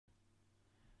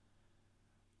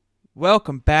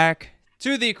Welcome back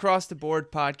to the Across the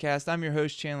Board podcast. I'm your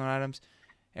host, Chandler Adams,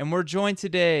 and we're joined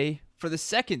today for the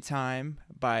second time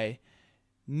by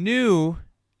new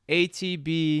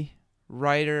ATB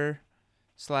writer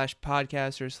slash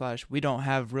podcaster slash we don't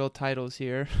have real titles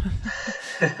here.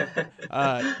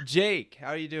 Jake, how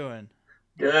are you doing?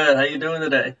 Good. How you doing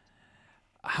today?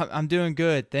 I'm doing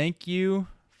good. Thank you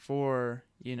for,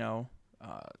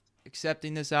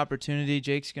 accepting this opportunity.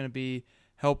 Jake's going to be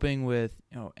helping with,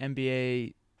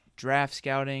 NBA draft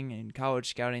scouting and college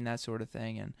scouting, that sort of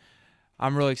thing. And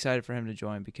I'm really excited for him to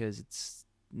join because it's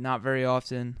not very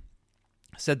often.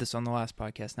 I said this on the last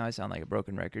podcast. Now I sound like a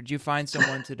broken record. You find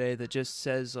someone today that just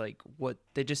says like what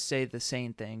they just say the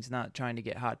same things, not trying to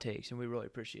get hot takes. And we really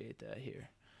appreciate that here.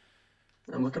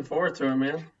 I'm looking forward to it,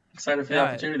 man. Excited for the Yeah,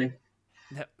 opportunity.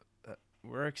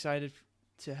 we're excited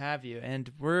to have you.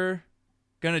 And we're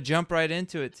going to jump right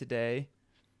into it today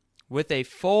with a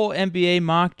full NBA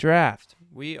mock draft.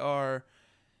 We are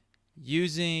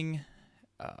using,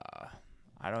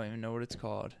 I don't even know what it's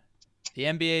called, the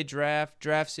NBA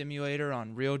draft simulator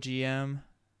on RealGM.com.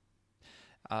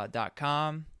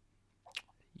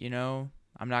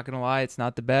 I'm not going to lie, it's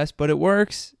not the best, but it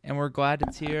works, and we're glad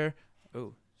it's here.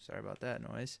 Oh, sorry about that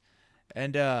noise.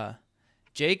 And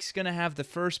Jake's going to have the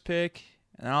first pick,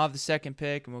 and I'll have the second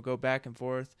pick, and we'll go back and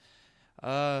forth.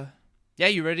 Yeah,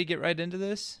 you ready to get right into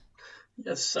this?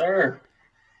 Yes, sir.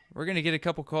 We're going to get a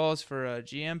couple calls for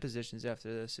GM positions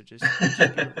after this, so just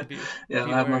Yeah, be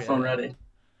I have my wary of phone that. ready.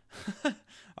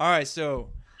 All right, so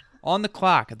on the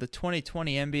clock of the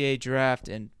 2020 NBA draft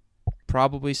and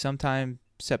probably sometime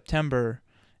September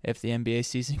if the NBA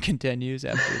season continues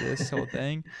after this whole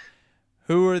thing.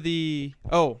 Who are the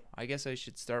I guess I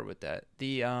should start with that.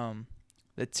 The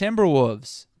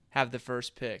Timberwolves have the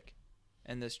first pick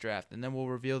in this draft, and then we'll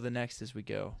reveal the next as we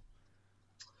go.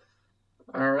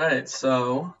 All right.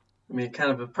 So, I mean,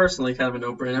 personally, kind of a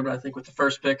no-brainer, but I think with the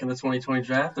first pick in the 2020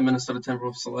 draft, the Minnesota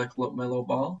Timberwolves select LaMelo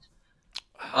Ball.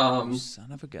 Oh, you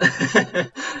son of a gun.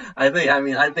 I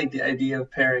think the idea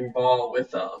of pairing Ball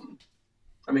with,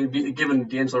 giving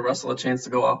D'Angelo Russell a chance to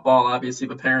go off ball, obviously,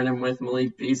 but pairing him with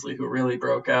Malik Beasley, who really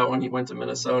broke out when he went to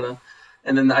Minnesota.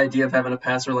 And then the idea of having a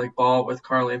passer like Ball with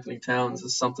Karl Anthony Towns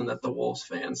is something that the Wolves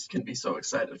fans can be so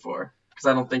excited for. Because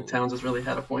I don't think Towns has really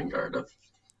had a point guard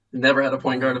never had a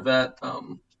point guard of that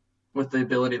with the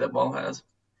ability that Ball has.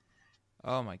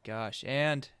 Oh my gosh.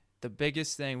 And the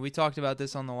biggest thing, we talked about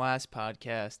this on the last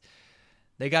podcast.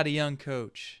 They got a young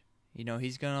coach.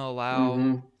 He's going to allow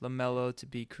Mm-hmm. LaMelo to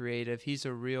be creative. He's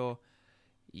a real,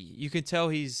 you can tell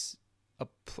he's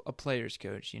a player's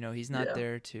coach. He's not Yeah.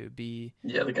 there to be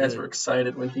Yeah, the guys were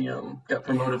excited when he got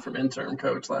promoted from interim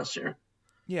coach last year.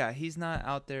 Yeah, he's not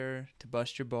out there to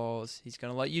bust your balls. He's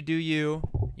going to let you do you.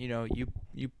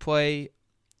 You play,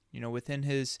 within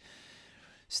his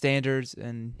standards,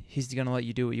 and he's going to let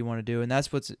you do what you want to do. And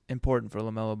that's what's important for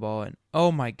LaMelo Ball. And,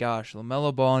 oh, my gosh,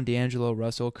 LaMelo Ball and D'Angelo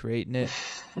Russell creating it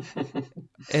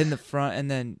in the front and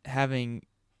then having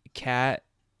Cat,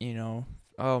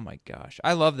 oh, my gosh.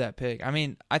 I love that pick. I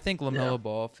mean, I think LaMelo Yeah.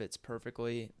 Ball fits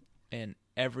perfectly in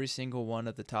every single one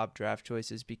of the top draft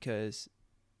choices because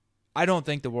I don't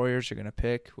think the Warriors are going to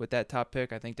pick with that top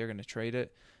pick. I think they're going to trade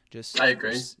it. Just I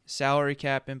agree. salary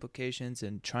cap implications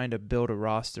and trying to build a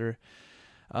roster.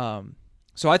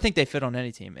 So I think they fit on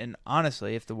any team. And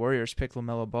honestly, if the Warriors pick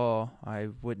LaMelo Ball, I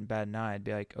wouldn't bat an eye. I'd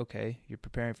be like, okay, you're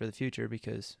preparing for the future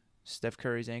because Steph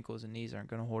Curry's ankles and knees aren't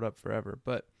going to hold up forever.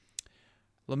 But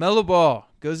LaMelo Ball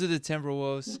goes to the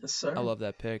Timberwolves. Yes, sir. I love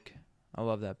that pick.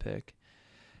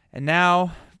 And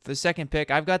now for the second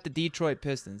pick, I've got the Detroit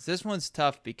Pistons. This one's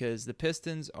tough because the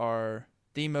Pistons are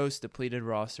the most depleted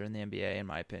roster in the NBA, in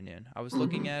my opinion. I was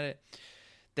looking at it.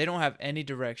 They don't have any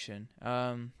direction.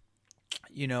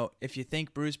 If you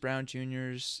think Bruce Brown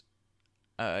Jr.'s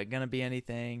going to be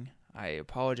anything, I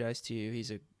apologize to you.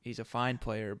 He's a fine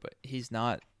player, but he's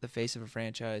not the face of a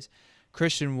franchise.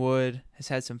 Christian Wood has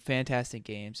had some fantastic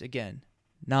games. Again,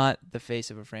 not the face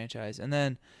of a franchise. And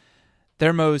then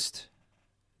their most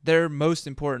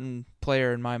important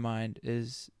player in my mind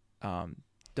is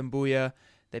Dumbuya.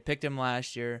 They picked him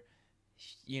last year.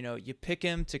 You pick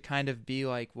him to kind of be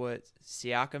like what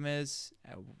Siakam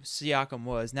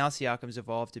was. Now Siakam's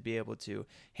evolved to be able to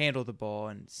handle the ball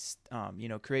and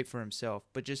create for himself.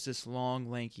 But just this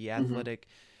long, lanky, athletic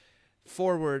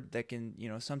forward that can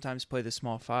sometimes play the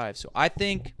small five. So I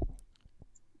think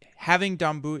having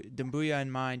Dumbuya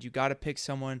in mind, you got to pick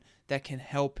someone that can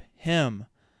help him.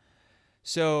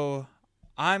 So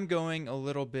I'm going a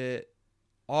little bit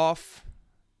off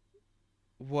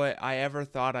what I ever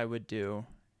thought I would do.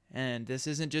 And this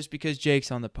isn't just because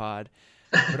Jake's on the pod,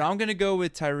 but I'm going to go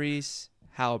with Tyrese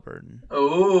Halliburton.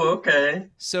 Oh, okay.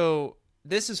 So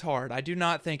this is hard. I do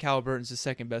not think Halliburton's the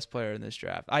second best player in this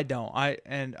draft. I don't.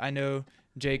 I know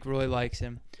Jake really likes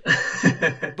him.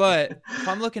 But if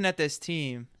I'm looking at this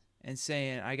team and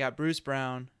saying I got Bruce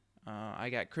Brown, I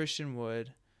got Christian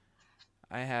Wood,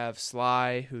 I have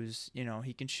Sly, who's,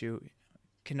 he can shoot.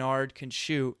 Kennard can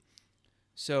shoot.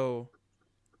 So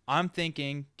I'm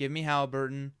thinking, give me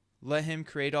Halliburton, let him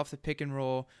create off the pick and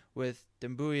roll with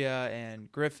Doumbouya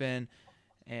and Griffin,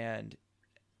 and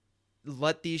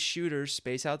let these shooters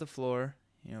space out the floor.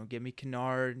 Give me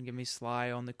Kennard and give me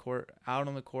Sly on the court, out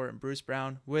on the court, and Bruce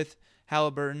Brown with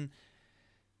Halliburton.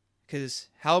 Because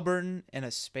Halliburton and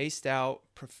a spaced out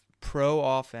pro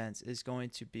offense is going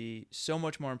to be so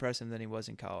much more impressive than he was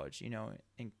in college.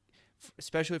 And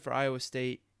especially for Iowa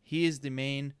State, he is the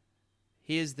main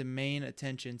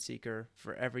attention seeker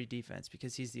for every defense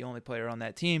because he's the only player on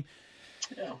that team.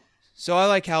 Yeah. So I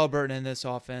like Halliburton in this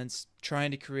offense,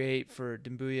 trying to create for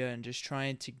Doumbouya and just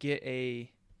trying to get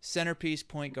a centerpiece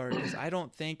point guard, because I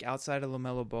don't think outside of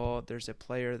LaMelo Ball there's a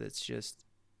player that's just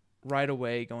right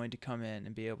away going to come in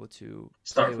and be able to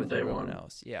start play from with day everyone one.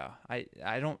 else. Yeah,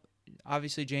 I don't.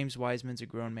 Obviously, James Wiseman's a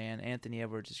grown man. Anthony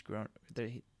Edwards is grown.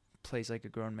 He plays like a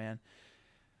grown man.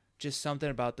 Just something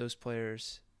about those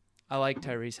players. I like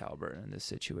Tyrese Halliburton in this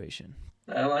situation.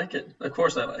 I like it. Of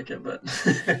course, I like it, but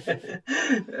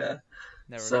yeah.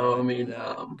 Never So I thought I'd do mean,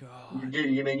 that.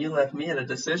 God. you left me in a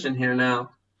decision here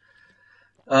now.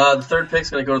 The third pick's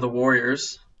gonna go to the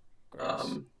Warriors.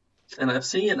 Gross. And I've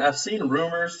seen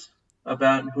rumors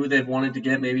about who they've wanted to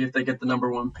get. Maybe if they get the number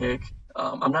one pick.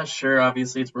 I'm not sure.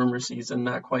 Obviously, it's rumor season,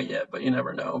 not quite yet, but you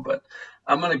never know. But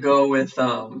I'm gonna go with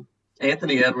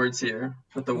Anthony Edwards here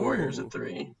with the Warriors Ooh. at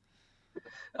 3.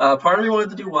 Part of me wanted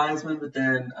to do Wiseman, but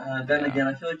then Yeah. again,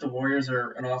 I feel like the Warriors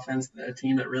are a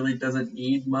team that really doesn't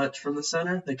need much from the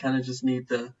center. They kind of just need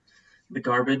the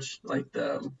garbage, like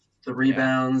the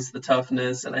rebounds, the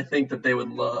toughness, and I think that they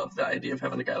would love the idea of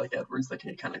having a guy like Edwards that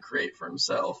can kind of create for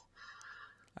himself.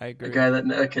 I agree. A guy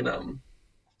that can,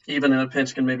 even in a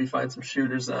pinch, can maybe find some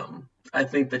shooters. I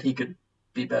think that he could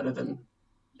be better than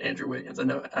Andrew Wiggins. I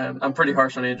know I'm pretty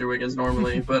harsh on Andrew Wiggins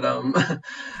normally, but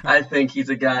I think he's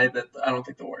a guy that I don't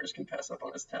think the Warriors can pass up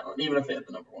on his talent. Even if they had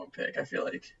the number one pick, I feel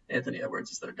like Anthony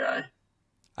Edwards is their guy.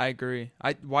 I agree.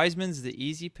 Wiseman's the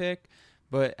easy pick,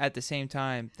 but at the same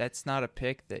time, that's not a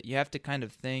pick that you have to kind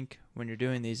of think when you're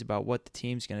doing these about what the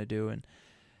team's going to do. And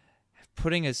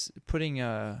putting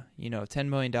 $10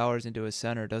 million into a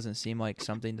center doesn't seem like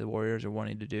something the Warriors are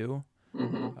wanting to do.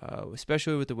 Mm-hmm.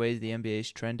 Especially with the way the NBA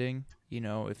is trending.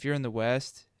 If you're in the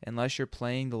West, unless you're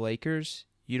playing the Lakers,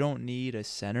 you don't need a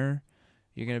center.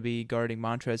 You're going to be guarding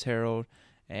Montrezl Harrell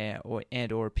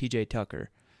or PJ Tucker.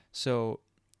 So,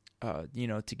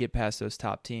 to get past those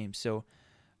top teams. So,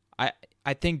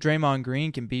 I think Draymond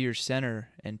Green can be your center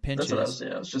and pinches. That's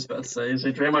what I was just about to say.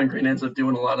 So Draymond Green ends up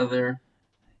doing a lot of their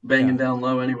banging down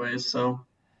low anyways, so.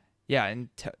 Yeah, and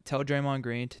tell Draymond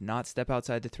Green to not step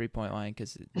outside the three-point line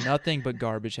because nothing but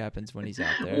garbage happens when he's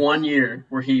out there. 1 year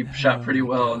where he shot pretty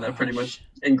well, and that pretty much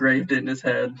engraved it in his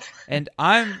head. And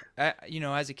I'm,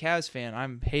 as a Cavs fan,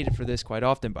 I'm hated for this quite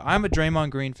often, but I'm a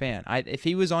Draymond Green fan. If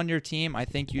he was on your team, I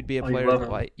think you'd be a player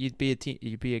that you'd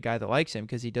be a guy that likes him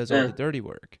because he does all the dirty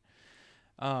work.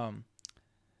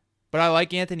 But I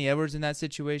like Anthony Edwards in that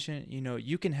situation.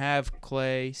 You can have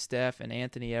Clay, Steph, and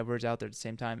Anthony Edwards out there at the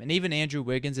same time, and even Andrew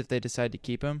Wiggins if they decide to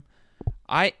keep him.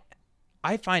 I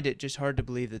find it just hard to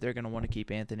believe that they're going to want to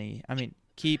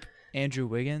keep Andrew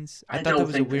Wiggins. I thought that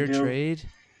was a weird trade.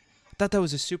 I thought that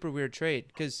was a super weird trade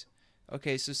because,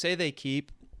 okay, so say they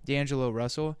keep D'Angelo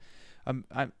Russell.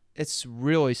 It's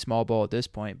really small ball at this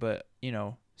point, but,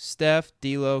 Steph,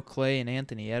 D'Lo, Clay, and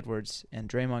Anthony Edwards and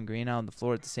Draymond Green out on the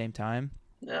floor at the same time.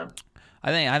 Yeah.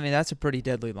 I mean that's a pretty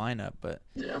deadly lineup, but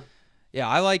yeah,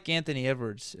 I like Anthony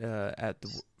Edwards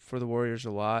for the Warriors a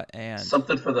lot, and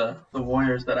something for the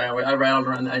Warriors that I rattled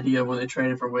around the idea of when they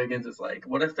traded for Wiggins is like,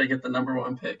 what if they get the number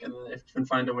one pick and then they can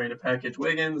find a way to package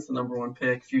Wiggins, the number one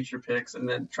pick, future picks, and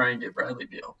then try and get Bradley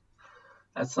Beal.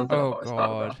 That's something I've always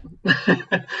thought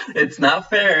about. It's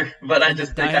not fair, but I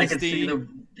just think I can see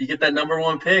you get that number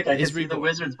one pick. I can see the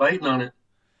Wizards biting on it.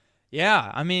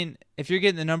 Yeah, I mean, if you're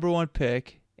getting the number one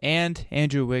pick and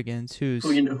Andrew Wiggins, who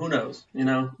knows?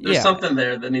 There's something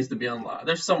there that needs to be unlocked.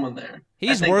 There's someone there.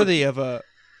 He's worthy of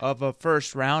a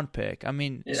first round pick. I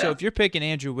mean, so if you're picking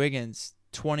Andrew Wiggins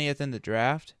 20th in the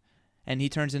draft, and he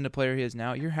turns into the player he is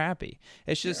now, you're happy.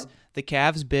 It's just the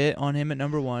Cavs bit on him at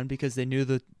number one because they knew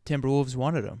the Timberwolves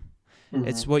wanted him. Mm-hmm.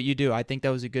 It's what you do. I think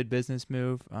that was a good business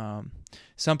move.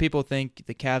 Some people think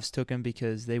the Cavs took him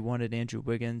because they wanted Andrew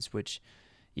Wiggins, which,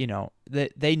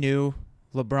 they knew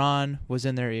LeBron was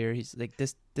in their ear. He's like,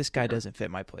 this guy doesn't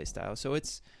fit my play style. So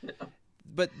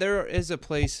but there is a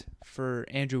place for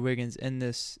Andrew Wiggins in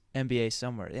this NBA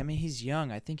somewhere. I mean, he's young.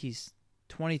 I think he's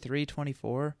 23,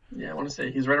 24. Yeah, I want to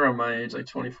say he's right around my age, like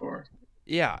 24.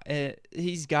 Yeah,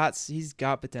 he's got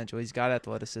potential. He's got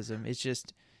athleticism. It's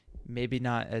just maybe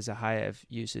not as a high of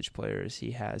usage player as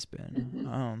he has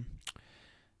been.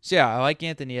 So yeah, I like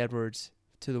Anthony Edwards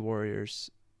to the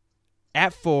Warriors.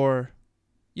 At 4,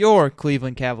 your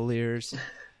Cleveland Cavaliers.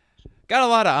 Got a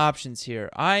lot of options here.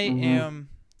 I am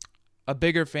a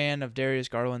bigger fan of Darius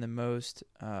Garland than most.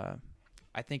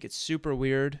 I think it's super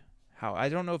weird how, I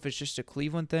don't know if it's just a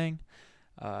Cleveland thing.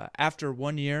 After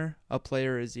 1 year, a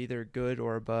player is either good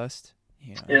or a bust.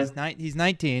 He's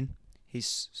 19.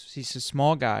 He's a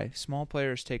small guy. Small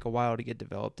players take a while to get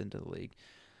developed into the league.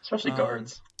 Especially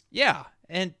guards. Yeah,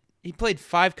 and he played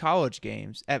 5 college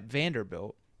games at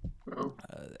Vanderbilt. Oh.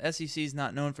 SEC is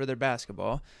not known for their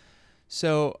basketball.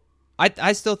 So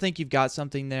I still think you've got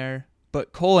something there.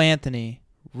 But Cole Anthony,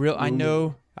 I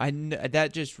know that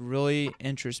just really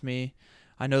interests me.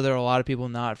 I know there are a lot of people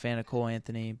not a fan of Cole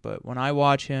Anthony, but when I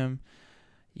watch him,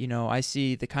 I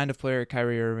see the kind of player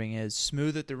Kyrie Irving is: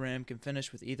 smooth at the rim, can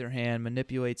finish with either hand,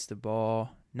 manipulates the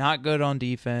ball, not good on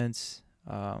defense,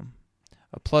 a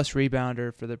plus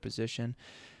rebounder for their position.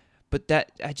 But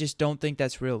that, I just don't think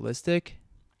that's realistic.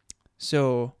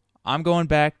 So I'm going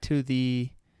back to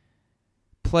the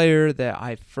player that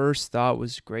I first thought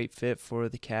was a great fit for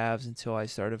the Cavs until I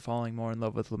started falling more in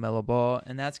love with LaMelo Ball,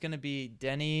 and that's going to be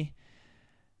Deni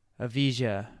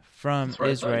Avdija from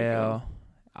Israel.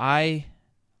 I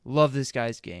love this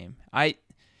guy's game.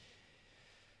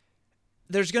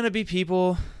 There's going to be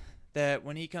people that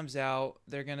when he comes out,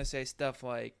 they're going to say stuff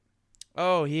like,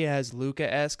 oh, he has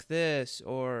Luka-esque this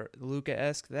or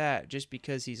Luka-esque that, just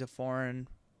because he's a foreign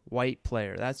white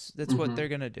player. That's what they're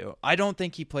going to do. I don't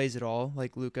think he plays at all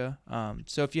like Luka.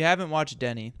 So if you haven't watched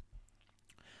Deni,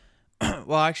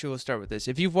 well, actually, we'll start with this.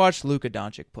 If you've watched Luka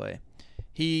Doncic play,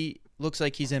 he looks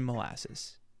like he's in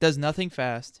molasses. Does nothing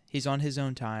fast. He's on his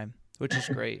own time, which is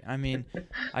great. I mean,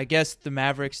 I guess the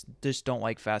Mavericks just don't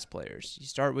like fast players. You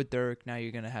start with Dirk, now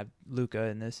you're going to have Luka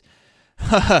in this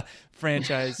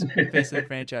franchise, face of the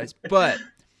franchise. But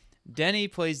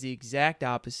Deni plays the exact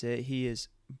opposite. He is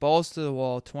balls to the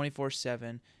wall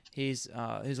 24/7. He's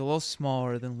a little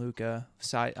smaller than Luka,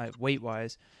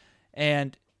 weight-wise.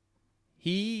 And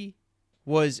he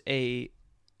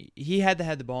had to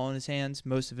have the ball in his hands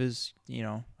most of his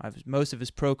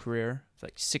pro career,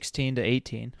 like 16 to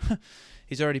 18.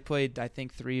 He's already played, I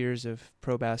think, 3 years of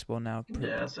pro basketball now.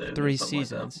 Yeah, so 3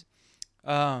 seasons.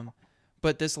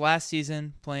 But this last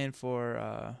season, playing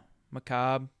for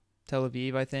Maccabi Tel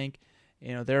Aviv, I think,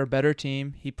 they're a better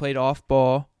team. He played off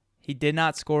ball. He did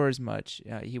not score as much.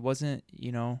 He wasn't,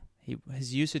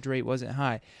 his usage rate wasn't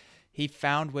high. He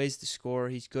found ways to score.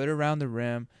 He's good around the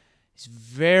rim. He's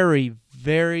very,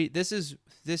 very. This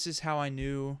is how I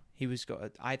knew he was.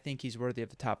 I think he's worthy of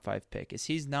the top 5 pick.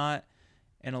 He's not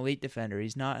an elite defender.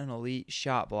 He's not an elite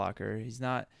shot blocker. He's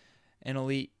not an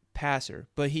elite passer.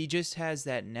 But he just has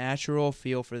that natural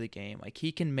feel for the game. Like,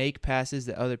 he can make passes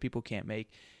that other people can't make.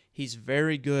 He's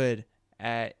very good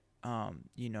at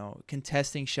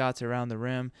contesting shots around the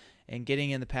rim and getting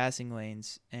in the passing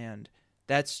lanes, and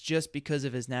that's just because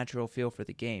of his natural feel for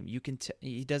the game.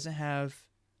 He doesn't have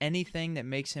anything that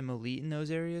makes him elite in those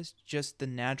areas. Just the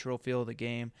natural feel of the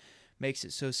game makes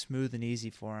it so smooth and easy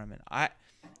for him. And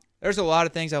there's a lot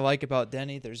of things I like about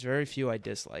Deni. There's very few I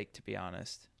dislike, to be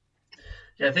honest.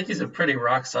 Yeah, I think he's a pretty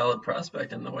rock-solid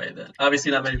prospect in the way that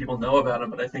obviously not many people know about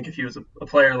him, but I think if he was a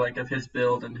player like of his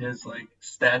build and his like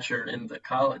stature in the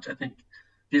college, I think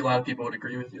a lot of people would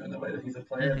agree with you in the way that he's a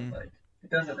player. Mm-hmm. Like, he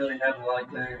doesn't really have a lot of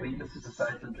glaring weaknesses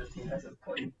aside from just he hasn't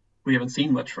played. We haven't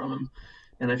seen much from him,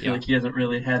 and I feel like he hasn't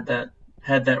really had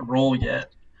that role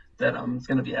yet that is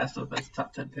going to be asked of as a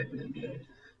top 10 pick in the NBA.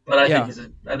 But I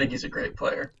think he's a great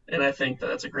player, and I think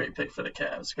that's a great pick for the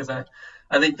Cavs because I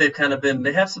think they've kind of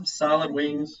they have some solid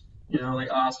wings,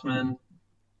 like Osman,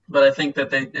 but I think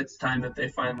that it's time that they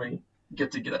finally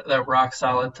get that rock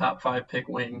solid top 5 pick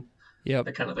wing. Yep.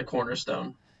 The kind of the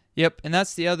cornerstone. Yep, and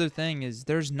that's the other thing is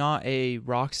there's not a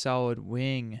rock solid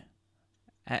wing.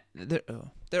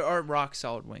 There are rock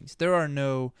solid wings. There are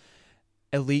no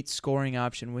elite scoring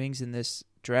option wings in this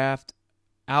draft.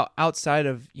 Outside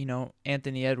of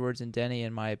Anthony Edwards and Deni,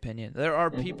 in my opinion, there are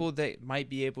people that might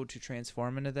be able to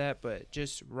transform into that, but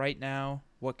just right now,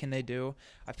 what can they do?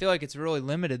 I feel like it's really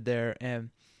limited there. And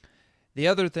the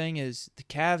other thing is the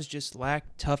Cavs just lack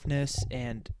toughness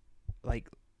and like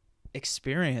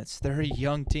experience. They're a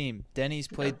young team. Deni's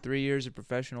played 3 years of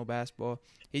professional basketball.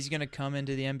 He's going to come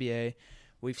into the NBA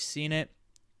We've seen it.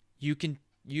 You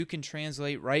can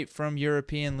translate right from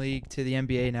European League to the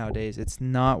NBA nowadays. It's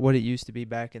not what it used to be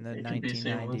back in the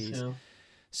 1990s. Yeah.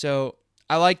 So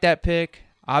I like that pick.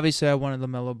 Obviously, I wanted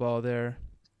LaMelo Ball there.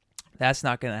 That's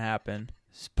not going to happen.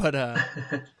 But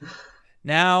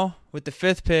now with the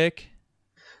 5th pick,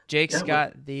 Jake's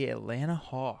got the Atlanta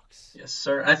Hawks. Yes,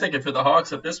 sir. I think for the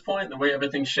Hawks at this point, the way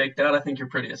everything's shaked out, I think you're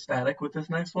pretty ecstatic with this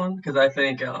next one because I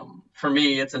think for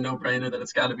me, it's a no-brainer that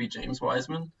it's got to be James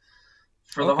Wiseman.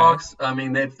 For the Hawks, I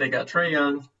mean, they got Trae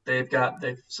Young. They've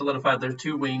solidified their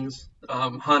 2 wings.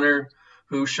 Hunter,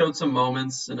 who showed some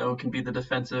moments, can be the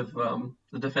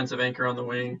defensive anchor on the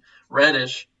wing.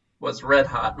 Reddish was red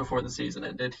hot before the season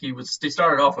ended. He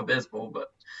started off abysmal, but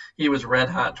he was red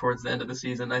hot towards the end of the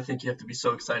season. I think you have to be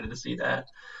so excited to see that.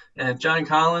 And John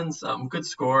Collins, good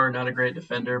scorer, not a great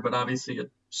defender, but obviously a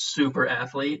super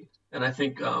athlete. And I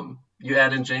think you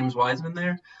add in James Wiseman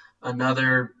there,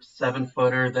 another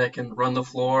 7-footer that can run the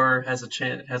floor, has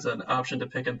an option to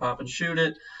pick and pop and shoot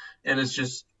it, and is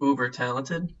just uber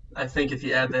talented. I think if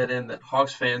you add that in, that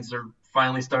Hawks fans are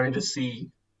finally starting to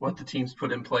see what the teams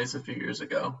put in place a few years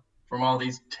ago. From all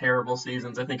these terrible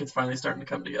seasons, I think it's finally starting to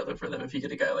come together for them if you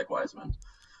get a guy like Wiseman.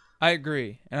 I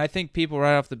agree. And I think people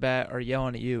right off the bat are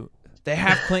yelling at you. They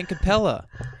have Clint Capella.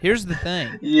 Here's the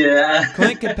thing. Yeah.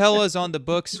 Clint Capella is on the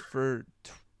books for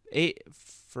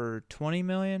 $20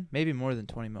 million, maybe more than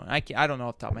 $20 million. I don't know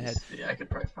off the top of my head. Yeah, I could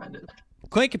probably find it.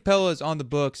 Clint Capella is on the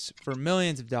books for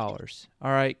millions of dollars.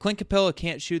 All right. Clint Capella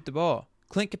can't shoot the ball.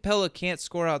 Clint Capella can't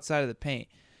score outside of the paint.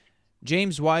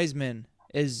 James Wiseman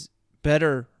is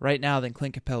better right now than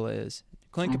Clint Capella is.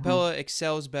 Clint Capella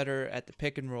excels better at the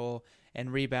pick and roll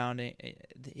and rebounding.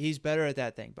 He's better at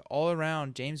that thing. But all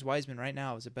around, James Wiseman right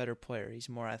now is a better player. He's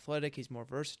more athletic. He's more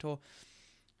versatile.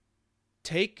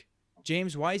 Take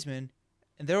James Wiseman,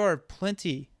 and there are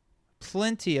plenty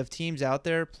of teams out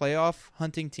there, playoff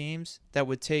hunting teams, that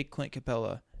would take Clint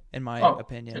Capella, in my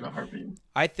opinion. In a heartbeat.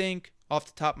 I think, off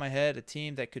the top of my head, a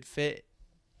team that could fit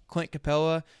Clint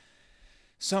Capella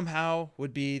somehow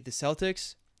would be the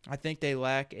Celtics. I think they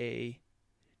lack a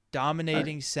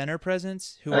dominating center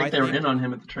presence. I think they were in on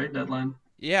him at the trade deadline.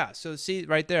 Yeah, so see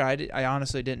right there, I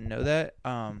honestly didn't know that.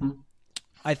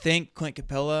 I think Clint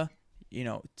Capella,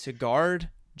 to guard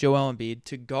Joel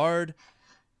Embiid,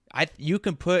 you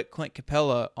can put Clint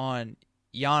Capella on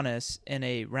Giannis in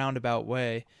a roundabout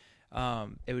way.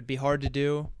 It would be hard to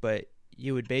do, but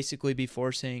you would basically be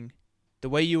forcing. The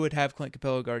way you would have Clint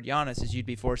Capella guard Giannis is you'd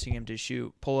be forcing him to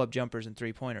shoot pull-up jumpers and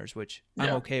three-pointers, which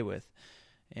I'm okay with.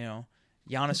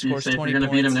 Giannis scores 20 points. If you're going to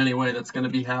beat him anyway, that's going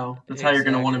to be how. That's how you're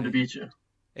going to want him to beat you.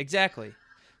 Exactly.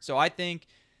 So I think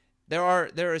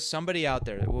there is somebody out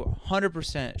there,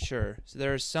 100% sure. So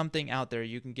there is something out there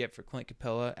you can get for Clint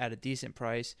Capella at a decent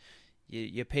price.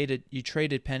 You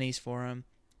traded pennies for him.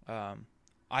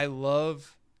 I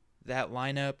love that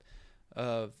lineup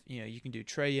of, you can do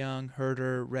Trae Young,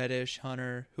 Herter, Reddish,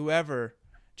 Hunter, whoever,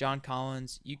 John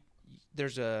Collins.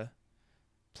 There's a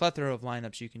plethora of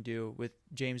lineups you can do with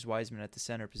James Wiseman at the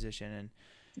center position.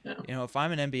 And if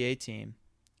I'm an NBA team,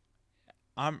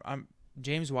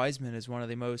 James Wiseman is one of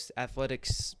the most athletic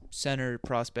center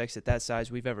prospects at that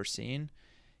size we've ever seen.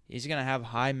 He's gonna have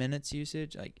high minutes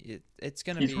usage. It's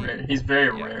gonna be. Rare. He's very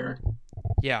rare.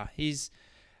 Yeah,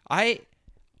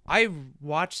 I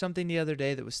watched something the other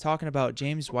day that was talking about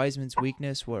James Wiseman's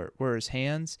weakness were his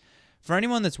hands. For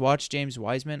anyone that's watched James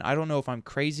Wiseman, I don't know if I'm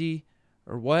crazy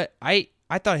or what. I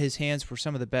thought his hands were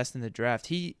some of the best in the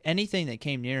draft. Anything that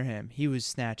came near him, he was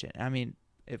snatching. I mean,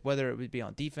 whether it would be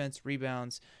on defense,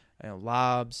 rebounds,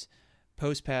 lobs,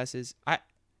 post passes.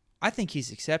 I think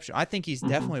he's exceptional. I think he's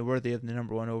definitely worthy of the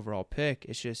number 1 overall pick.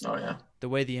 It's just the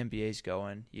way the NBA's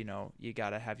going, you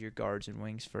got to have your guards and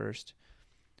wings first.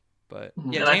 But,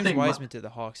 James Wiseman to the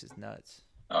Hawks is nuts.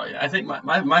 Oh, yeah. I think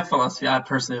my philosophy I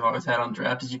personally have always had on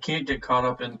draft is you can't get caught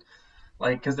up in,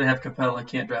 because they have Capella,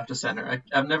 can't draft a center.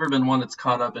 I've never been one that's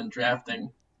caught up in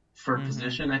drafting for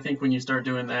position. I think when you start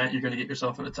doing that, you're going to get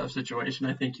yourself in a tough situation.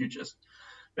 I think you just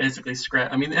basically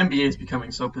scrap. I mean, the NBA is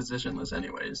becoming so positionless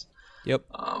anyways. Yep.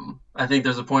 I think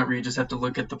there's a point where you just have to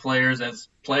look at the players as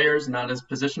players, not as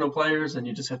positional players, and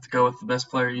you just have to go with the best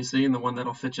player you see and the one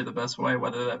that'll fit you the best way,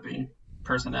 whether that be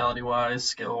personality-wise,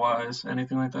 skill-wise,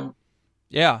 anything like that.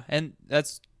 Yeah, and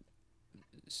that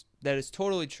is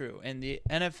totally true. And the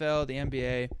NFL, the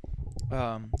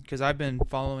NBA, because I've been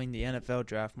following the NFL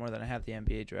draft more than I have the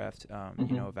NBA draft,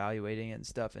 evaluating it and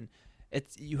stuff, and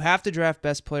you have to draft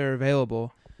best player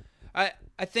available. I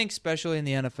think especially in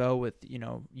the NFL with,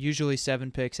 usually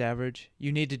 7 picks average,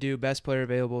 you need to do best player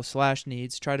available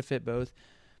 /needs, try to fit both.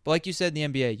 But like you said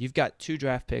in the NBA, you've got 2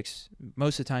 draft picks.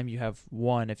 Most of the time you have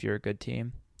 1 if you're a good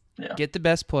team. Yeah. Get the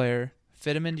best player,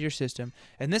 fit him into your system.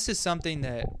 And this is something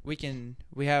that we can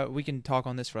talk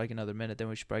on this for like another minute, then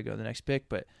we should probably go to the next pick.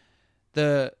 But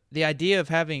the idea of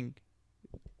having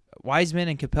Wiseman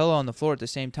and Capella on the floor at the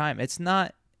same time, it's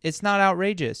not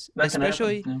outrageous. That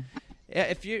Especially can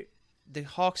happen, if the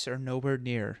Hawks are nowhere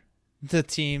near the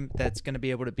team that's going to be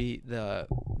able to beat the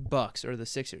Bucks or the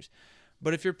Sixers.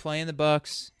 But if you're playing the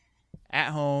Bucks at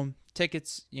home,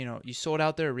 tickets, you sold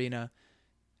out their arena,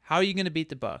 how are you going to beat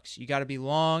the Bucks? You got to be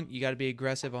long, you got to be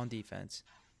aggressive on defense.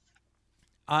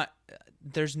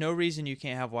 There's no reason you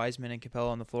can't have Wiseman and Capella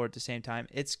on the floor at the same time.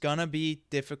 It's going to be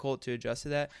difficult to adjust to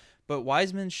that, but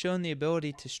Wiseman's shown the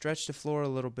ability to stretch the floor a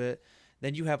little bit.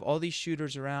 Then you have all these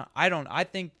shooters around. I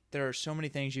think there are so many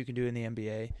things you can do in the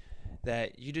NBA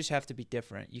that you just have to be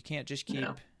different. You can't just keep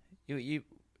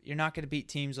you're not going to beat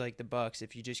teams like the Bucks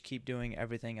if you just keep doing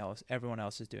everything else everyone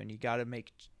else is doing. You got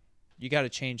to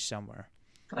change somewhere.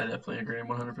 I definitely agree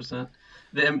 100%.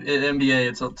 The NBA,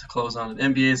 it's to close on it. The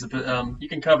NBA is you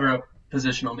can cover up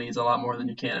positional needs a lot more than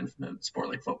you can in a sport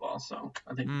like football. So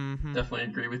I think definitely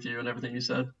agree with you and everything you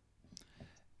said.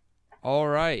 All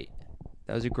right.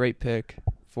 That was a great pick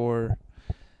for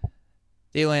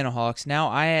the Atlanta Hawks. Now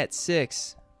I at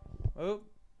 6. Oh,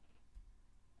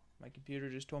 my computer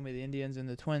just told me the Indians and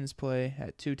the Twins play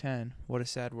at 2:10. What a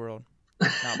sad world.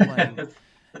 Not playing.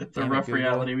 It's a rough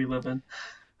reality we live in.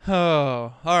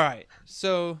 Oh, all right.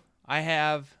 So I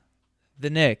have the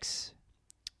Knicks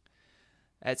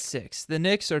at 6. The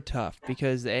Knicks are tough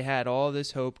because they had all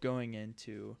this hope going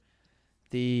into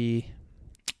the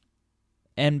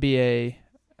NBA,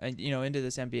 into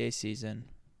this NBA season.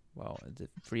 Well, the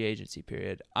free agency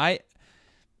period.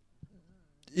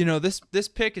 This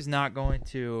pick is not going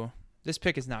to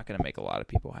make a lot of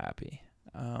people happy.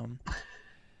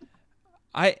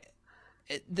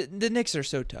 The Knicks are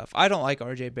so tough. I don't like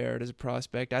RJ Barrett as a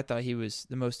prospect. I thought he was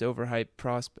the most overhyped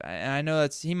prospect. And I know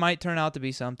he might turn out to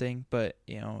be something, but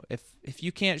if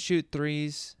you can't shoot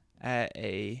threes at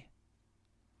a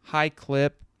high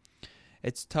clip,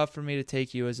 it's tough for me to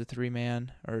take you as a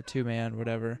 3-man or a 2-man,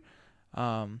 whatever.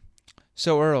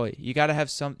 So early. You got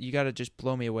to just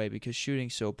blow me away because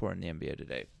shooting's so important in the NBA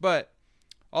today. But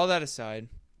all that aside,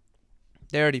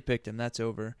 they already picked him. That's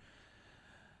over.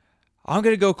 I'm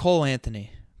going to go Cole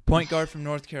Anthony, point guard from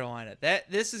North Carolina.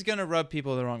 This is going to rub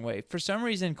people the wrong way. For some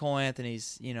reason, Cole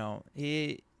Anthony's,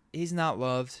 he's not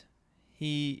loved.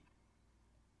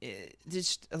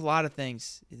 Just a lot of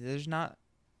things. There's not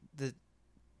the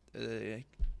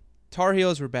Tar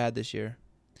Heels were bad this year.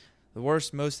 The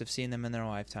worst most have seen them in their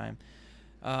lifetime.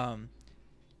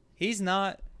 He's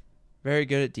not very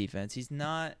good at defense. He's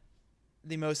not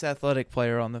the most athletic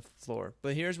player on the floor.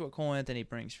 But here's what Cole Anthony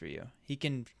brings for you. He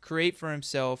can create for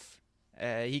himself.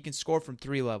 He can score from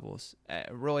 3 levels at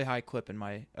a really high clip, in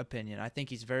my opinion. I think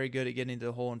he's very good at getting to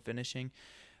the hole and finishing,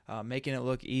 making it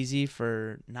look easy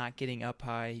for not getting up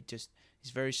high. He's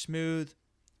very smooth.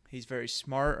 He's very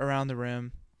smart around the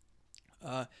rim.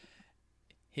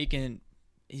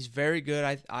 He's very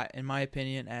good, in my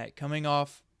opinion, at coming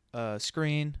off a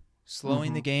screen,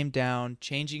 slowing the game down,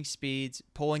 changing speeds,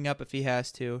 pulling up if he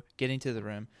has to, getting to the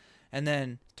rim. And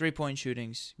then 3-point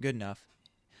shooting's good enough.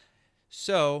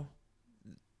 So,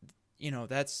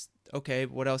 that's okay.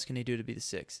 What else can he do to be the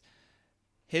 6th?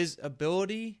 His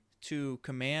ability to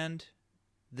command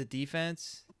the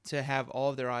defense, to have all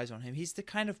of their eyes on him. He's the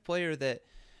kind of player that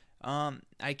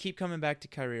I keep coming back to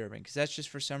Kyrie Irving because that's just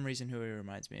for some reason who he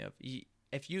reminds me of.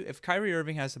 If Kyrie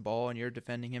Irving has the ball and you're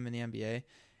defending him in the NBA,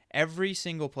 every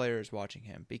single player is watching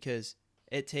him because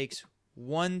it takes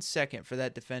 1 second for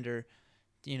that defender,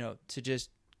 to just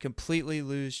completely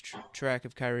lose track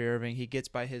of Kyrie Irving. He gets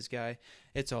by his guy.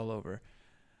 It's all over.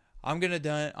 I'm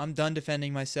done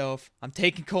defending myself. I'm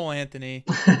taking Cole Anthony.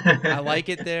 I like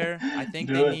it there. I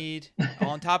think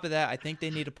on top of that, I think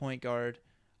they need a point guard.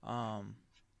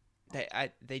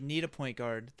 They need a point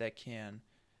guard that can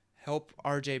help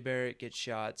RJ Barrett get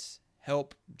shots,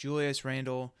 help Julius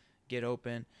Randle get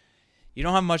open. You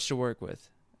don't have much to work with.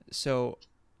 So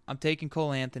I'm taking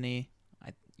Cole Anthony.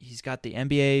 He's got the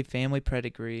NBA family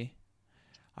pedigree.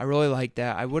 I really like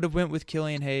that. I would have went with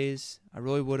Killian Hayes. I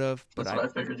really would have. But That's what I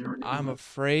figured you were I'm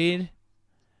afraid.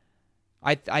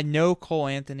 I know Cole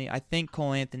Anthony. I think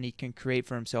Cole Anthony can create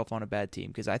for himself on a bad team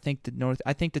because I think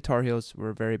the Tar Heels were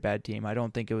a very bad team. I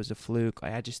don't think it was a fluke.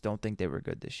 I just don't think they were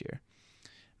good this year.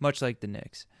 Much like the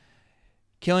Knicks.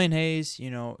 Killian Hayes,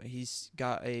 he's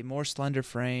got a more slender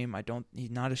frame.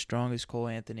 He's not as strong as Cole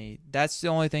Anthony. That's the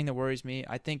only thing that worries me.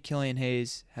 I think Killian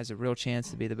Hayes has a real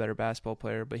chance to be the better basketball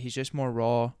player, but he's just more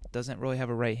raw. Doesn't really have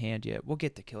a right hand yet. We'll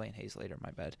get to Killian Hayes later,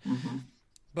 my bad. Mm-hmm.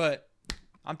 But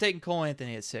I'm taking Cole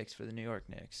Anthony at 6 for the New York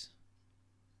Knicks.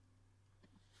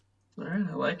 All right,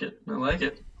 I like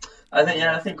it.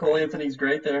 I think Cole Anthony's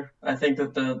great there. I think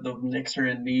that the Knicks are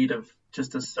in need of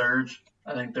just a surge.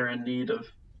 I think they're in need of,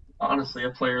 honestly,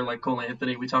 a player like Cole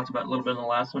Anthony. We talked about a little bit in the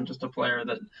last one, just a player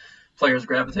that players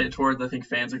gravitate towards. I think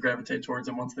fans would gravitate towards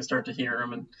him once they start to hear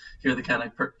him and hear the kind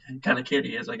of kid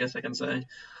he is, I guess I can say.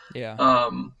 Yeah.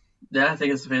 I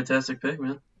think it's a fantastic pick,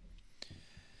 man.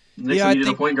 Knicks needed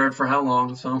a point guard for how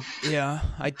long? So yeah,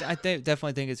 I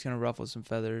definitely think it's gonna ruffle some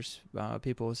feathers.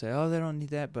 People will say, "Oh, they don't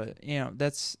need that," but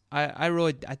that's I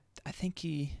think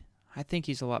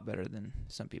he's a lot better than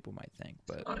some people might think.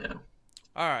 But yeah.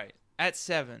 All right, at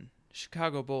 7,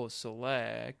 Chicago Bulls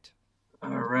select. All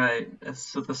right,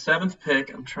 so the 7th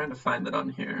pick, I'm trying to find it on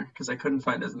here because I couldn't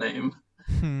find his name.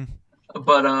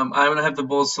 But I'm gonna have the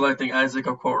Bulls selecting Isaac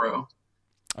Okoro.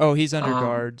 Oh, he's under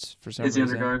guards for some reason. Is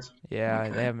he under guards? Yeah, okay.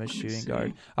 They have him as shooting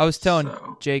guard. I was telling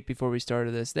Jake before we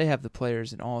started this, they have the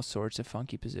players in all sorts of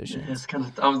funky positions. Yeah,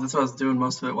 that's what I was doing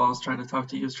most of it while I was trying to talk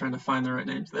to you. I was trying to find the right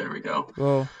names. There we go.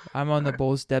 Well, I'm on the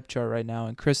Bulls depth chart right now,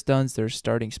 and Chris Dunn's their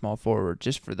starting small forward,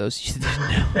 just for those of you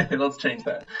that know. Let's change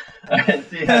that. All right,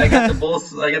 so I got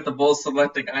the Bulls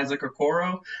selecting Isaac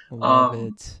Okoro. Love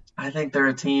it. I think they're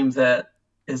a team that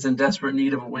is in desperate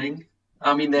need of a wing.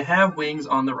 I mean, they have wings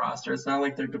on the roster. It's not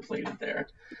like they're depleted there.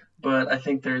 But I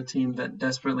think they're a team that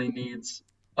desperately needs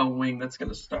a wing that's going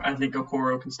to start. I think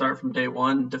Okoro can start from day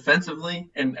one defensively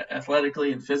and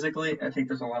athletically and physically. I think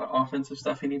there's a lot of offensive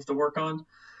stuff he needs to work on.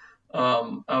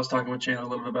 I was talking with Chandler a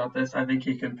little bit about this. I think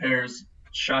he compares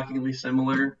shockingly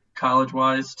similar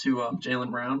college-wise to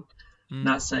Jaylen Brown.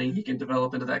 Not saying he can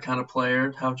develop into that kind of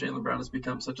player, how Jaylen Brown has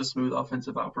become such a smooth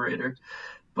offensive operator.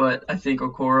 But I think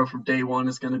Okoro from day one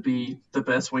is going to be the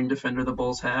best wing defender the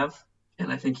Bulls have. And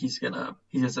I think he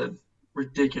has a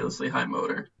ridiculously high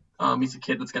motor. He's a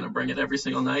kid that's going to bring it every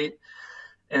single night.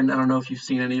 And I don't know if you've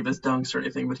seen any of his dunks or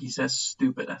anything, but he has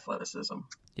stupid athleticism.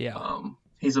 Yeah.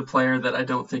 He's a player that I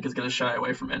don't think is going to shy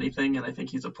away from anything. And I think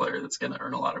he's a player that's going to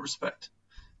earn a lot of respect.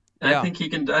 And I think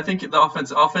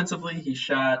offensively, he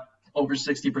shot over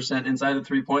 60% inside the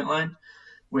three-point line,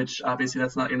 which obviously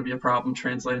that's not going to be a problem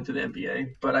translating to the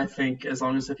NBA. But I think as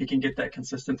long as if he can get that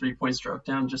consistent three-point stroke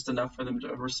down just enough for them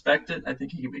to respect it, I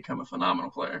think he can become a phenomenal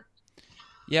player.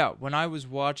 Yeah, when I was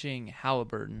watching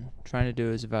Halliburton trying to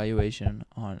do the evaluation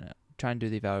on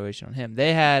him,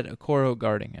 they had Okoro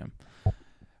guarding him.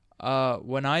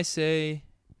 When I say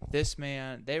this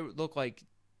man, they look like,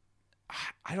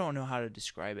 I don't know how to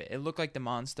describe it. It looked like the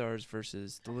Monstars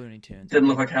versus the Looney Tunes. Didn't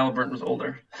look like Halliburton was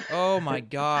older. Oh my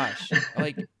gosh!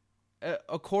 Like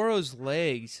Okoro's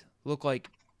legs look like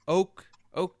oak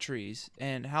trees,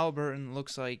 and Halliburton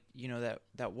looks like that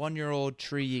 1-year-old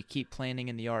tree you keep planting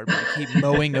in the yard, but you keep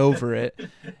mowing over it,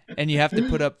 and you have to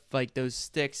put up like those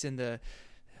sticks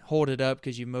hold it up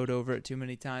because you mowed over it too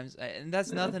many times. And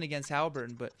that's nothing against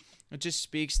Halliburton, but it just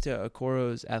speaks to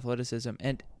Okoro's athleticism,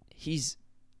 and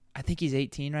I think he's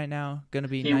 18 right now. Going to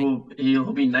be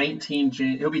he'll be 19.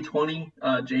 He'll be 20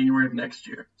 January of next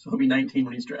year. So he'll be 19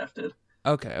 when he's drafted.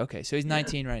 Okay. So he's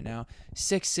 19 right now.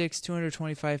 6'6",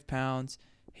 225 pounds.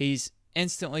 He's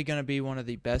instantly going to be one of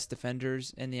the best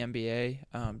defenders in the NBA.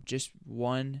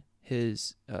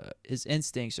 His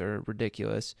instincts are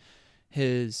ridiculous.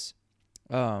 His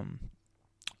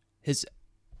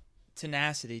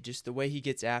tenacity, just the way he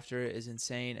gets after it, is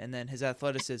insane. And then his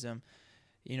athleticism.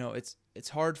 It's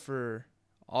hard for.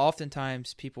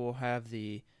 Oftentimes, people have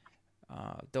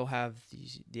they'll have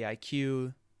the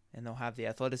IQ and they'll have the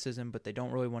athleticism, but they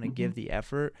don't really want to give the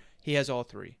effort. He has all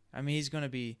three. I mean, he's going to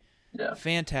be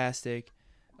fantastic.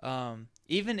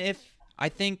 Even if I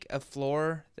think a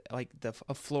floor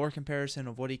comparison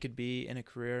of what he could be in a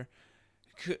career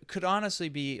could honestly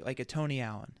be like a Tony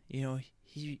Allen.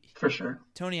 For sure.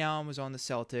 Tony Allen was on the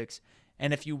Celtics.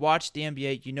 And if you watch the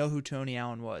NBA, you know who Tony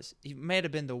Allen was. He may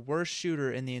have been the worst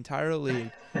shooter in the entire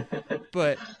league.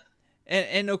 But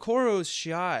and Okoro's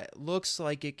shot looks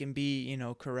like it can be,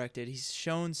 corrected. He's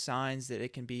shown signs that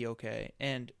it can be okay.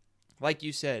 And like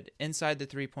you said, inside the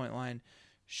three-point line,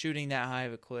 shooting that high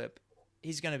of a clip,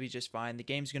 he's going to be just fine. The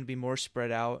game's going to be more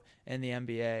spread out in the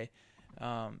NBA.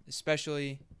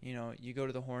 Especially, you go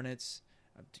to the Hornets.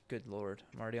 Good Lord,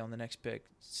 I'm already on the next pick.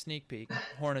 Sneak peek.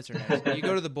 Hornets are next. You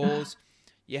go to the Bulls.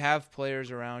 You have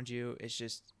players around you. It's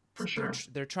just for sure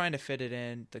they're trying to fit it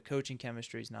in. The coaching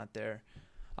chemistry is not there.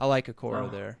 I like Okoro Oh,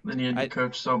 there. they need a new I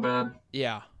coach so bad.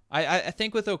 Yeah, I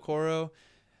think with Okoro,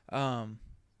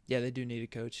 yeah, they do need a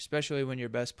coach, especially when your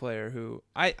best player, who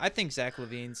I think Zach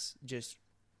LaVine's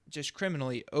just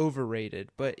criminally overrated,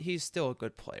 but he's still a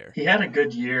good player. He had a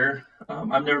good year.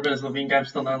 I've never been a Levine guy. I'm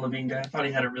still not a Levine guy. I thought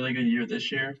he had a really good year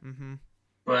this year. Mm-hmm.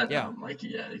 But Yeah.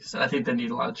 I think they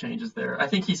need a lot of changes there. I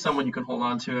think he's someone you can hold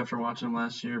on to after watching him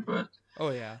last year. But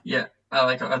Oh yeah. yeah, I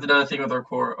like another thing with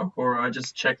Okoro. I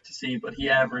just checked to see, but he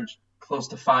averaged close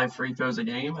to 5 free throws a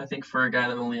game. I think for a guy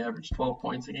that only averaged 12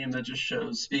 points a game, that just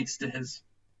speaks to his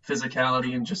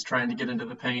physicality and just trying to get into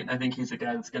the paint. I think he's a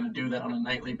guy that's going to do that on a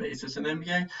nightly basis in the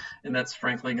NBA, and that's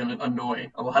frankly going to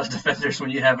annoy a lot of defenders when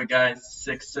you have a guy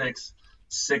 6'6",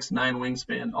 6'9"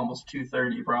 wingspan, almost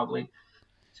 230 probably,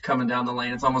 coming down the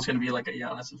lane. It's almost going to be like a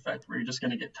Giannis effect where you're just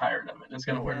going to get tired of it, and it's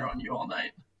going to Mm-hmm. wear on you all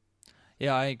night.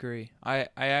 Yeah, I agree. I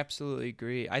absolutely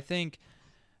agree. I think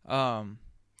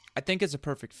it's a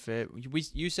perfect fit.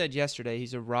 You said yesterday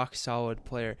he's a rock solid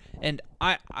player, and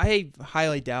I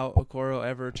highly doubt Okoro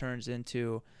ever turns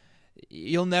into.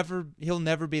 He'll never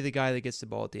be the guy that gets the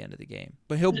ball at the end of the game,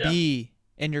 but he'll Yeah. be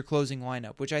in your closing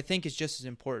lineup, which I think is just as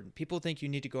important. People think you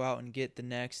need to go out and get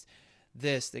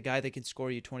the guy that can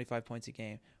score you 25 points a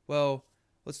game. Well,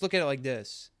 let's look at it like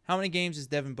this. How many games has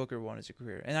Devin Booker won as a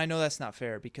career? And I know that's not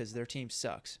fair because their team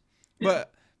sucks. Yeah.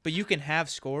 But you can have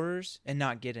scorers and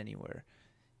not get anywhere.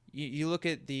 You look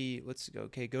at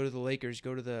go to the Lakers,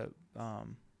 go to the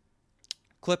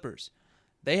Clippers.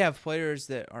 They have players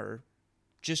that are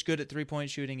just good at 3-point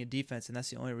shooting and defense, and that's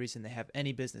the only reason they have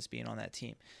any business being on that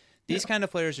team. These kind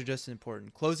of players are just as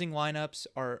important. Closing lineups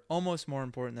are almost more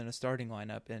important than a starting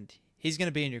lineup, and he's going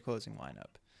to be in your closing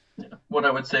lineup. Yeah. What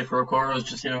I would say for Okoro is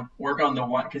just, work on the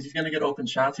one, because he's going to get open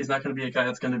shots. He's not going to be a guy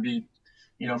that's going to be,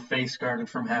 face guarded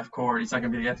from half court. He's not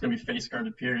going to be the guy that's going to be face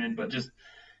guarded, period. But just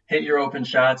hit your open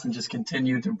shots and just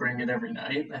continue to bring it every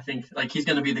night. I think he's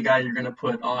going to be the guy you're going to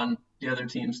put on the other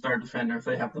team's star defender if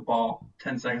they have the ball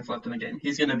 10 seconds left in the game.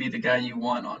 He's going to be the guy you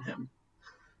want on him.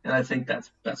 And I think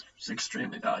that's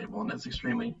extremely valuable, and that's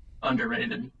extremely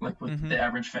underrated, with the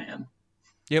average fan.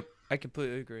 Yep, I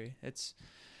completely agree.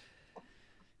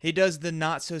 He does the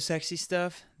not so sexy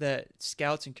stuff that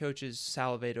scouts and coaches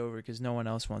salivate over because no one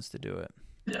else wants to do it.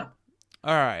 Yeah.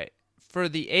 All right. For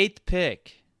the 8th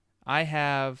pick, I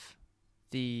have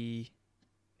the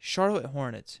Charlotte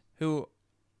Hornets, who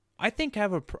I think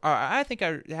have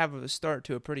a start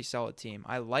to a pretty solid team.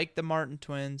 I like the Martin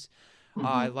twins. Mm-hmm.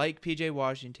 I like PJ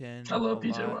Washington. I love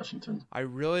PJ Washington. I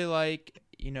really like,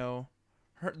 the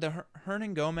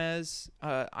Hernan Gomez.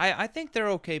 I think they're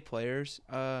okay players.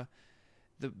 The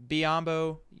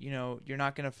Biyombo, you're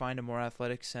not going to find a more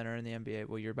athletic center in the NBA.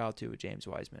 Well, you're about to with James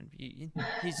Wiseman.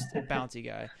 He's a bouncy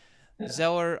guy. Yeah.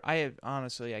 Zeller, I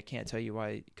can't tell you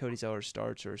why Cody Zeller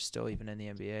starts or is still even in the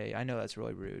NBA. I know that's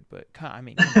really rude, but come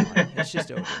on, it's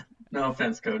just over. No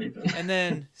offense, Cody. But... And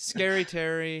then Scary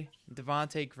Terry,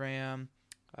 Devontae Graham,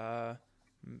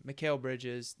 Mikal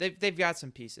Bridges. They've got some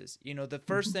pieces. The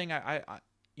first thing I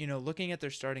looking at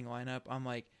their starting lineup, I'm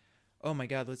like, oh my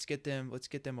God, let's get them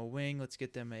a wing, let's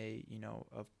get them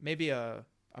maybe a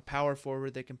power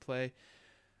forward that can play.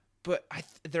 But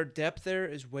their depth there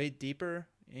is way deeper.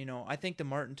 I think the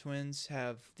Martin twins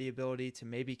have the ability to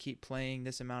maybe keep playing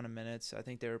this amount of minutes. I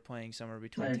think they were playing somewhere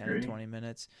between 10 and 20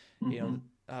 minutes. Mm-hmm.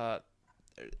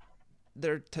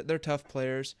 They're tough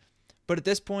players. But at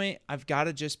this point, I've got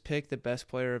to just pick the best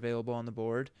player available on the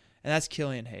board, and that's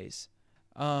Killian Hayes.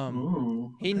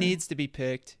 He needs to be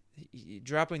picked.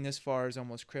 Dropping this far is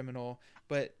almost criminal,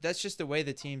 but that's just the way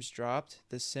the teams dropped.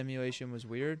 The simulation was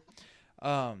weird.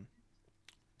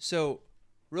 So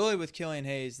really with Killian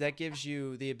Hayes, that gives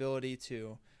you the ability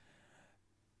to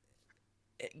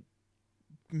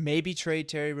maybe trade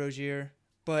Terry Rozier,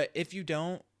 but if you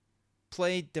don't,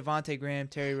 play Devontae Graham,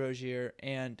 Terry Rozier,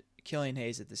 and Killian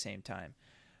Hayes at the same time.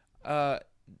 And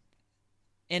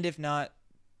if not,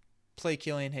 play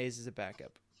Killian Hayes as a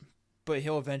backup. But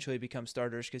he'll eventually become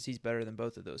starters because he's better than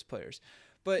both of those players.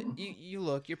 But you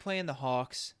look, you're playing the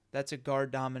Hawks. That's a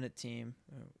guard-dominant team.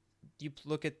 You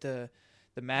look at the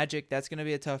Magic. That's going to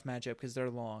be a tough matchup because they're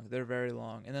long. They're very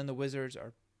long. And then the Wizards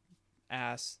are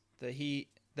ass. The Heat,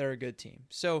 they're a good team.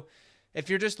 So if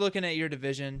you're just looking at your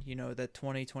division, the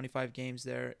 20, 25 games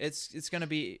there, it's going to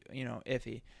be,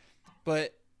 iffy.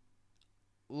 But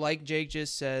like Jake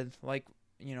just said,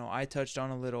 I touched on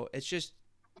a little, it's just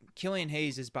Killian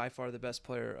Hayes is by far the best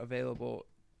player available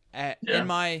in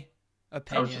my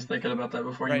opinion. I was just thinking about that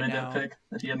before you made that pick,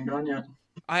 that he hadn't gone yet.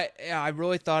 I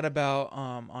really thought about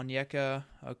Onyeka.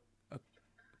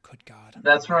 Good God.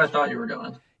 That's where I thought you were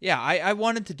going. Yeah, I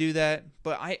wanted to do that,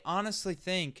 but I honestly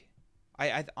think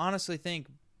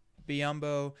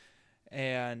Biyombo,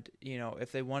 and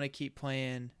if they want to keep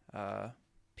playing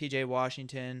PJ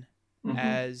Washington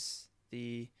as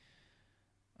the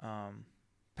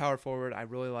power forward, I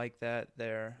really like that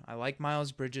there. I like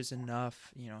Miles Bridges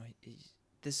enough.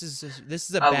 This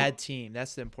is a bad team.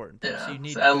 That's the important thing. Yeah, So you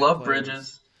need. I love players.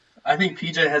 Bridges. I think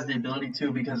PJ has the ability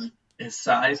too because his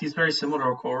size. He's very similar to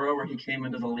Okoro, where he came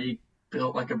into the league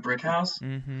built like a brick house.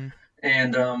 Mm-hmm.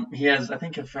 And he has, I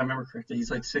think if I remember correctly,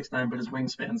 he's like 6'9", but his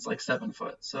wingspan's like 7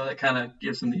 foot. So that kind of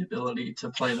gives him the ability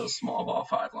to play those small ball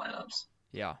 5 lineups.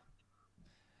 Yeah.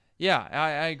 Yeah,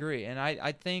 I agree. And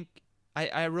I think,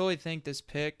 I really think this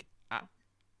pick,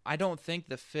 I don't think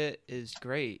the fit is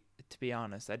great, to be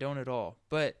honest. I don't at all.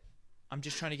 But I'm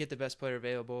just trying to get the best player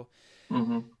available.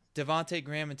 Mm-hmm. Devontae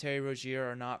Graham and Terry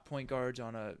Rozier are not point guards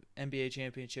on a NBA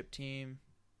championship team.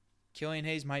 Killian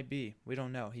Hayes might be. We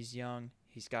don't know. He's young.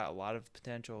 He's got a lot of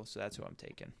potential, so that's who I'm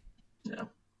taking. Yeah.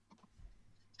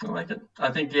 I like it. I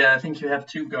think you have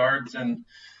 2 guards and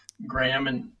Graham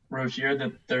and Rozier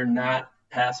that they're not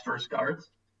pass first guards.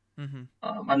 Mm-hmm.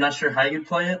 I'm not sure how you'd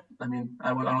play it. I mean,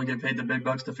 I would only get paid the big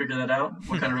bucks to figure that out,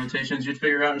 what kind of rotations you'd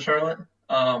figure out in Charlotte.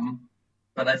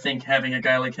 But I think having a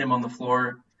guy like him on the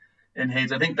floor and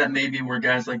Hayes, I think that may be where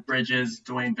guys like Bridges,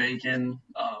 Dwayne Bacon,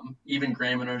 even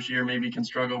Graham and Rozier maybe can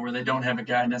struggle where they don't have a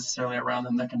guy necessarily around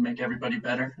them that can make everybody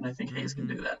better. And I think Hayes can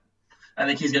do that. I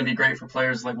think he's going to be great for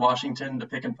players like Washington, the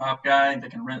pick and pop guy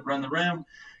that can run the rim.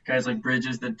 Guys like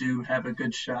Bridges that do have a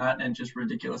good shot and just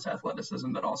ridiculous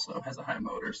athleticism that also has a high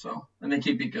motor. So I think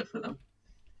he'd be good for them.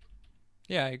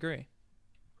 Yeah, I agree.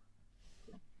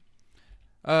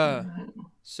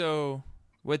 So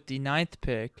with the 9th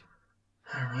pick,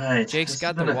 all right, Jake's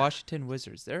got the Washington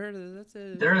Wizards. They're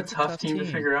a tough team to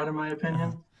figure out, in my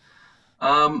opinion.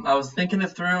 I was thinking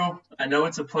it through. I know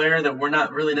it's a player that we're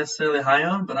not really necessarily high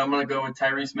on, but I'm going to go with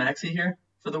Tyrese Maxey here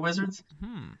for the Wizards.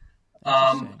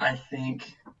 I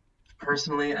think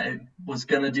personally I was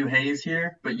going to do Hayes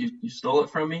here, but you stole it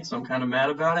from me, so I'm kind of mad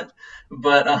about it.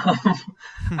 But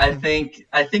I think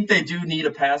they do need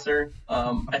a passer.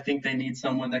 I think they need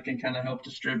someone that can kind of help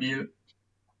distribute.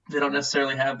 They don't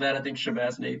necessarily have that. I think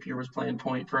Shabazz Napier was playing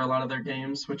point for a lot of their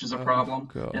games, which is a problem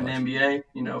in the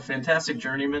NBA. Fantastic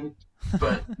journeyman,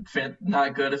 but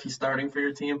not good if he's starting for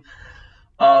your team.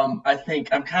 I think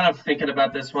I'm kind of thinking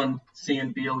about this one,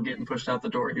 seeing Beal getting pushed out the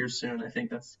door here soon. I think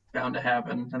that's bound to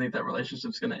happen. I think that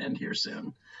relationship's going to end here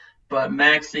soon. But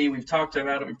Maxey, we've talked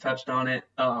about it. We've touched on it.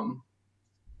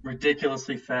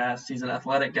 Ridiculously fast. He's an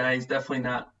athletic guy. He's definitely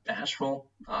not bashful.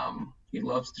 He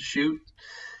loves to shoot.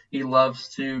 He loves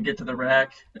to get to the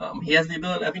rack. He has the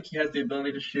ability. I think he has the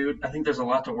ability to shoot. I think there's a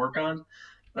lot to work on.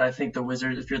 But I think the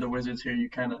Wizards, if you're the Wizards here, you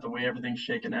kind of, the way everything's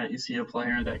shaken out, you see a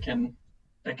player that can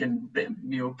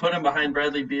put him behind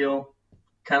Bradley Beal,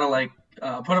 kind of like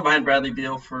put him behind Bradley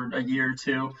Beal for a year or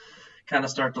two, kind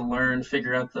of start to learn,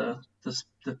 figure out the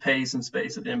pace and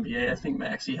space of the NBA. I think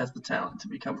Maxey has the talent to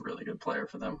become a really good player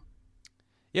for them.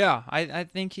 Yeah, I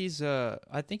think he's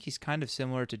kind of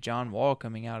similar to John Wall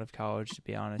coming out of college, to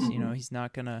be honest. Mm-hmm. He's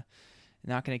not gonna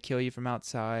kill you from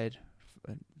outside.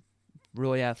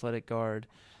 Really athletic guard.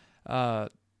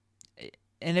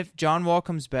 And if John Wall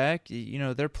comes back,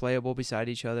 they're playable beside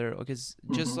each other, because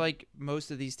just like most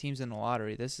of these teams in the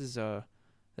lottery, this is a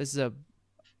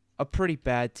pretty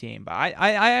bad team. But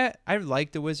I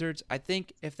like the Wizards. I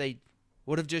think if they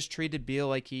would have just treated Beal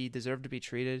like he deserved to be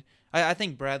treated, I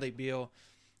think Bradley Beal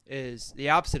is the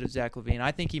opposite of Zach LaVine.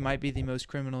 I think he might be the most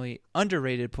criminally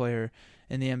underrated player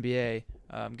in the NBA.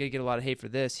 I'm going to get a lot of hate for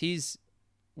this. He's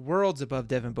worlds above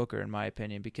Devin Booker, in my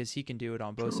opinion, because he can do it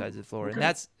on both sides of the floor. Okay. And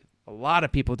that's a lot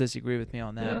of people disagree with me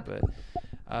on that. Yeah.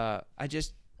 But I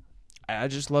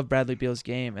just love Bradley Beal's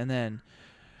game. And then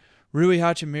Rui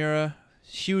Hachimura,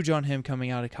 huge on him coming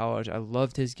out of college. I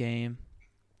loved his game.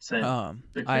 Same.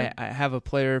 I have a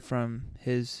player from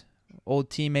his old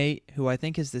teammate who I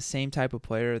think is the same type of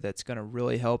player that's going to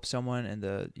really help someone in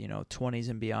the 20s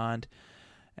and beyond.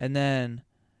 And then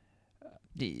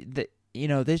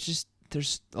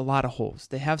there's a lot of holes.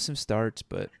 They have some starts,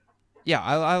 but yeah,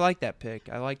 I like that pick.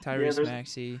 I like Tyrese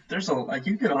Maxey. There's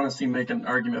you could honestly make an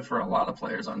argument for a lot of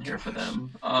players on here for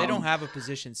them. They don't have a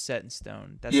position set in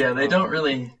stone. That's they don't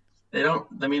really. They don't.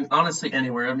 I mean, honestly,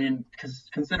 anywhere. I mean, because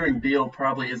considering Beal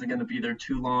probably isn't going to be there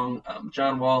too long.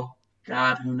 John Wall,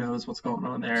 God, who knows what's going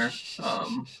on there.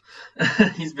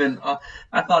 He's been.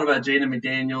 I thought about Jaden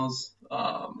McDaniels.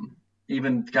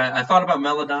 I thought about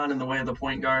Melodon in the way of the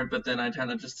point guard, but then I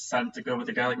kind of just decided to go with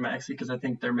a guy like Maxey because I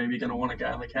think they're maybe going to want a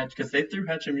guy like Hatch, because they threw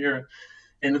Hachimura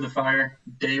into the fire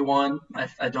day one.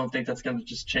 I don't think that's going to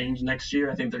just change next year.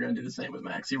 I think they're going to do the same with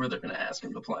Maxey, where they're going to ask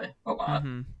him to play a lot.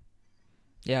 Mm-hmm.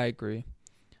 Yeah, I agree.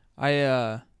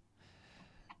 I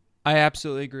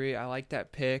absolutely agree. I like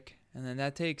that pick. And then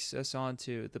that takes us on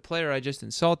to the player I just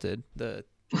insulted. The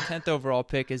 10th overall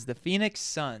pick is the Phoenix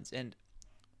Suns. And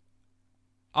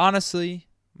honestly,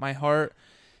 my heart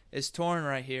is torn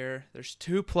right here. There's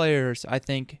two players I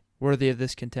think worthy of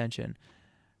this contention.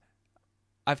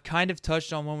 I've kind of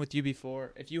touched on one with you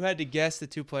before. If you had to guess the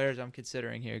two players I'm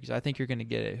considering here, because I think you're going to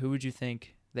get it, who would you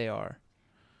think they are?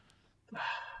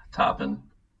 Toppin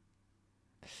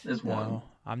is one. No,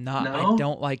 I'm not. No? I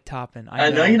don't like Toppin. I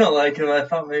know you don't like him. I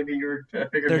thought maybe you were. I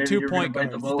figured They're maybe two you were going point to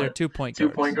bite the guards. bullet. They're 2 point Two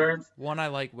guards. point guards. One I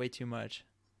like way too much.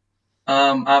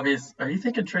 Obvious. Are you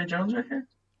thinking Trey Jones right here?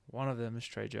 One of them is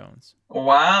Trey Jones.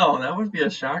 Wow, that would be a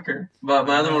shocker. But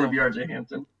my other one would be R.J.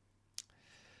 Hampton.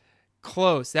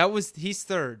 Close. He's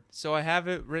third. So I have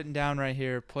it written down right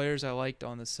here. Players I liked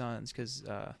on the Suns because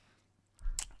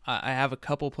I have a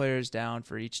couple players down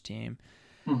for each team.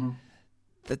 Mm-hmm.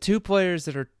 The two players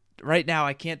that are right now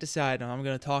I can't decide. I'm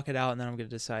going to talk it out and then I'm going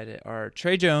to decide it. Are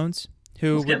Trey Jones,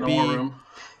 who Let's get would in the war be. room.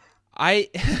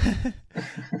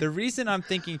 The reason I'm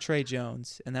thinking Trey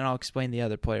Jones, and then I'll explain the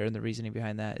other player and the reasoning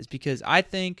behind that, is because I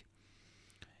think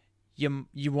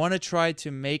you want to try to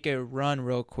make a run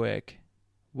real quick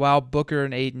while Booker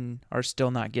and Ayton are still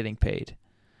not getting paid.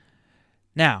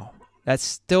 Now,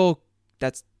 that's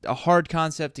a hard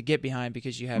concept to get behind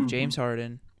because you have James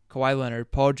Harden, Kawhi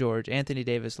Leonard, Paul George, Anthony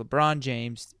Davis, LeBron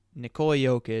James, Nikola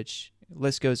Jokic,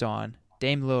 list goes on,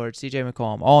 Dame Lillard, CJ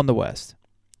McCollum, all in the West.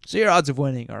 So your odds of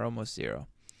winning are almost zero.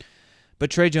 But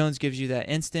Trey Jones gives you that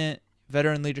instant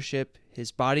veteran leadership.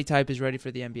 His body type is ready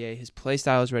for the NBA. His play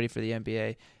style is ready for the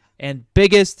NBA. And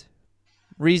biggest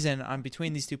reason I'm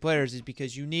between these two players is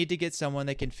because you need to get someone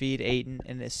that can feed Ayton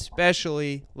and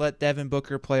especially let Devin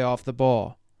Booker play off the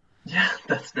ball. Yeah,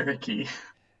 that's very key.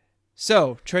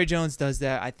 So Trey Jones does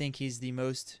that. I think he's the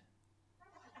most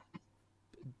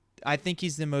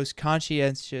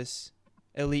conscientious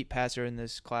elite passer in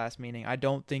this class, meaning I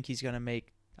don't think he's not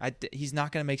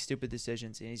going to make stupid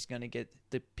decisions, and he's going to get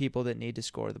the people that need to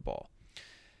score the ball.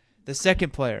 The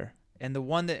second player, and the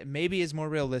one that maybe is more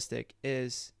realistic,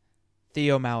 is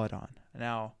Theo Maledon.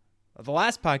 Now, the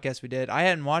last podcast we did, I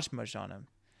hadn't watched much on him.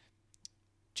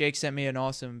 Jake sent me an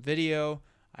awesome video.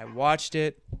 I watched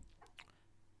it.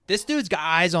 This dude's got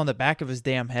eyes on the back of his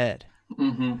damn head.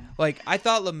 Mm-hmm. Like, I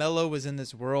thought LaMelo was in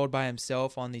this world by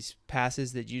himself on these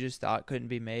passes that you just thought couldn't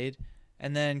be made,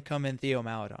 and then come in Theo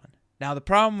Maledon. Now, the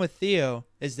problem with Theo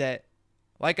is that,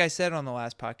 like I said on the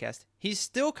last podcast, he's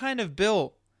still kind of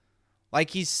built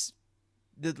like he's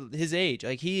his age.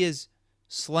 Like, he is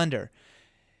slender.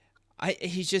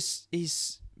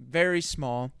 He's very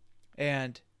small,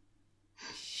 and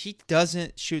he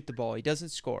doesn't shoot the ball. He doesn't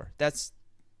score. That's,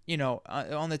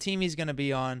 on the team he's going to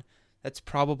be on, that's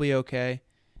probably okay.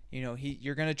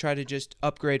 You're going to try to just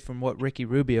upgrade from what Ricky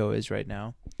Rubio is right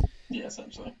now. Yeah,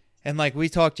 essentially. And like we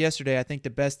talked yesterday, I think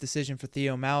the best decision for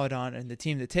Theo Maledon and the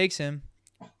team that takes him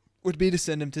would be to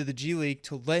send him to the G League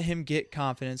to let him get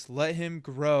confidence, let him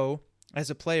grow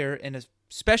as a player, and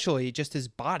especially just his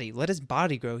body. Let his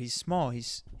body grow. He's small.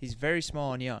 He's very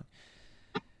small and young.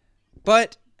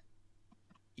 But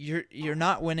you're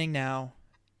not winning now.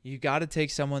 You got to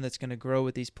take someone that's going to grow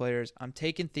with these players. I'm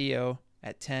taking Theo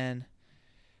at 10.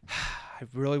 I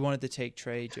really wanted to take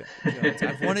Trey Jones.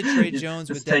 I've wanted Trey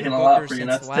Jones with Devin Booker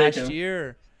since last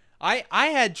year. I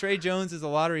had Trey Jones as a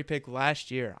lottery pick last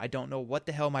year. I don't know what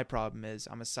the hell my problem is.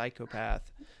 I'm a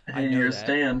psychopath. I know you're that.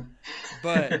 Stan.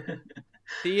 But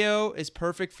Theo is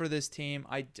perfect for this team.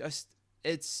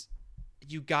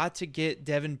 You got to get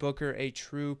Devin Booker a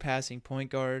true passing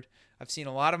point guard. I've seen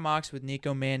a lot of mocks with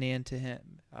Nico Mannion to him,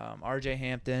 R.J.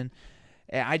 Hampton.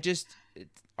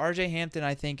 R.J. Hampton,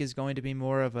 I think, is going to be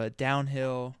more of a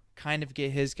downhill, kind of get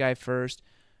his guy first.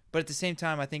 But at the same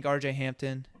time, I think R.J.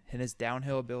 Hampton and his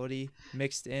downhill ability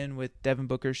mixed in with Devin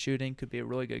Booker's shooting could be a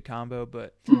really good combo.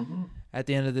 But at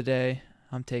the end of the day,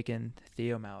 I'm taking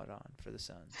Theo Maledon for the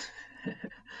Suns.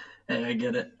 Hey, I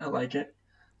get it. I like it.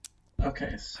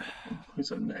 Okay, so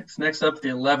who's up next? Next up, the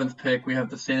 11th pick, we have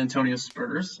the San Antonio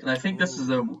Spurs. And I think this is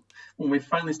when we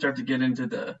finally start to get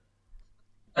into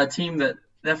a team that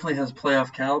definitely has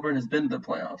playoff caliber and has been to the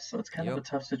playoffs. So it's kind of a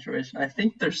tough situation. I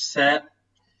think they're set.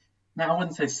 Now, I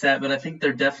wouldn't say set, but I think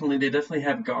they definitely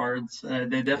have guards.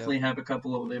 They definitely have a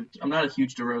couple of. I'm not a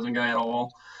huge DeRozan guy at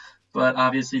all, but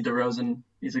obviously DeRozan,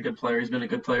 he's a good player. He's been a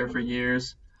good player for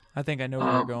years. I think I know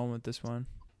where you're going with this one.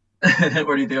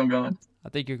 Where do you think I'm going? I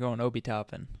think you're going Obi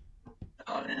Toppin.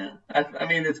 Oh, yeah. I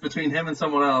mean, it's between him and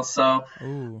someone else, so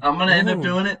Ooh. I'm going to end up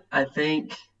doing it. I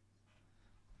think.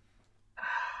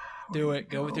 Do it.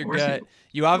 Go with your gut.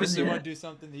 You obviously want to do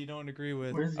something that you don't agree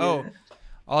with.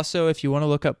 Also, if you want to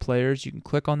look up players, you can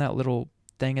click on that little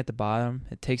thing at the bottom.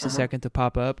 It takes a Uh-huh. second to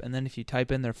pop up, and then if you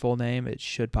type in their full name, it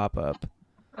should pop up.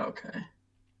 Okay.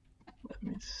 Let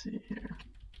me see here.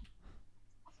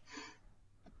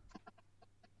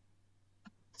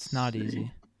 It's not See.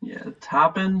 easy. Yeah,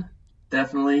 Toppin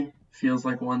definitely feels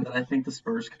like one that I think the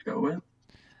Spurs could go with.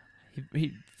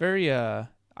 He very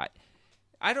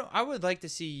I would like to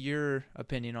see your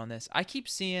opinion on this. I keep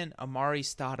seeing Amari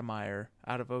Stoudemire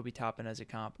out of Obi Toppin as a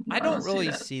comp. I I don't don't see really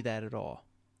that. see that at all.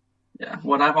 Yeah,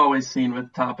 what I've always seen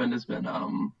with Toppin has been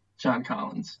John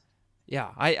Collins. Yeah,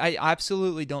 I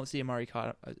absolutely don't see Amari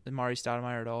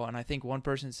Stoudemire at all, and I think one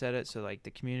person said it, so like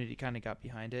the community kind of got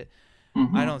behind it. I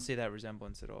Hmm. don't see that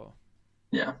resemblance at all.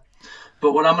 Yeah.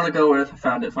 But what I'm going to go with, I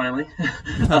found it finally.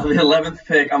 The 11th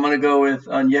pick, I'm going to go with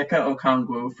Onyeka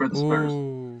Okongwu for the Spurs.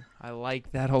 Ooh, I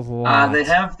like that a They lot.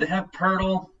 have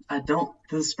Pirtle.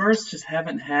 The Spurs just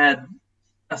haven't had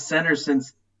a center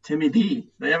since Timmy D.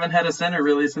 They haven't had a center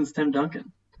really since Tim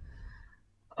Duncan.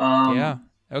 Yeah. Um,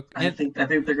 Okay. I think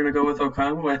they're gonna go with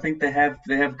Okongwu. I think they have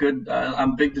good.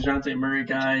 I'm a big Dejounte Murray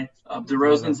guy. Love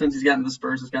DeRozan, him. since he's gotten to the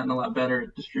Spurs, has gotten a lot better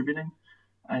at distributing.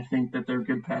 I think that they're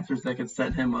good passers that could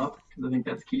set him up because I think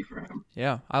that's key for him.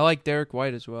 Yeah, I like Derek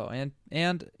White as well, and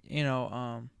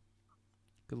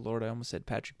good lord, I almost said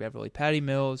Patrick Beverly. Patty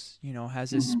Mills,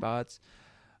 has his Hmm. spots,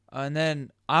 and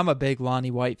then I'm a big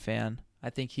Lonnie White fan. I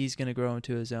think he's gonna grow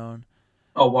into his own.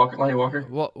 Oh, Lonnie Walker,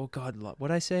 God,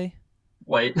 what'd I say?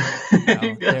 White.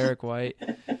 Oh, Derek White.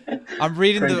 I'm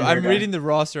reading the Crazy hair I'm guy. reading the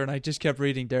roster, and I just kept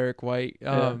reading Derek White,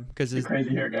 Yeah, because the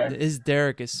crazy hair guy. his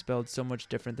Derek is spelled so much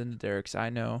different than the Derek's I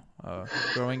know,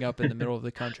 growing up in the middle of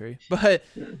the country. But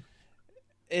Yeah.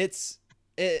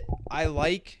 I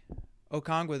like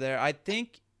Okongwu there. I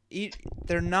think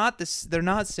they're not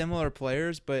similar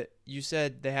players, but you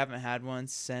said they haven't had one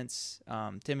since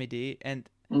Timmy D, and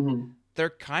Hmm. they're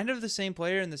kind of the same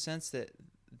player in the sense that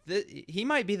he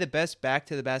might be the best back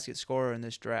to the basket scorer in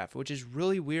this draft, which is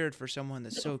really weird for someone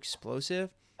that's so explosive.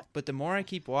 But the more I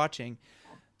keep watching,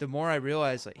 the more I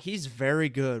realize like he's very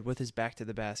good with his back to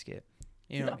the basket.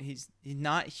 Yeah. He's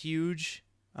not huge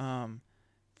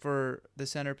for the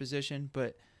center position,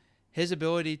 but his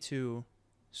ability to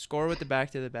score with the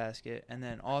back to the basket, and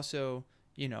then also,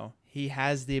 he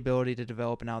has the ability to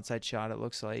develop an outside shot, it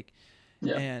looks like.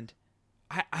 Yeah. And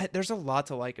there's a lot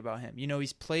to like about him. He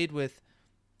played with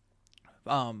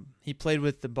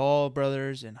the Ball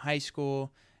brothers in high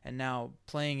school, and now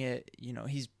playing it,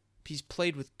 he's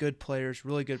played with good players,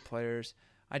 really good players.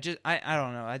 I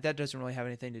don't know. That doesn't really have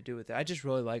anything to do with it. I just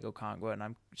really like Okongwu, and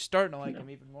I'm starting to like Yeah. him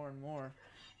even more and more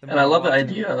the And more I I love the watch him.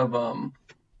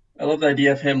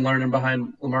 idea of him learning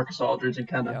behind LaMarcus Aldridge and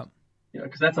kind of Yep.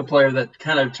 because that's a player that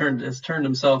kind of turned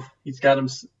himself. He's got him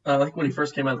like when he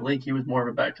first came out of the league, he was more of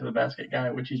a back to the basket guy,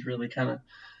 which he's really kind of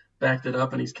backed it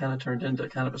up, and he's kind of turned into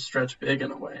kind of a stretch big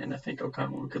in a way. And I think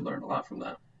Okongwu could learn a lot from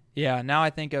that. Yeah, now I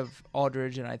think of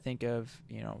Aldridge, and I think of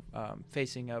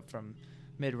facing up from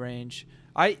mid range.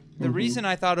 The Hmm. reason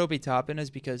I thought Obi Toppin is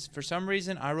because for some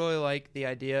reason I really like the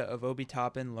idea of Obi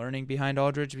Toppin learning behind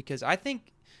Aldridge, because I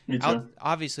think Me too.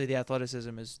 obviously the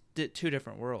athleticism is two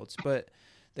different worlds, but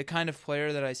the kind of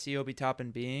player that I see Obi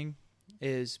Toppin being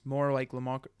is more like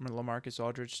LaMarcus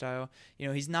Aldridge style.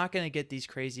 He's not going to get these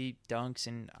crazy dunks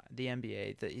in the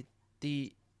NBA.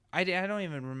 I don't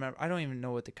even remember. I don't even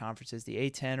know what the conference is. The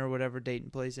A10 or whatever Dayton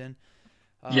plays in.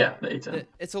 Yeah, the A10.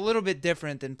 It's a little bit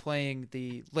different than playing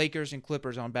the Lakers and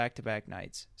Clippers on back-to-back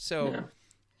nights. So Yeah.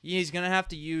 he's gonna have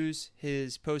to use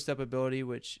his post-up ability,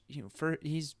 which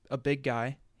he's a big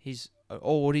guy. He's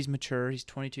old. He's mature. He's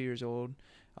 22 years old.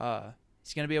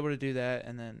 He's gonna be able to do that.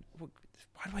 And then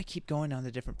why do I keep going on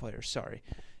the different players? Sorry.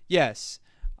 Yes,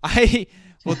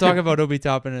 we'll talk about Obi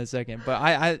Toppin in a second, but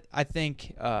I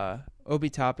think Obi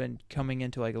Toppin coming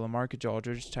into like a LaMarcus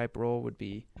Aldridge type role would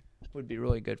be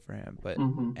really good for him. But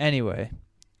Hmm. anyway,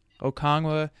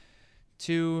 Okongwu,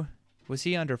 was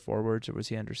he under forwards or was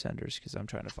he under centers? Because I'm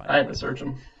trying to find I had out. to search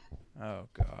him. Oh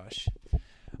gosh.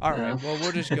 All Yeah. right. Well,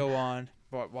 we'll just go on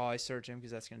while I search him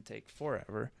because that's going to take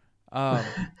forever.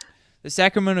 The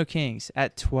Sacramento Kings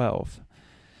at 12.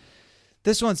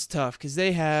 This one's tough because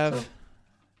they have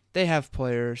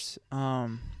players. They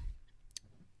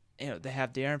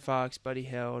have De'Aaron Fox, Buddy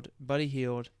Hield.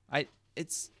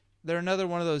 They're another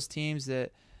one of those teams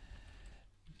that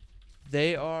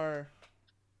they are.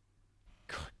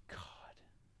 Good God,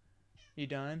 you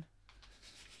done?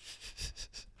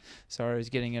 Sorry, I was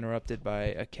getting interrupted by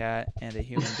a cat and a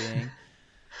human being.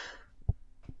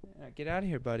 Get out of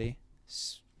here, buddy.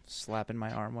 Slapping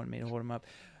my arm, wanting me to hold him up.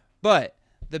 But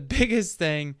the biggest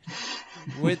thing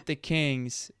with the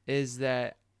Kings is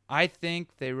that I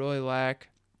think they really lack,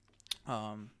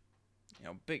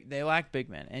 they lack big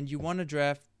men, and you want to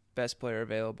draft best player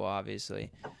available,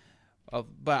 obviously.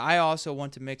 But I also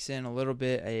want to mix in a little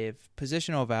bit of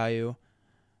positional value,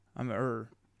 or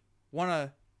want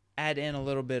to add in a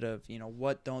little bit of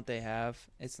what don't they have.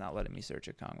 It's not letting me search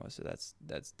Okongwu, so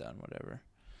that's done. Whatever,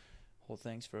 whole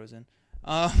thing's frozen.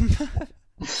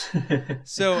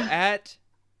 So at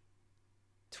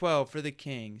 12 for the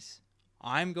Kings,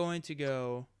 I'm going to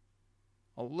go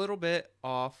a little bit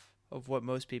off of what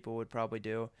most people would probably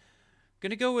do. I'm going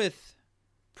to go with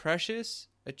Precious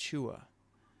Achiuwa.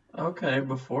 Okay,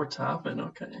 before Toppin.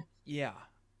 Okay. Yeah.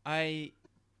 I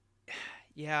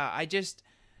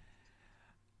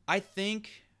think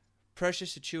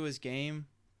Precious Achiuwa's game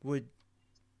would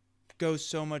go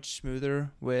so much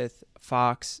smoother with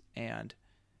Fox and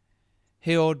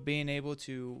Hield being able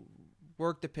to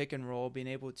work the pick and roll, being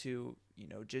able to,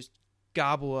 just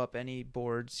gobble up any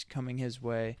boards coming his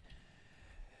way.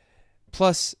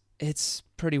 Plus, it's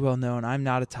pretty well known I'm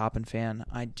not a Toppin fan.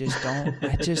 I just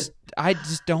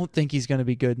don't think he's going to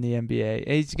be good in the NBA.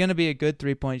 He's going to be a good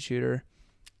 3-point shooter.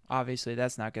 Obviously,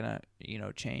 that's not going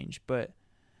to, change, but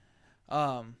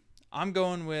I'm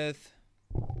going with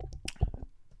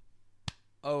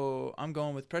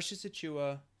Precious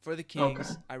Achiuwa for the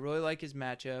Kings. Okay. I really like his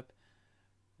matchup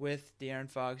with De'Aaron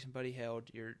Fox and Buddy Hield.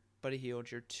 Your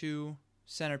two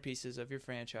centerpieces of your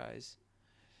franchise.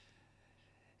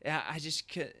 Yeah,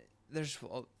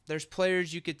 there's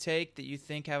players you could take that you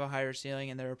think have a higher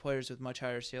ceiling, and there are players with much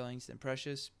higher ceilings than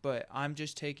Precious. But I'm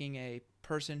just taking a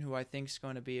person who I think is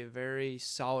going to be a very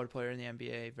solid player in the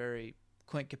NBA, very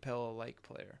Clint Capella-like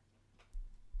player.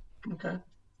 Okay,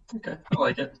 I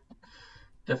like it.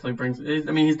 Definitely brings.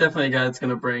 I mean, he's definitely a guy that's going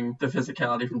to bring the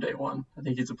physicality from day one. I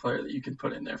think he's a player that you can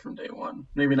put in there from day one.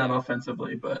 Maybe not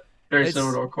offensively, but very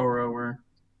similar to Okoro, where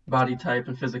body type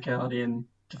and physicality and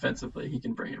defensively, he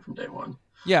can bring it from day one.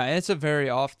 Yeah, and it's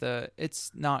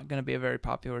not going to be a very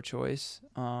popular choice.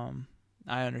 I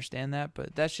understand that, but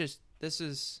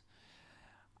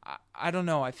I don't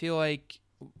know. I feel like,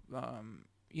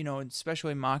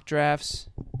 especially mock drafts,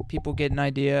 people get an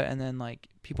idea and then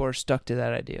people are stuck to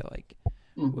that idea.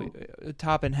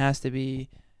 Toppin has to be,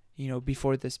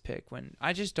 before this pick. When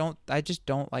I just don't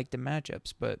like the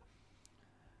matchups. But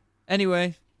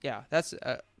anyway, yeah, that's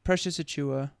Precious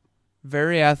Achiuwa.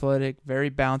 Very athletic, very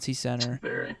bouncy center.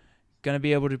 Very. Going to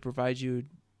be able to provide you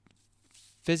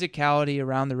physicality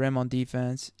around the rim on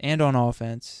defense and on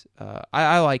offense.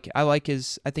 I like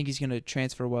his. I think he's going to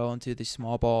transfer well into the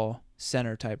small ball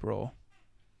center type role.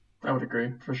 I would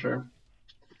agree for sure.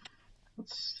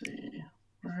 Let's see.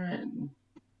 All right.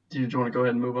 Do you want to go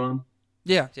ahead and move on?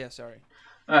 Yeah. Sorry.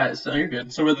 All right, so you're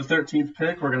good. So with the 13th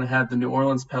pick, we're going to have the New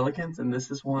Orleans Pelicans, and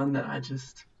this is one that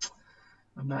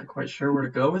I'm not quite sure where to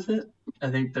go with it. I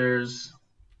think there's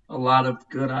a lot of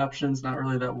good options, not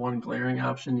really that one glaring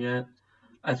option yet.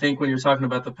 I think when you're talking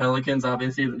about the Pelicans,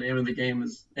 obviously the name of the game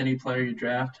is any player you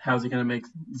draft, how's he going to make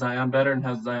Zion better and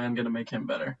how's Zion going to make him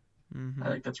better? Mm-hmm. I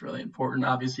think that's really important.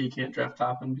 Obviously, you can't draft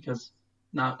Toppin because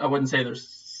I wouldn't say they're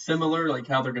similar, like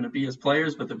how they're going to be as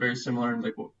players, but they're very similar in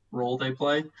what role they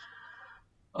play.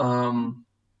 I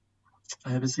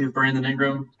haven't seen Brandon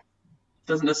Ingram.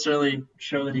 Doesn't necessarily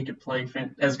show that he could play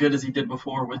as good as he did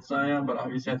before with Zion, but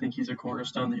obviously I think he's a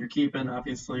cornerstone that you're keeping.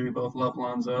 Obviously, we both love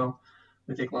Lonzo.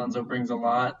 We think Lonzo brings a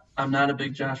lot. I'm not a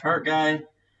big Josh Hart guy.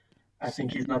 I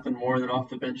think he's nothing more than off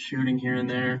the bench shooting here and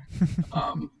there.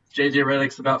 JJ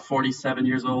Redick's about 47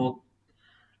 years old.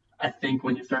 I think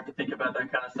when you start to think about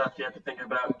that kind of stuff, you have to think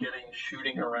about getting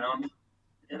shooting around.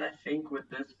 And I think with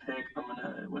this pick,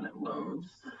 when it loads,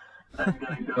 I'm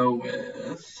going to go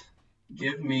with,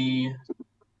 give me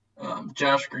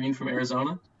Josh Green from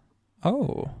Arizona.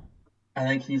 Oh. I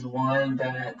think he's one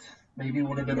that maybe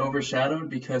would have been overshadowed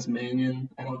because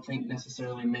I don't think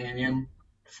necessarily Mannion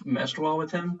meshed well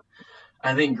with him.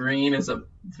 I think Green is a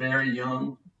very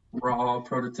young, raw,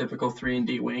 prototypical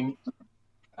 3-and-D wing.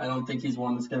 I don't think he's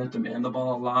one that's going to demand the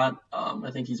ball a lot.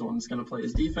 I think he's one that's going to play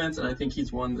his defense, and I think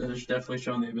he's one that has definitely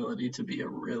shown the ability to be a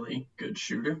really good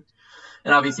shooter.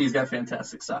 And obviously he's got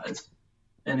fantastic size,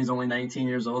 and he's only 19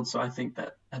 years old, so I think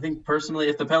personally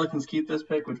if the Pelicans keep this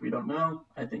pick, which we don't know,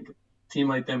 I think a team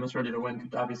like them that's ready to win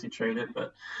could obviously trade it,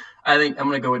 but I think I'm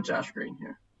going to go with Josh Green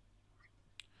here.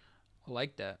 I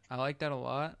like that. I like that a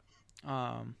lot.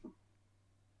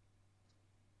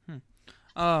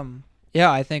 Yeah,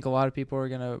 I think a lot of people are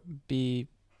going to be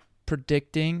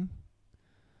predicting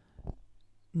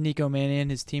Nico Mannion,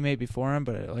 his teammate before him,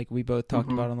 but like we both talked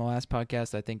about on the last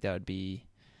podcast, I think that would be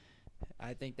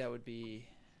I don't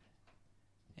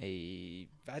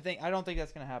think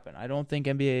that's going to happen. I don't think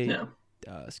NBA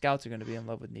scouts are going to be in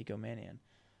love with Nico Mannion.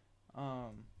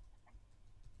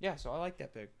 Yeah, so I like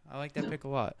that pick. I like that pick a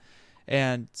lot.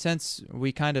 And since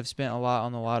we kind of spent a lot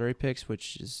on the lottery picks,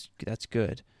 that's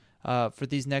good. For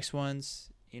these next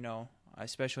ones,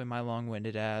 especially my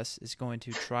long-winded ass is going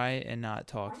to try and not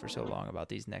talk for so long about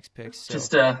these next picks. So.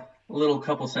 Just a little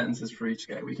couple sentences for each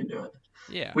guy. We can do it.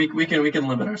 Yeah. We can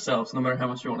limit ourselves no matter how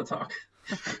much we want to talk.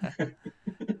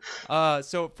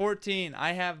 So at 14,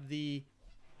 I have the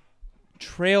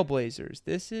Trailblazers.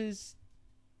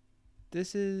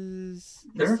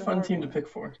 They're a fun team to pick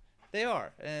for. They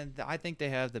are, and I think they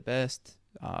have the best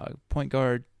point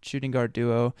guard, shooting guard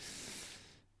duo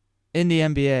in the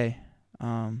NBA.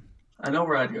 I know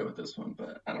where I'd go with this one,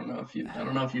 but I don't know if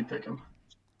you'd pick them.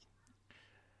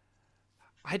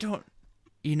 I don't.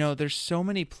 There's so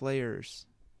many players.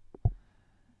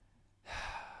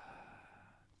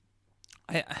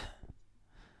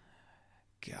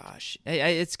 Gosh,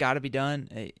 it's got to be done.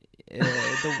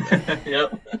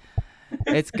 Yep.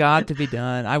 It's got to be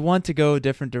done. I want to go a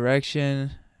different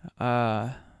direction,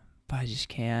 but I just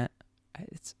can't.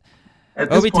 It's at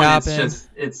this Obi point, Toppin.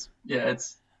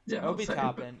 Obi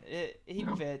Toppin. He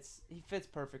fits. He fits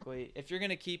perfectly. If you're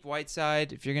gonna keep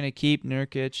Whiteside, if you're gonna keep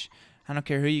Nurkic, I don't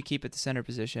care who you keep at the center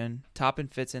position. Toppin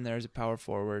fits in there as a power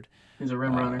forward. He's a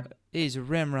rim runner. He's a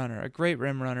rim runner, a great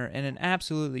rim runner, and an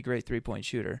absolutely great 3-point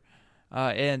shooter.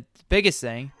 And the biggest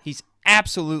thing, he's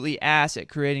absolutely ass at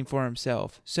creating for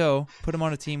himself. So put him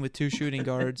on a team with two shooting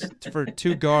guards for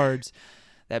two guards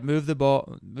that move the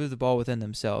ball within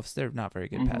themselves. They're not very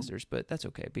good passers, but that's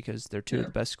okay because they're two of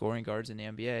the best scoring guards in the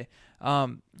NBA.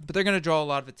 But they're going to draw a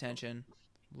lot of attention.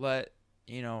 Let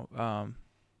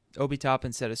Obi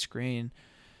Toppin set a screen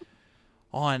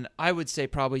on, I would say,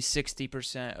 probably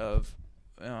 60% of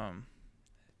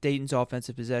Dayton's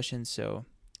offensive possessions. So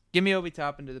give me Obi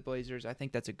Toppin to the Blazers. I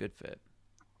think that's a good fit.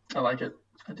 I like it.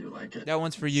 I do like it. That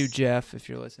one's for you, Jeff, if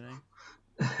you're listening.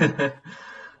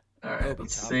 All right,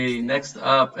 let's see. Next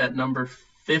up at number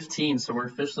 15. So we're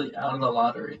officially out of the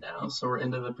lottery now. So we're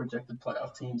into the projected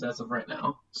playoff teams as of right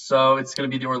now. So it's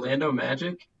going to be the Orlando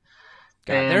Magic.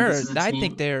 God, I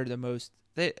think they're the most.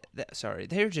 They're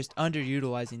just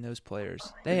underutilizing those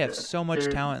players. They have so much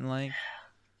talent and length.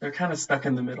 They're kind of stuck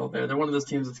in the middle there. They're one of those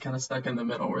teams that's kind of stuck in the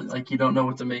middle where you don't know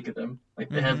what to make of them.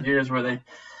 They have years where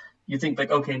you think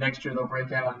okay, next year they'll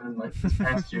break out, and then this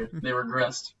past year they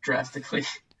regressed drastically.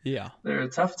 Yeah, they're a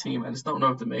tough team. I just don't know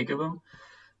what to make of them.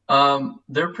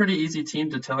 They're a pretty easy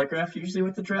team to telegraph usually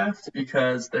with the draft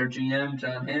because their GM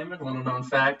John Hammond, little known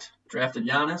fact, drafted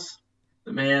Giannis.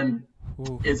 The man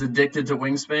is addicted to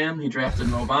wingspan. He drafted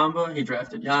Mo Bamba. He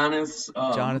drafted Giannis.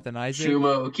 Jonathan Isaac.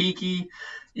 Chuma Okeke.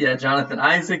 Yeah, Jonathan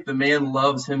Isaac. The man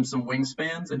loves him some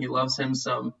wingspans, and he loves him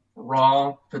some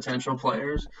raw potential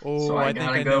players. Oh, so I think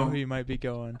I know who you might be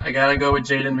going. I got to go with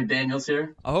Jaden McDaniels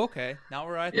here. Oh, okay. Not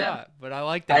where I thought, but I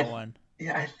like that one.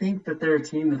 Yeah, I think that they're a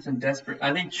team that's in desperate.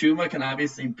 I think Chuma can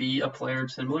obviously be a player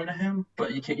similar to him,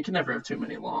 but you can never have too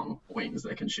many long wings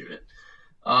that can shoot it.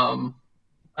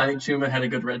 I think Chuma had a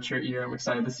good redshirt year. I'm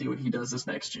excited to see what he does this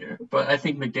next year. But I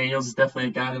think McDaniels is definitely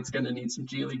a guy that's going to need some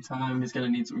G League time. He's going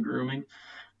to need some grooming.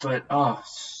 But,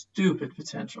 stupid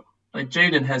potential.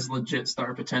 Jaden has legit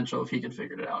star potential if he can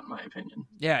figure it out, in my opinion.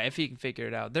 Yeah, if he can figure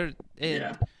it out. He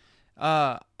had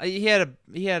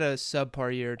a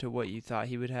subpar year to what you thought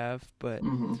he would have, but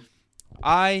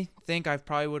I think I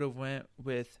probably would have went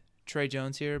with Trey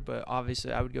Jones here, but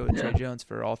obviously I would go with Trey Jones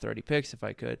for all 30 picks if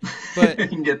I could. But you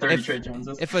can get 30 Trey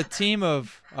Joneses. If a team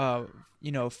of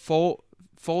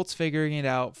Fultz figuring it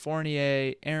out,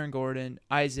 Fournier, Aaron Gordon,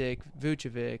 Isaac,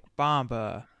 Vucevic,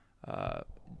 Bamba,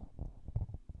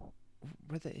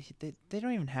 they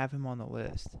don't even have him on the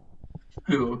list.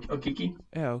 Who? Okeke?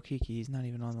 Yeah, Okeke. He's not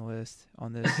even on the list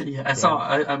on this. Yeah, I saw.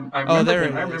 I remember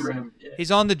him. I remember him. Yeah.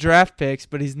 He's on the draft picks,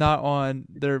 but he's not on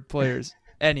their players.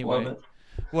 Anyway,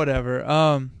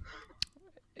 whatever.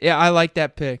 Yeah, I like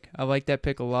that pick. I like that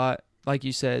pick a lot. Like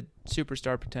you said,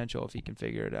 superstar potential if he can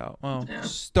figure it out. Well,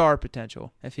 star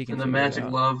potential if he can. And the Magic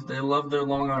love their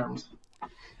long arms.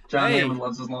 John Hammond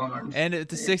loves his long arms. And at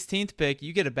the 16th pick,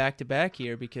 you get a back-to-back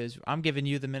here because I'm giving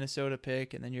you the Minnesota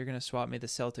pick, and then you're going to swap me the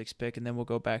Celtics pick, and then we'll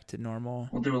go back to normal.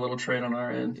 We'll do a little trade on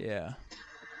our end. Yeah.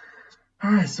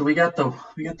 All right, so we got the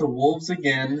Wolves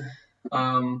again.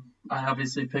 I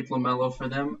obviously picked LaMelo for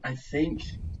them. I think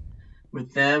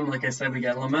with them, like I said, we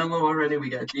got LaMelo already. We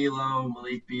got D'Lo,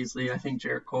 Malik Beasley. I think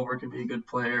Jarrett Culver can be a good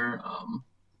player.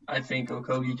 I think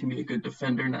Okogie can be a good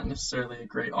defender, not necessarily a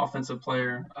great offensive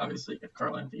player. Obviously, you got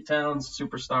Karl-Anthony Towns,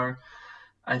 superstar.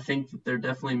 I think that they're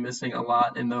definitely missing a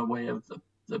lot in the way of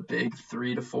the big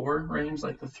 3 to 4 range,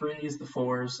 like the 3s, the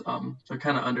 4s. They're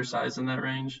kind of undersized in that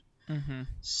range. Mm-hmm.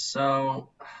 So,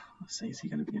 let's see, is he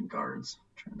going to be in guards? I'm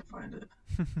trying to find it.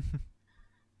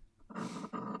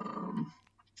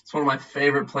 It's one of my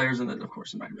favorite players, and then of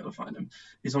course I'm not going to be able to find him.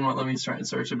 He's one. Let me try and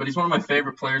search it. But he's one of my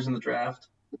favorite players in the draft.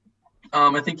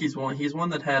 I think he's one. He's one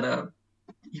that had a.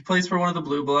 He plays for one of the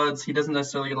Blue Bloods. He doesn't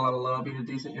necessarily get a lot of love. He had a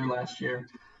decent year last year.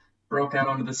 Broke out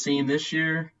onto the scene this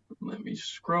year. Let me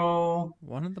scroll.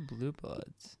 One of the Blue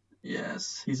Bloods.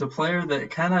 Yes, he's a player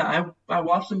that kind of I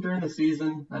watched him during the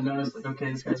season. I noticed like,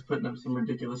 okay, this guy's putting up some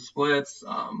ridiculous splits.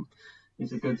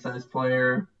 He's a good sized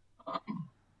player.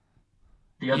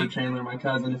 The other Chandler, my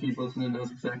cousin, if he's listening,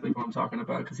 knows exactly who I'm talking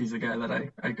about because he's a guy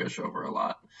that I gush over a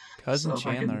lot. Cousin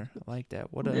Chandler, I like that.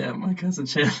 Yeah, my cousin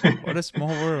Chandler. What a small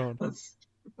world.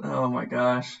 Oh my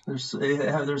gosh,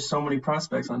 there's so many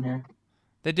prospects on here.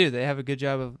 They do. They have a good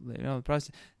job of the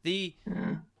process. The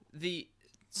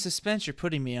suspense you're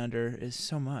putting me under is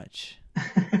so much.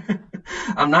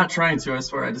 I'm not trying to. I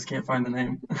swear, I just can't find the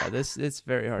name. It's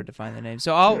very hard to find the name.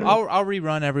 So I'll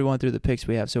rerun everyone through the picks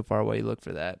we have so far while you look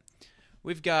for that.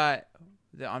 We've got.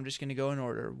 I'm just gonna go in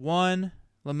order. 1,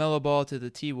 LaMelo Ball to the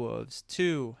T-Wolves.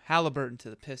 2, Halliburton to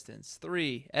the Pistons.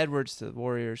 3, Edwards to the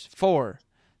Warriors. 4,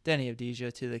 Denny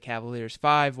Avdija to the Cavaliers.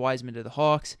 5, Wiseman to the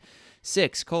Hawks.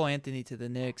 6, Cole Anthony to the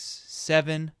Knicks.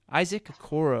 7, Isaac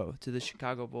Okoro to the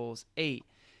Chicago Bulls. 8,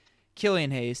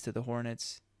 Killian Hayes to the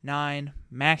Hornets. 9,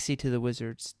 Maxey to the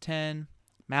Wizards. 10,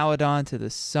 Maladon to the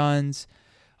Suns.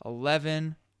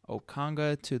 11,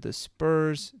 Okanga to the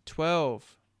Spurs.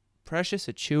 12, Precious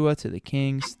Achiuwa to the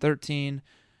Kings. 13,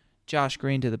 Josh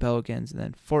Green to the Pelicans. And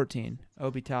then 14,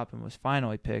 Obi Toppin was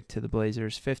finally picked to the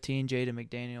Blazers. 15, Jaden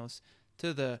McDaniels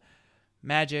to the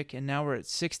Magic. And now we're at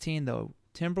 16, though.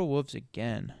 Timberwolves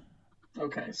again.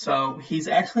 Okay, so he's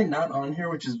actually not on here,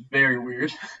 which is very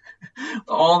weird.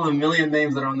 All the million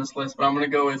names that are on this list, but I'm going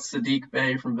to go with Saddiq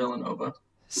Bey from Villanova.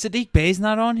 Saddiq Bey's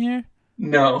not on here?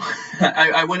 No.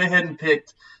 I went ahead and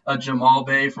picked Jamal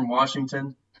Bey from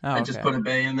Washington. I just put a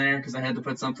Bey in there because I had to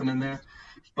put something in there.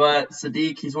 But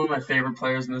Saddiq, he's one of my favorite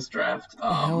players in this draft.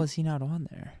 The hell is he not on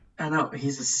there? I know.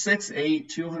 He's a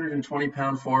 6'8",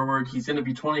 220-pound forward. He's going to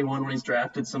be 21 when he's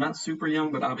drafted, so not super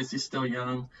young, but obviously still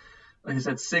young. Like I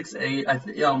said,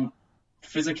 6'8".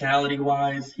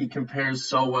 Physicality-wise, he compares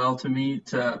so well to me.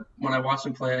 To when I watch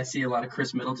him play, I see a lot of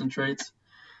Chris Middleton traits.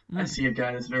 I see a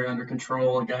guy that's very under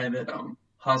control, a guy that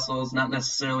hustles, not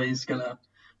necessarily is going to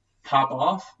pop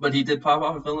off, but he did pop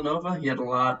off at Villanova. He had a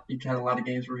lot of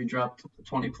games where he dropped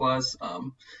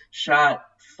 20+. Shot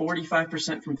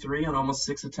 45% from 3 on almost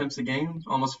 6 attempts a game,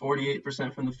 almost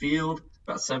 48% from the field,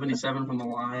 about 77 from the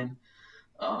line.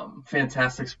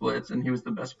 Fantastic splits, and he was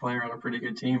the best player on a pretty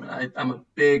good team. I'm a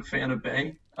big fan of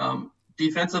Bey.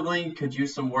 Defensively, could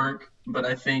use some work, but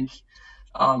I think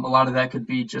a lot of that could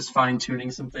be just fine-tuning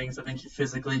some things. I think he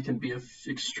physically can be an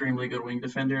extremely good wing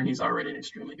defender, and he's already an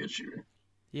extremely good shooter.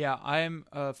 Yeah, I'm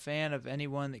a fan of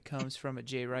anyone that comes from a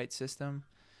Jay Wright system.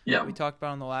 Yeah, we talked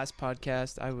about on the last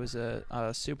podcast. I was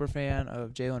a super fan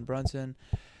of Jalen Brunson.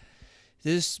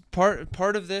 This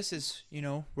part of this is,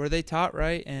 were they taught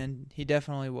right? And he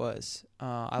definitely was.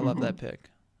 I love that pick.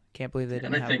 Can't believe they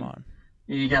didn't have him on.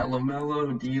 You got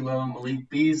LaMelo, D'Lo, Malik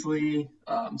Beasley,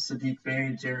 Saddiq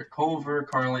Bey, Jarrett Culver,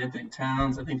 Karl Anthony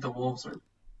Towns. I think the Wolves are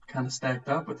kind of stacked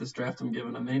up with this draft I'm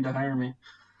giving them. They need to hire me.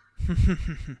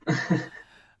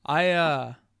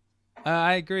 I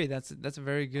agree. That's a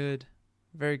very good.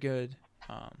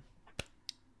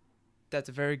 That's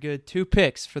a very good 2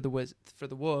 picks for the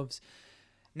Wolves.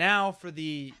 Now for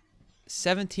the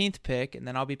 17th pick, and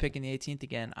then I'll be picking the 18th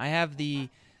again. I have the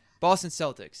Boston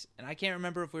Celtics, and I can't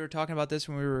remember if we were talking about this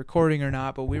when we were recording or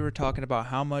not, but we were talking about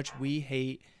how much we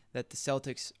hate that the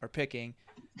Celtics are picking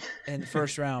in the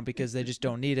first round because they just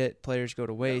don't need it. Players go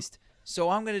to waste. So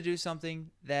I'm going to do something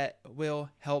that will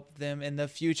help them in the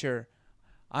future.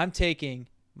 I'm taking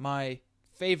my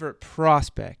favorite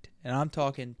prospect, and I'm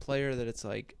talking player that it's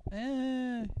like,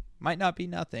 might not be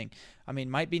nothing. I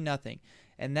mean, might be nothing.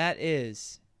 And that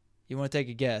is, you want to take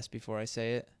a guess before I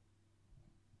say it?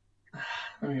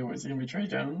 I mean, was it going to be Trey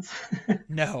Jones?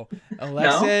 No.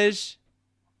 Aleksej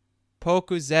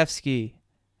Pokusevski.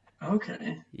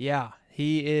 Okay. Yeah.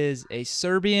 He is a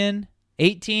Serbian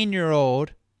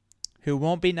 18-year-old who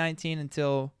won't be 19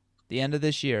 until the end of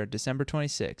this year, December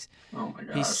 26th. Oh, my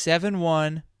gosh. He's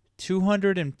 7'1",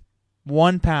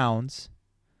 201 pounds.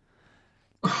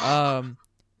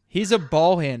 He's a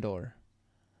ball handler.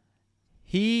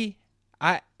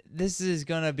 This is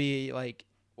going to be like,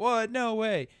 what? No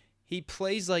way. He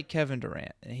plays like Kevin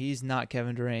Durant, and he's not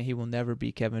Kevin Durant. He will never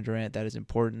be Kevin Durant. That is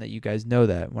important that you guys know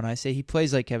that. When I say he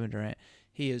plays like Kevin Durant,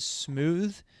 he is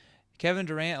smooth, Kevin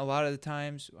Durant, a lot of the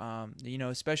times,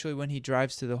 especially when he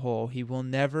drives to the hole, he's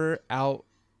never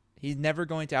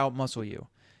going to outmuscle you.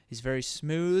 He's very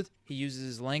smooth. He uses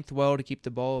his length well to keep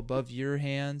the ball above your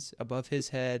hands, above his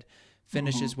head,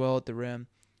 finishes well at the rim.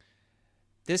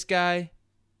 This guy,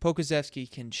 Pokusevski,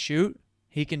 can shoot,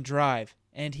 he can drive,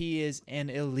 and he is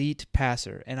an elite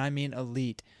passer, and I mean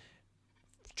elite.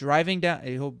 Driving down,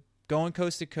 he'll go on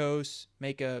coast to coast,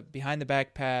 make a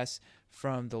behind-the-back pass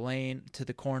from the lane to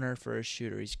the corner for a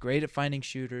shooter. He's great at finding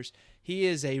shooters. He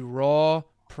is a raw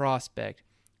prospect.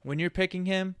 When you're picking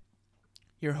him,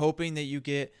 you're hoping that you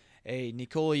get a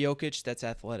Nikola Jokic that's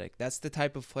athletic. That's the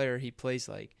type of player he plays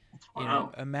like.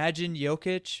 Wow. Imagine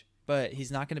Jokic, but he's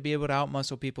not going to be able to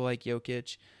outmuscle people like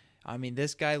Jokic. I mean,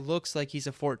 this guy looks like he's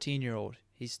a 14-year-old.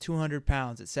 He's 200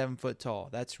 pounds at 7 foot tall.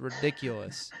 That's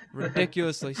ridiculous.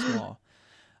 Ridiculously small.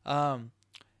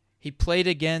 He played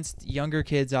against younger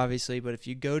kids, obviously, but if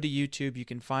you go to YouTube, you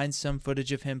can find some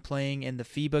footage of him playing in the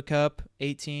FIBA Cup,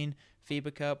 18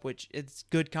 FIBA Cup, which it's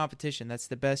good competition. That's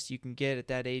the best you can get at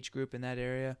that age group in that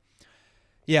area.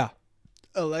 Yeah,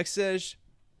 Aleksej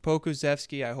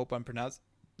Pokusevski, I hope I'm pronouncing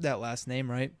that last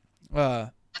name right.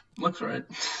 Looks right.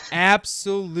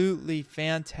 Absolutely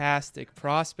fantastic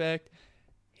prospect.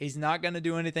 He's not going to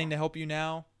do anything to help you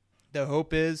now. The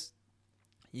hope is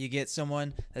you get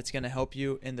someone that's going to help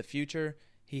you in the future.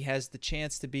 He has the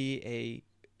chance to be a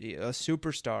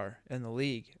superstar in the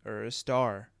league, or a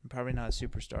star. Probably not a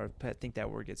superstar. I think that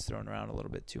word gets thrown around a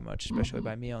little bit too much, especially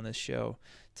by me on this show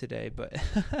today. But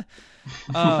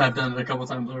I've done it a couple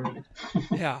times already.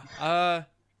 Yeah.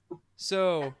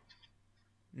 So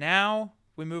now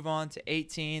we move on to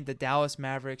 18, the Dallas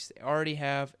Mavericks. They already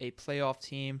have a playoff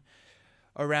team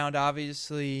around,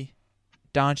 obviously,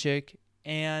 Doncic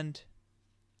and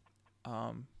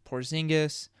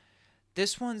Porzingis.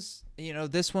 This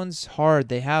one's hard.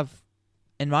 They have,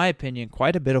 in my opinion,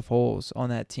 quite a bit of holes on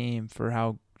that team for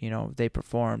how, they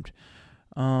performed.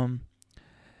 But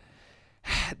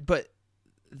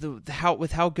with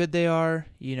how good they are,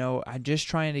 I'm just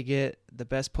trying to get the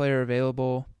best player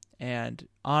available. And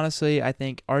honestly, I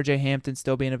think RJ Hampton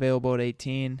still being available at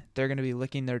 18, they're going to be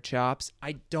licking their chops.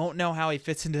 I don't know how he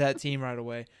fits into that team right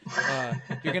away.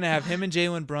 You're going to have him and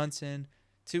Jalen Brunson,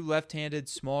 two left-handed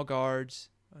small guards.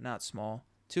 Not small,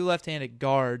 two left-handed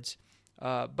guards.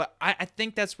 But I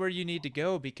think that's where you need to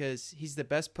go because he's the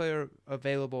best player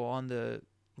available on the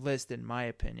list, in my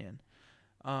opinion.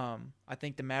 I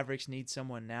think the Mavericks need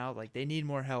someone now. Like, they need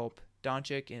more help.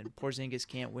 Doncic and Porzingis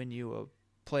can't win you a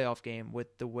playoff game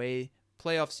with the way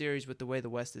the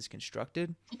West is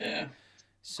constructed. Yeah.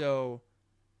 So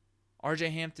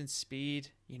RJ Hampton's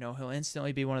speed, he'll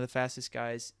instantly be one of the fastest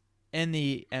guys in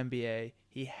the NBA.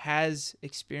 He has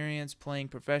experience playing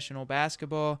professional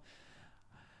basketball.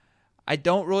 I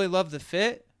don't really love the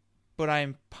fit, but I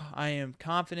am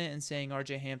confident in saying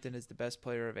RJ Hampton is the best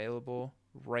player available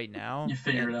right now. You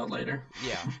figure it out later.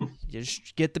 Yeah. You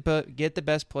just get the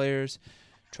best players,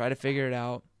 try to figure it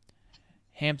out.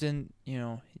 Hampton,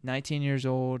 19 years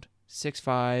old,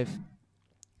 6'5",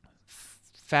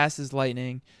 fast as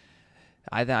lightning.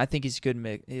 I think he's a good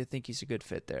mix. I think he's a good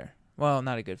fit there. Well,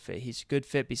 not a good fit. He's a good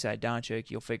fit beside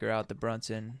Doncic. You'll figure out the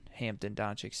Brunson, Hampton,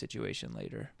 Doncic situation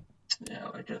later. Yeah,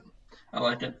 I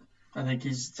like it. I think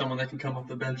he's someone that can come off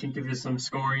the bench and give you some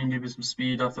scoring, give you some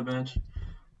speed off the bench.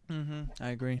 I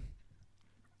agree.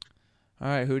 All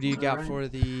right, who do you got for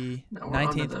the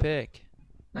 19th pick?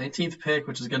 19th pick,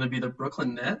 which is going to be the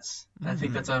Brooklyn Nets. I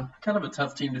think that's a kind of a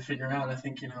tough team to figure out. I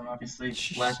think, obviously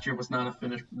last year was not a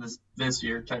finished, this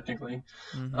year technically,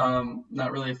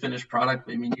 not really a finished product.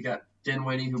 But, you got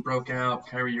Dinwiddie who broke out,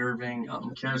 Kyrie Irving,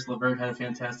 Karis LeVert had a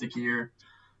fantastic year.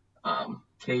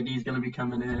 KD's going to be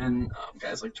coming in,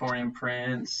 guys like Taurean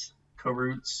Prince,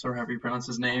 Kurucs, or however you pronounce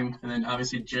his name, and then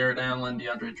obviously Jared Allen,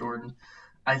 DeAndre Jordan.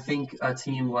 I think a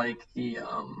team like the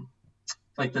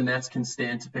Nets can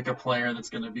stand to pick a player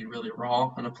that's going to be really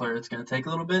raw and a player that's going to take a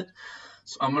little bit.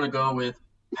 So I'm going to go with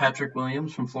Patrick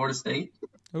Williams from Florida State.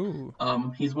 Ooh.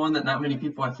 He's one that not many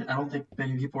people, I don't think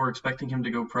many people were expecting him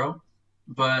to go pro,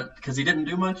 but because he didn't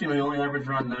do much, he only averaged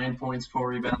around 9 points, 4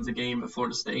 rebounds a game at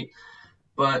Florida State.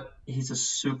 But he's a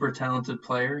super talented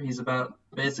player. He's about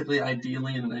basically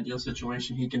ideally in an ideal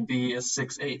situation, he can be a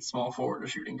 6'8" small forward or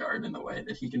shooting guard in the way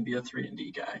that he can be a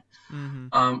 3-and-D guy.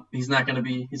 He's still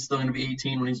going to be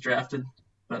 18 when he's drafted,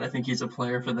 but I think he's a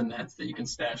player for the Nets that you can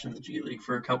stash in the G League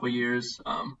for a couple years.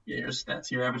 Your stats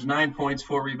here average 9 points,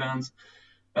 4 rebounds,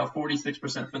 about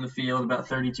 46% from the field, about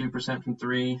 32% from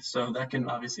three. So that can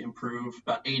obviously improve,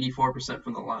 about 84%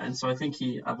 from the line. So I think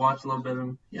I've watched a little bit of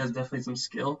him. He has definitely some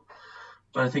skill.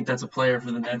 But I think that's a player for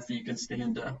the Nets that you can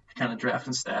stand to kind of draft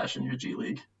and stash in your G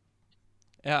League.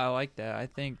 Yeah, I like that. I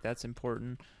think that's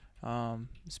important,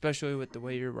 especially with the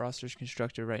way your roster's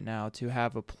constructed right now, to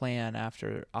have a plan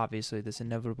after obviously this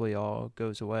inevitably all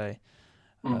goes away.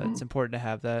 It's Hmm. important to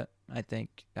have that. I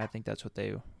think that's what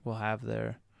they will have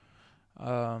there.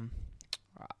 Um,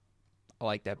 I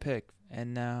like that pick.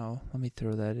 And now let me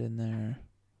throw that in there.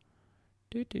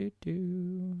 Do do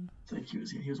do. I think he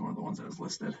was one of the ones that was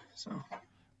listed. So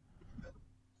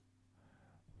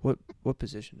What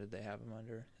position did they have him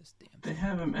under? This damn they thing.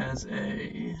 have him as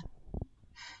I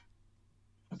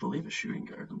believe, a shooting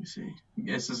guard. Let me see.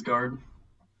 Yes, his guard.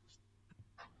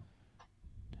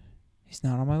 He's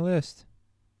not on my list.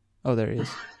 Oh, there he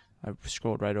is. I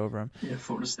scrolled right over him. Yeah,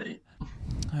 Florida State.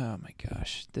 Oh my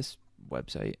gosh, this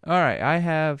website. All right, I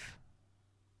have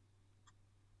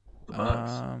The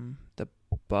Bucks. the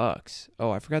Bucks.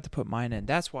 Oh, I forgot to put mine in.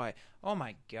 That's why. Oh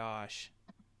my gosh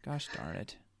darn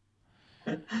it.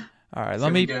 All right, So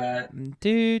let we me got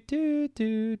do.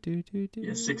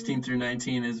 16 through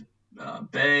 19 is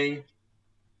Bay.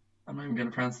 I'm not even gonna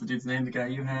pronounce the dude's name. The guy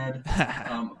you had,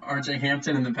 R.J.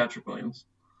 Hampton, and then Patrick Williams.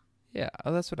 Yeah,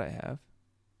 oh, that's what I have.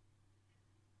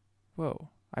 Whoa,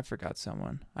 I forgot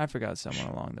someone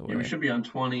along the Yeah, we way. should be on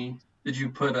 20. Did you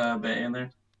put Bay in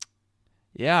there?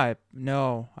 Yeah,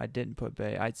 no, I didn't put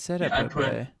Bay. I said I Yeah, put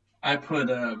Bay. I put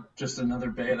just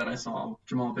another Bay that I saw,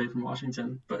 Jamal Bay from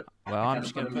Washington, but Well, I I'm kind of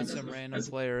just put gonna him put in some random as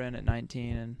player in at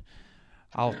 19, and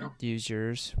I'll you know. use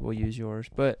yours. We'll use yours.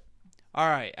 But all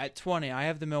right, at 20, I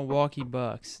have the Milwaukee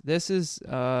Bucks. This is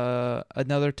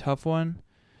another tough one.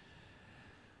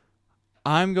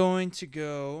 I'm going to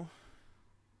go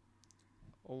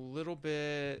a little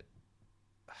bit.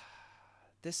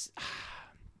 This.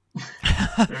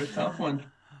 They're a tough one.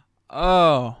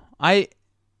 Oh,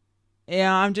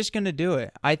 I'm just gonna do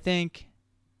it. I think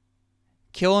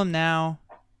kill him now.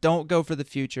 Don't go for the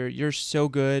future. You're so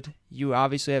good. You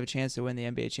obviously have a chance to win the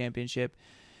NBA championship.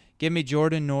 Give me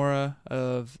Jordan Nora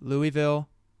of Louisville.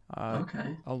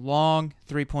 Okay. A long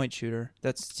 3-point shooter.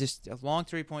 That's just a long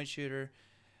 3-point shooter.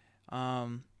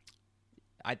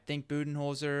 I think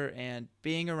Budenholzer and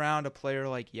being around a player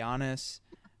like Giannis,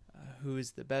 who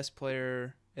is the best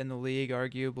player in the league,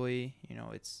 arguably,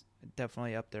 it's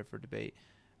definitely up there for debate.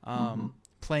 Mm-hmm.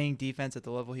 Playing defense at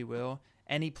the level he will,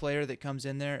 any player that comes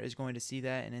in there is going to see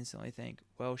that and instantly think,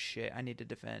 well, shit, I need to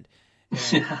defend.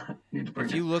 And Yeah, need to bring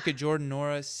if it. you look at Jordan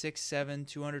Nora, 6'7",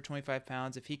 225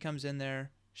 pounds, if he comes in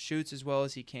there, shoots as well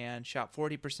as he can, shot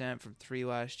 40% from 3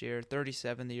 last year,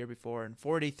 37 the year before, and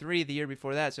 43 the year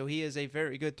before that, so he is a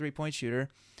very good 3-point shooter.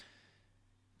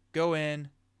 Go in,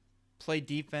 play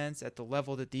defense at the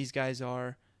level that these guys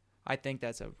are. I think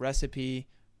that's a recipe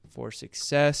for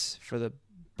success for the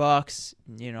Bucks.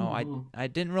 Mm-hmm. I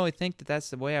didn't really think that that's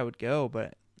the way I would go,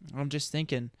 but I'm just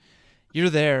thinking you're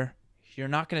there. You're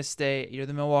not going to stay. You're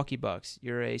the Milwaukee Bucks.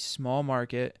 You're a small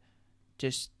market.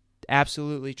 Just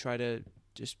absolutely try to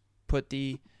just put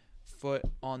the foot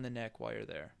on the neck while you're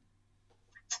there.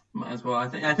 Might as well.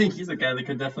 I think he's a guy that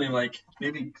could definitely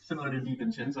maybe similar to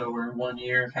DiVincenzo, where 1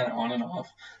 year kind of on and off,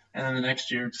 and then the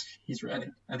next year he's ready.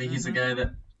 I think he's a guy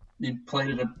that he played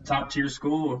at a top tier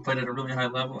school, played at a really high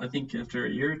level. I think after a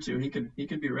year or two, he could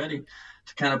be ready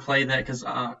to kind of play that because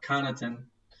Connaughton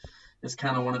is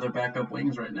kind of one of their backup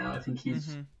wings right now. I think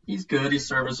he's good. He's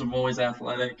serviceable. He's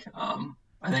athletic.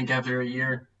 I think after a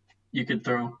year, you could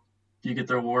throw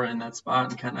Wara in that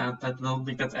spot and kind of. I don't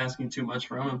think that's asking too much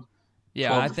from him. Yeah,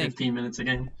 12 I to think 15 minutes a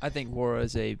game. I think Wara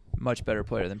is a much better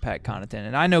player than Pat Connaughton,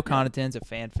 and I know Connaughton's a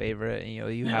fan favorite. And,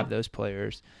 you have those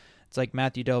players. It's like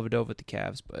Matthew Dellavedova with the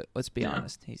Cavs, but let's be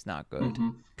honest, he's not good. Mm-hmm.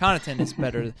 Connaughton is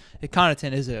better.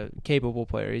 Connaughton is a capable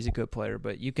player. He's a good player,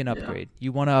 but you can upgrade.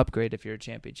 You want to upgrade if you're a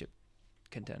championship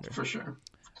contender. For sure.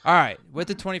 All right, with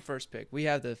the 21st pick, we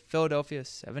have the Philadelphia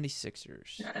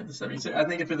 76ers. Yeah, the 76ers. I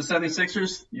think if you're the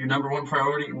 76ers, your number one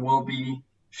priority will be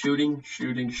shooting.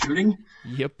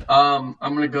 Yep. I'm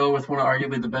going to go with one of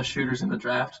arguably the best shooters in the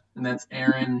draft, and that's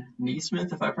Aaron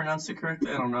Nesmith, if I pronounced it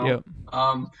correctly. I don't know.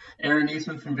 Yep. Aaron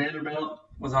Nesmith from Vanderbilt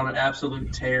was on an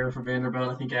absolute tear for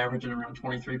Vanderbilt. I think averaging around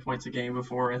 23 points a game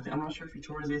before. I'm not sure if he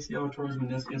tore his ACL or tore his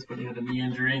meniscus, but he had a knee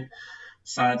injury.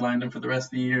 Sidelined him for the rest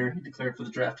of the year. He declared for the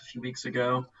draft a few weeks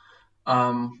ago.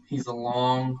 He's a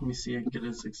long. Let me see. I can get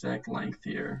his exact length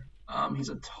here. He's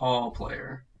a tall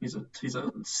player. He's a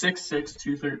 6'6",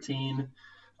 213.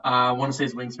 I want to say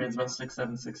his wingspan's about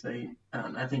 6'7",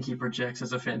 6'8". I think he projects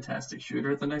as a fantastic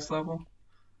shooter at the next level.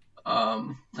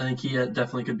 I think he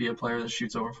definitely could be a player that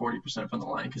shoots over 40% from the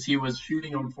line because he was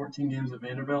shooting over 14 games at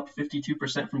Vanderbilt,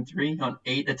 52% from 3 on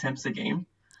 8 attempts a game,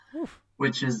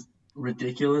 which is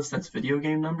ridiculous. That's video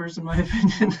game numbers in my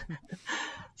opinion.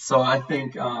 So I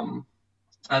think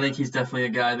I think he's definitely a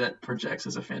guy that projects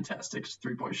as a fantastic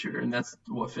three-point shooter, and that's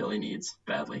what Philly needs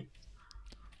badly.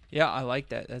 Yeah, I like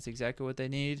that. That's exactly what they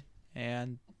need,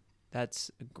 and that's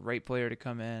a great player to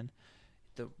come in.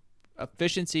 The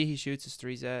efficiency he shoots his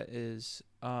threes at is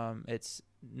it's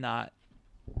not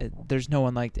there's no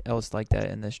one else like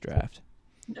that in this draft.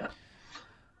 Yeah.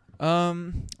 All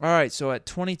right, so at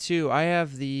 22, I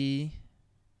have the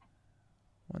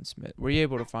one Smith. Were you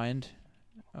able to find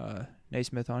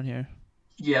Naismith on here?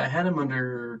 Yeah, I had him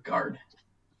under guard.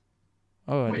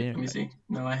 Oh, Wait, let me see.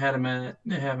 No, I have him at.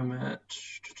 They have him as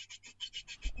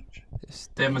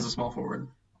a small forward.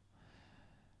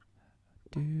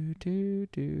 All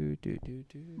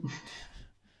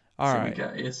so right.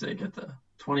 They get the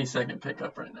 22nd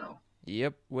pickup right now.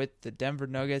 Yep, with the Denver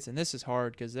Nuggets, and this is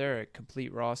hard because they're a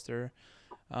complete roster.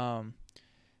 I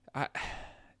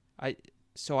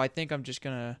think I'm just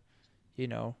gonna,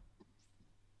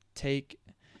 take.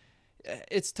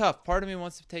 It's tough. Part of me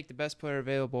wants to take the best player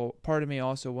available. Part of me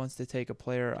also wants to take a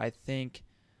player I think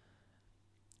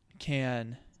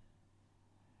can.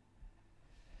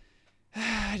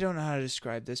 I don't know how to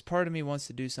describe this. Part of me wants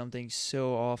to do something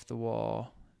so off the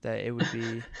wall that it would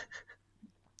be.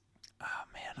 Oh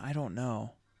man, I don't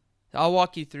know. I'll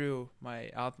walk you through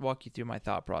my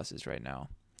thought process right now,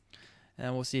 and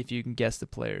then we'll see if you can guess the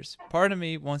players. Part of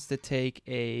me wants to take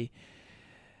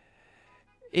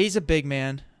he's a big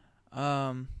man,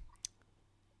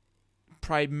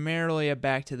 primarily a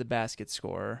back to the basket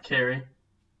scorer. Carey.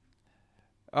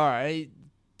 All right,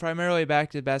 primarily a back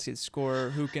to the basket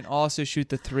scorer who can also shoot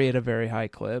the three at a very high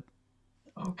clip.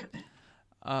 Okay.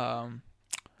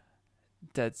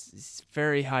 That's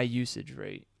very high usage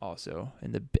rate also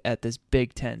at this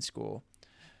Big Ten school.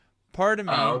 Part of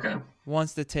me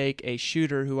wants to take a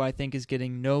shooter who I think is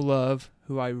getting no love,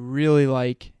 who I really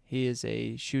like. He is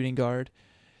a shooting guard.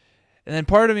 And then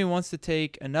part of me wants to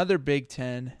take another Big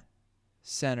Ten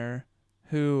center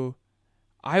who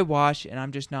I watch and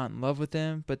I'm just not in love with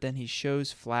him, but then he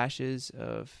shows flashes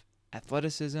of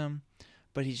athleticism,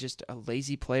 but he's just a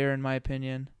lazy player in my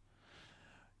opinion.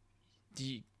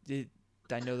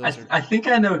 I know those I think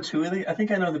I know two of I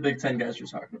think I know the Big Ten guys you're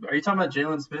talking about. Are you talking about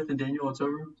Jalen Smith and Daniel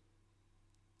Oturu?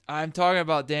 I'm talking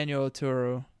about Daniel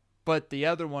Oturu, but the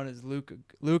other one is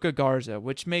Luka Garza,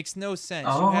 which makes no sense.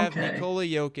 You have Nikola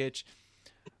Jokic,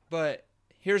 but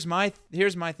here's my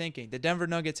thinking. The Denver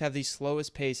Nuggets have the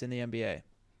slowest pace in the NBA.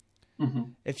 Mm-hmm.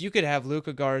 If you could have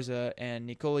Luka Garza and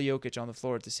Nikola Jokic on the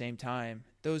floor at the same time,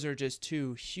 those are just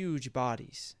two huge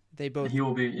bodies. They both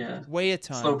weigh a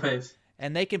ton. Slow pace.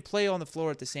 And they can play on the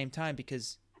floor at the same time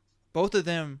because both of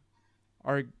them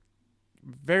are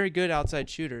very good outside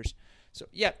shooters. So,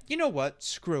 yeah, you know what?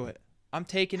 Screw it. I'm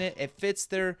taking it. It fits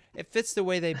the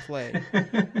way they play.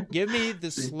 Give me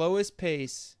the slowest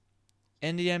pace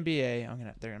in the NBA.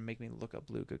 They're going to make me look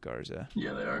up Luka Garza.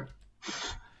 Yeah, they are.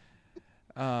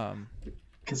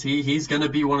 Because he's going to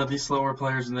be one of the slower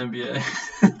players in the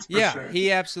NBA. Yeah, sure.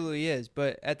 He absolutely is.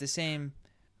 But at the same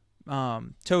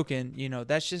token,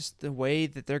 that's just the way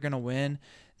that they're going to win.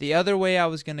 The other way I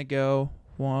was going to go,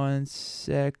 one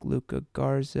sec, Luka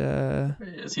Garza.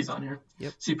 Yes, he's on here.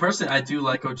 Yep. See, personally, I do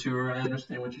like Oturu. I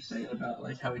understand what you're saying about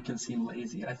like how he can seem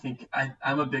lazy. I think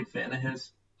I'm a big fan of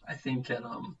his. I think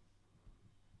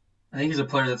he's a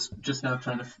player that's just now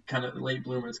trying to kind of late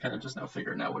bloomer. It's kind of just now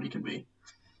figuring out what he can be.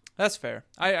 That's fair.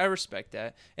 I respect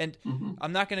that, and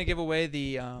I'm not going to give away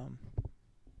the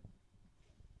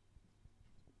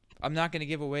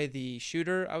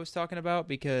shooter I was talking about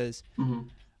because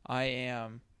I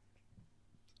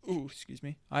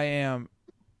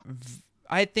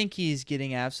think he's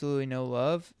getting absolutely no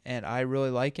love, and I really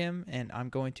like him, and I'm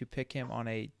going to pick him on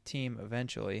a team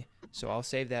eventually. So I'll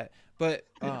save that. But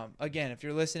again, if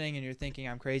you're listening and you're thinking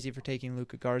I'm crazy for taking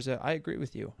Luka Garza, I agree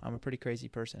with you. I'm a pretty crazy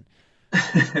person.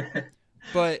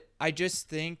 But I just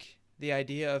think the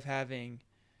idea of having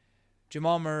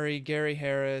Jamal Murray, Gary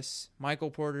Harris, Michael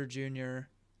Porter Jr.,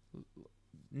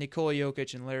 Nikola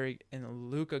Jokic,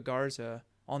 and Luka Garza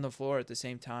on the floor at the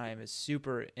same time is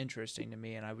super interesting to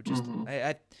me. And I would just,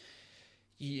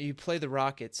 you play the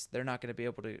Rockets, they're not going to be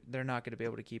able to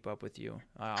keep up with you.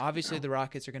 Obviously, the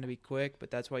Rockets are going to be quick,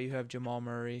 but that's why you have Jamal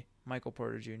Murray, Michael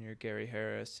Porter Jr., Gary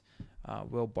Harris,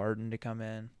 Will Barton to come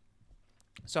in.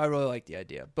 So I really like the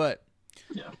idea. But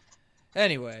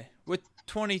anyway, with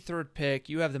 23rd pick,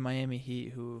 you have the Miami Heat,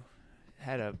 who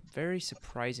had a very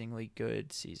surprisingly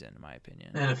good season, in my opinion.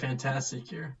 They had a fantastic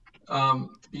year. I'm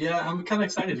kind of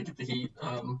excited to get the Heat.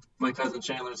 My cousin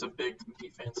Chandler's a big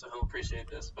Heat fan, so he'll appreciate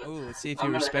this. But let's see if he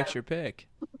respects your pick.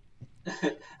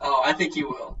 I think he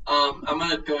will. I'm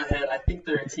going to go ahead. I think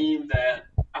they're a team that,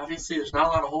 obviously, there's not a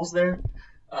lot of holes there.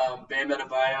 Bam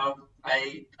Adebayo.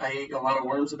 I ate a lot of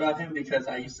worms about him because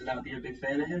I used to not be a big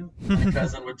fan of him. My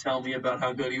cousin would tell me about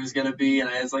how good he was going to be, and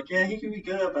I was like, yeah, he can be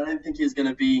good, but I didn't think he was going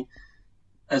to be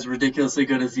as ridiculously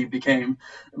good as he became.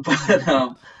 Mhm.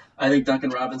 But I think Duncan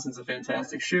Robinson's a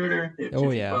fantastic shooter. They have Oh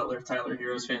Jimmy yeah. Butler, Tyler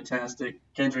Hero's fantastic.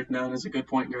 Kendrick Nunn is a good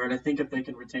point guard. I think if they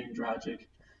can retain Dragic,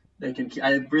 they can.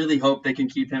 I really hope they can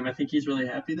keep him. I think he's really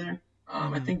happy there. I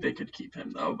Hmm. think they could keep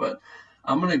him though, but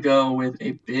I'm gonna go with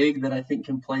a big that I think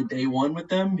can play day one with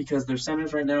them because their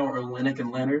centers right now are Olynyk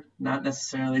and Leonard, not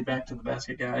necessarily back to the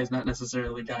basket guys, not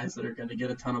necessarily guys that are going to get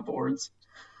a ton of boards.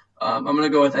 I'm gonna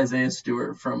go with Isaiah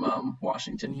Stewart from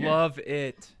Washington here. Love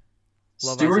it.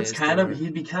 Love Stewart's Isaiah kind of Stewart.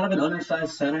 he'd be kind of an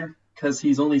undersized center because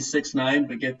he's only 6'9",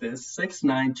 but get this,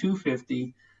 6'9",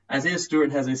 250. Isaiah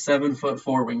Stewart has a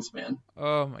 7'4" wingspan.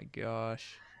 Oh my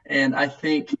gosh. And I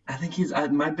think he's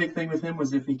my big thing with him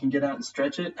was if he can get out and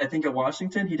stretch it. I think at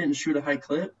Washington he didn't shoot a high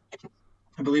clip.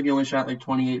 I believe he only shot like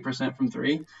 28% from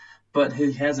three, but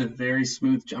he has a very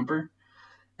smooth jumper.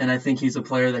 And I think he's a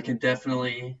player that can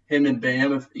definitely him and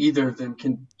Bam, if either of them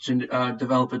can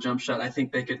develop a jump shot, I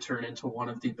think they could turn into one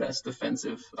of the best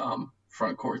defensive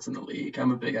front courts in the league. I'm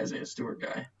a big Isaiah Stewart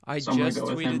guy, I so I'm gonna just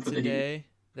go with him tweeted for the Heat. today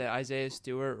that Isaiah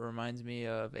Stewart reminds me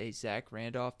of a Zach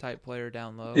Randolph type player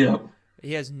down low. Yeah.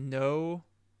 He has no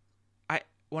I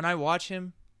when I watch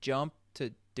him jump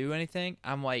to do anything,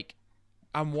 I'm like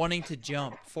I'm wanting to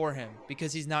jump for him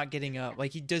because he's not getting up.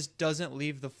 Like he just doesn't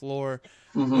leave the floor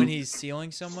when Mm-hmm. he's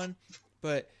sealing someone.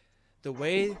 But the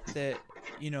way that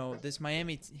this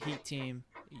Miami Heat team,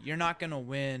 you're not gonna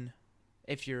win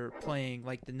if you're playing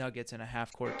like the Nuggets in a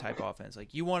half court type offense.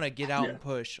 Like you want to get out Yeah. and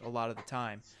push a lot of the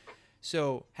time.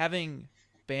 So having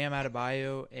Bam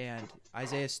Adebayo and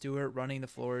Isaiah Stewart running the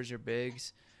floor as your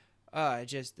bigs,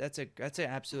 just that's an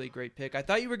absolutely great pick. I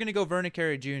thought you were gonna go Vernon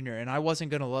Carey Jr. and I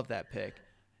wasn't gonna love that pick.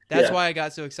 That's Yeah. why I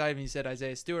got so excited when you said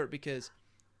Isaiah Stewart because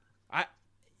I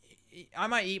I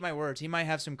might eat my words. He might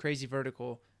have some crazy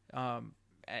vertical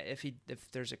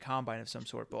if there's a combine of some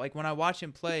sort. But like when I watch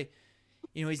him play,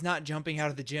 he's not jumping out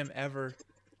of the gym ever,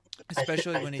 I th-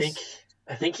 especially I when think he's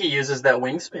I think he uses that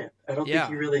wingspan. I don't think he yeah.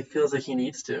 really feels like he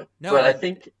needs to, No, but I and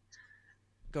think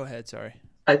go ahead. Sorry.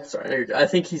 sorry. I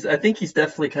think he's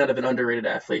definitely kind of an underrated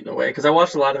athlete in a way because I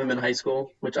watched a lot of him in high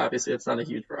school, which obviously it's not a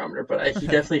huge barometer, but he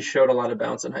definitely showed a lot of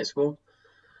bounce in high school.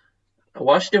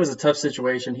 Washington was a tough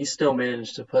situation. He still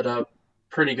managed to put up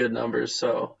pretty good numbers,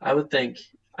 so I would think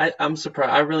I'm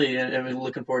surprised. I really am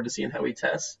looking forward to seeing how he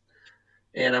tests,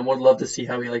 and I would love to see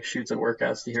how he like shoots and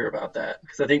workouts to hear about that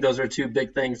because I think those are two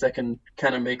big things that can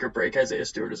kind of make or break Isaiah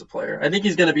Stewart as a player. I think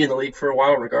he's going to be in the league for a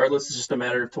while, regardless. It's just a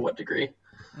matter of to what degree.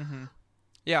 Hmm.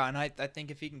 Yeah, and I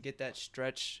think if he can get that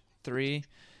stretch three,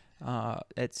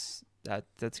 that's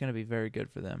gonna be very good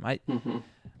for them. Hmm.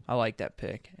 I like that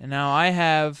pick. And now I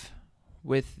have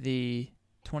with the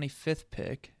 25th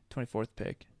pick, 24th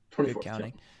pick, good 24th, yeah.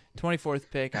 counting. 24th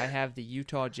pick, I have the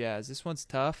Utah Jazz. This one's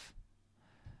tough.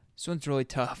 This one's really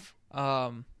tough.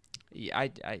 I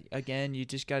again, you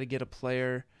just got to get a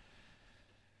player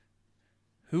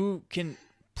who can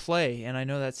play, and I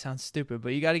know that sounds stupid, but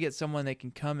you got to get someone that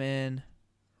can come in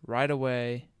right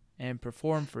away and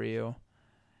perform for you.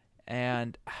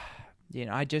 And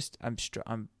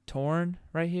I'm torn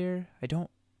right here.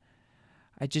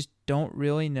 I just don't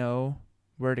really know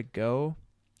where to go.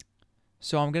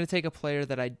 So I'm going to take a player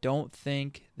that I don't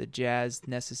think the Jazz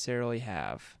necessarily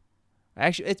have.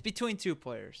 Actually, it's between two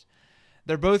players.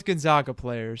 They're both Gonzaga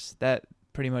players. That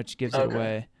pretty much gives it Okay.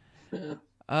 away. Yeah.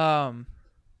 Um,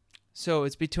 so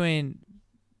it's between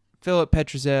Philip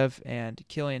Petrusev and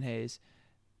Killian Hayes.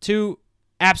 Two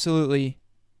absolutely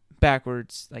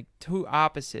backwards, like two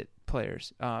opposite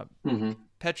players. Hmm.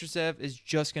 Petrusev is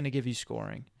just going to give you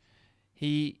scoring.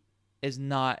 He is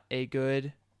not a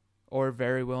good or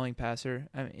very willing passer.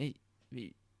 I mean,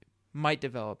 he might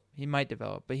develop. He might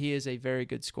develop, but he is a very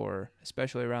good scorer,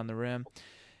 especially around the rim.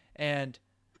 And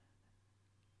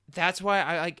that's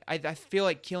why I feel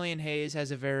like Killian Hayes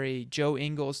has a very Joe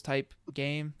Ingles type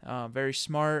game. Very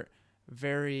smart,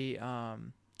 very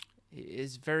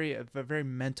is very a very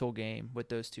mental game with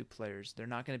those two players. They're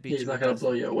not going to beat He's you not with going to those.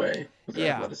 blow you away with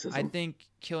Yeah, I athleticism. think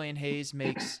Killian Hayes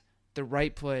makes the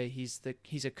right play. He's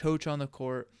a coach on the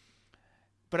court,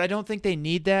 but I don't think they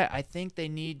need that. I think they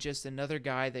need just another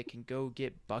guy that can go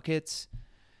get buckets.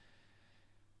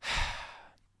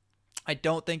 I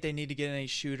don't think they need to get any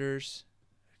shooters.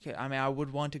 Okay, I mean, I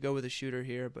would want to go with a shooter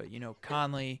here, but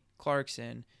Conley,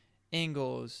 Clarkson,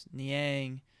 Ingles,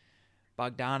 Niang,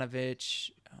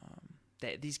 Bogdanovich,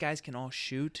 these guys can all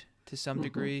shoot to some Hmm.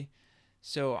 degree.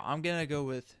 So I'm gonna go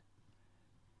with.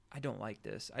 I don't like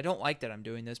this. I don't like that I'm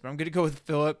doing this, but I'm gonna go with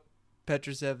Philip.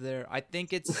 Petrosev there. I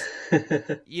think it's,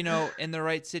 in the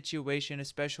right situation,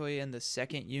 especially in the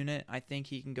second unit. I think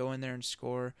he can go in there and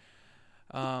score.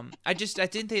 I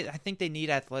think they need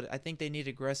I think they need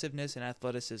aggressiveness and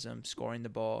athleticism scoring the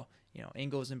ball.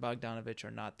 Ingles and Bogdanovich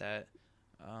are not that.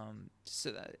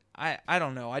 I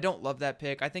don't know. I don't love that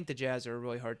pick. I think the Jazz are a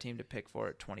really hard team to pick for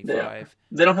at 25. Yeah.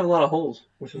 They don't have a lot of holes,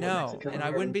 which is what makes it kind of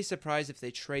I wouldn't be surprised if they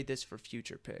trade this for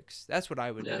future picks. That's what I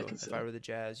would do if I were the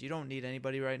Jazz. You don't need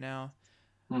anybody right now.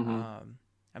 Mm-hmm.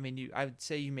 I mean, I would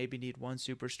say you maybe need one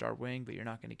superstar wing, but you're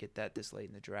not going to get that this late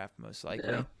in the draft, most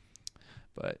likely. Yeah.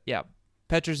 But yeah,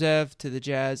 Petrosev to the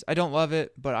Jazz. I don't love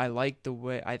it, but I like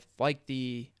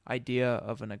the idea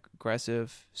of an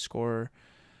aggressive scorer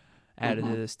added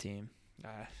to this team.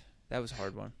 That was a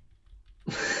hard one.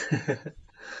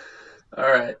 All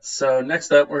right, so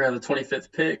next up, we're going to have the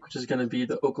 25th pick, which is going to be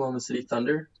the Oklahoma City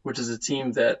Thunder, which is a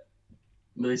team that,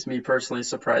 at least me personally,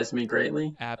 surprised me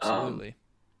greatly. Absolutely.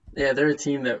 Yeah, they're a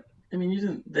team that, I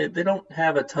mean, they don't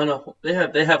have a ton of, they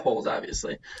have holes,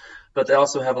 obviously, but they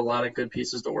also have a lot of good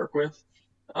pieces to work with.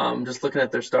 Just looking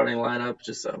at their starting lineup,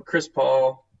 just Chris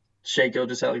Paul, Shai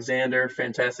Gilgeous-Alexander,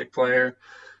 fantastic player.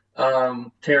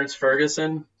 Terrence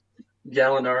Ferguson,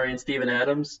 Gallinari, and Steven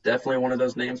Adams. Definitely one of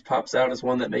those names pops out as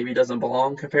one that maybe doesn't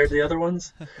belong compared to the other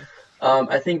ones.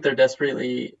 I think they're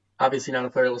desperately, obviously not a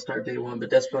player that'll start day one, but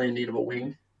desperately in need of a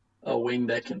wing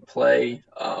that can play.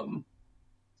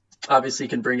 Obviously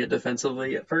can bring it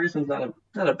defensively. Ferguson's not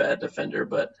a bad defender,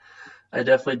 but I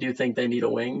definitely do think they need a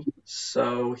wing.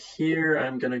 So here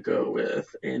I'm going to go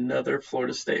with another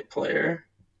Florida State player,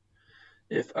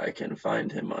 if I can find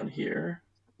him on here.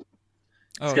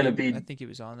 It's going to be. I think he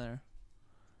was on there.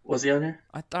 Was he on here?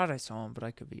 I thought I saw him, but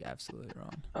I could be absolutely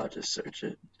wrong. I'll just search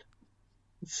it.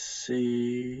 Let's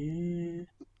see.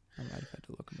 I might have had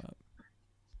to look him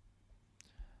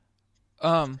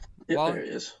up. Yep, there he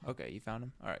is. Okay, you found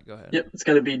him. All right, go ahead. Yep, it's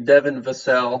going to be Devin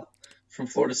Vassell from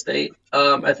Florida State.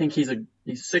 I think he's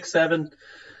 6'7".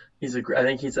 I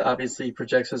think he's obviously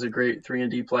projects as a great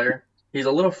 3-and-D player. He's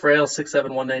a little frail, 6'7",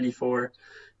 194.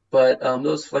 But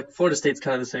those, like, Florida State's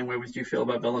kind of the same way with you feel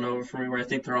about Villanova for me, where I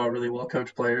think they're all really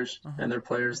well-coached players, and they're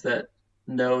players that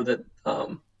know that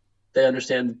they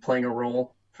understand playing a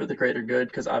role for the greater good,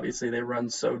 because obviously they run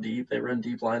so deep. They run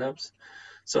deep lineups.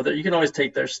 So that you can always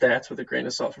take their stats with a grain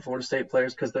of salt for Florida State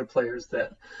players, because they're players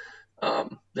that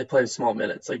they play small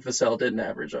minutes. Like Vassell didn't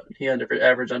average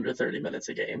under 30 minutes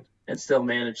a game and still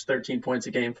managed 13 points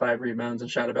a game, 5 rebounds,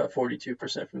 and shot about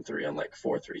 42% from three on like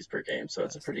 4 threes per game. So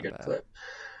it's a pretty good clip.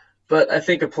 But I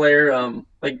think a player,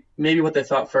 like maybe what they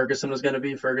thought Ferguson was going to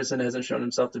be, Ferguson hasn't shown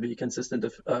himself to be a consistent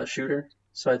shooter.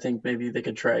 So I think maybe they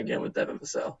could try again with Devin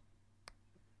Vassell.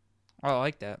 I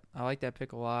like that. I like that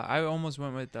pick a lot. I almost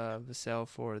went with Vassell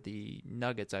for the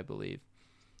Nuggets, I believe,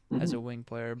 as a wing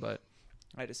player, but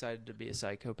I decided to be a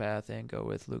psychopath and go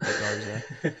with Luka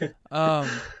Garza.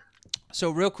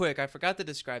 So real quick, I forgot to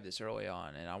describe this early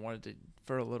on, and I wanted to,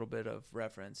 for a little bit of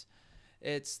reference.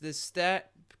 It's this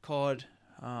stat called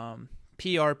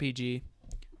PRPG,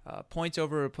 points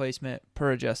over replacement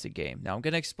per adjusted game. Now, I'm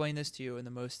going to explain this to you in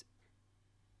the most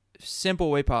simple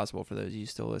way possible for those of you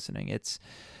still listening.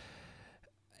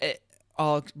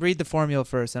 I'll read the formula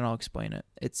first, and I'll explain it.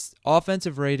 It's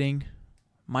offensive rating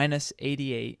minus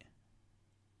 88,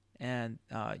 and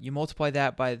you multiply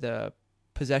that by the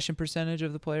possession percentage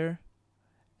of the player,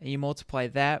 and you multiply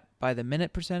that by the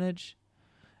minute percentage,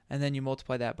 and then you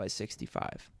multiply that by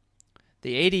 65.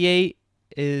 The 88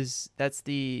 that's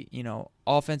the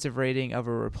offensive rating of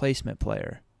a replacement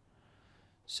player.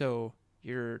 So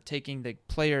you're taking the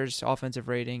player's offensive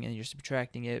rating and you're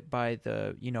subtracting it by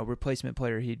the replacement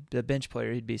player, the bench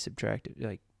player he'd be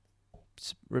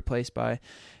replaced by,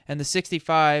 and the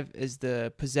 65 is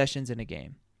the possessions in a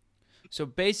game. So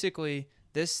basically,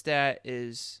 this stat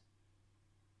is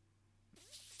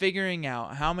figuring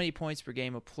out how many points per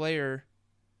game a player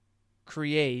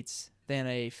creates than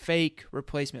a fake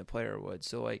replacement player would.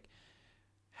 So, like,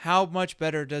 how much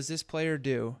better does this player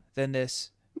do than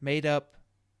this made-up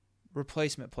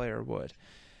replacement player would?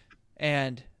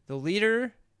 And the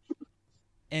leader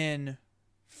in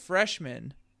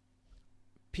freshman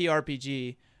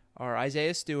PRPG are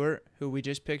Isaiah Stewart, who we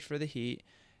just picked for the Heat,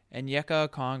 and Yeka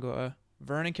Okongwu,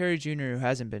 Vernon Carey Jr., who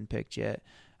hasn't been picked yet.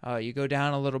 You go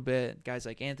down a little bit, guys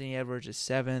like Anthony Edwards is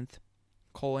 7th,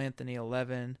 Cole Anthony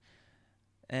 11th,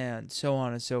 and so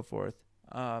on and so forth.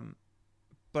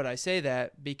 But I say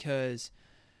that because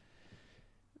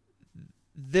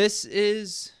this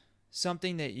is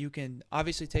something that you can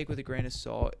obviously take with a grain of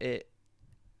salt.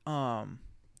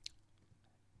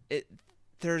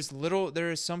 there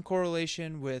is some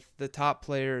correlation with the top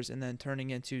players and then turning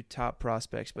into top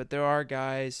prospects, but there are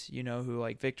guys, who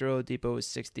like Victor Oladipo is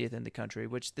 60th in the country,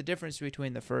 which the difference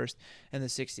between the first and the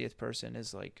 60th person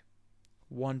is like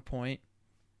 1 point.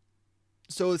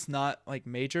 So it's not like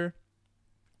major.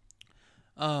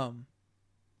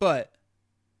 But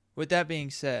with that being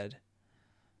said,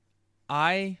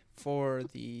 for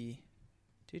the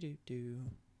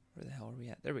where the hell are we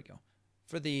at? There we go.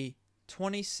 For the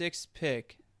 26th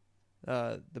pick,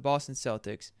 the Boston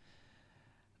Celtics,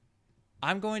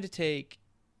 I'm going to take.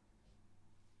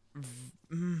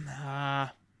 I'm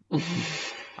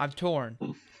torn.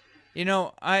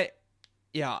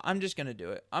 I'm just gonna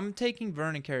do it. I'm taking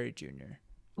Vernon Carey Jr.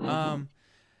 Mm-hmm.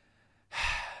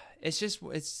 It's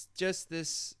just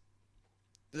this.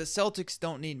 The Celtics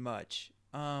don't need much.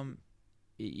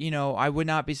 I would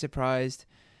not be surprised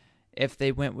if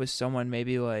they went with someone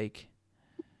maybe like.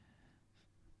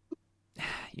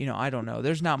 I don't know.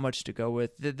 There's not much to go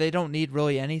with. They don't need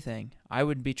really anything. I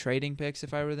would be trading picks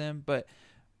if I were them, but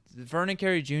Vernon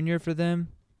Carey Jr. for them,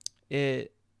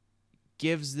 it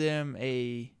gives them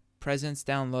a presence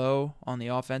down low on the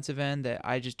offensive end that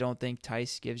I just don't think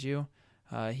Tice gives you.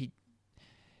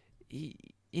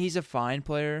 He's a fine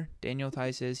player. Daniel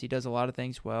Tice is. He does a lot of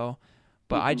things well,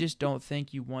 but I just don't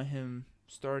think you want him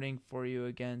starting for you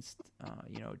against,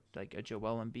 like a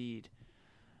Joel Embiid.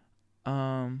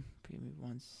 Give me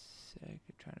 1 sec.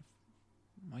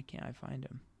 Why can't I find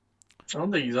him? I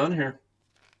don't think he's on here.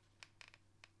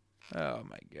 Oh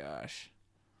my gosh.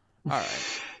 All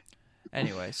right.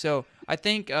 Anyway, so I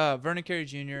think Vernon Carey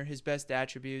Jr., his best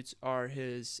attributes are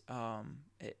his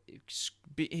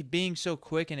being so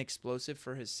quick and explosive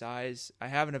for his size. I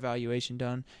have an evaluation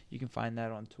done. You can find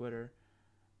that on Twitter.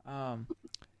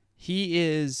 He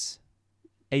is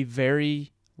a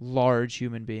very large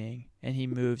human being, and he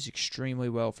moves extremely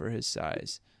well for his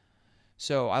size.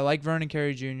 So I like Vernon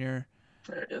Carey Jr.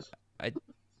 There it is. I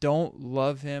don't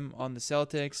love him on the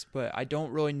Celtics, but I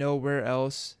don't really know where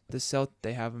else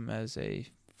they have him as a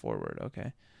forward.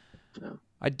 Okay. No.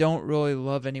 I don't really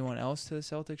love anyone else to the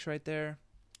Celtics right there.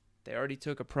 They already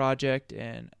took a project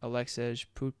in Alexej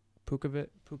Pukazev.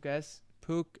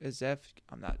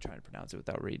 I'm not trying to pronounce it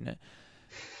without reading it.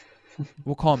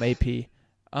 We'll call him AP.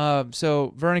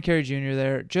 So Vernon Carey Jr.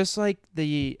 there, just like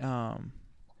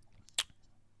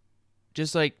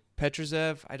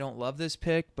Petrozev. I don't love this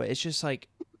pick, but it's just like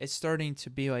it's starting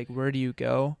to be like, where do you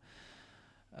go?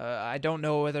 I don't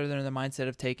know whether they're in the mindset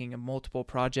of taking multiple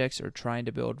projects or trying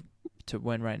to build to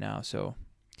win right now. So,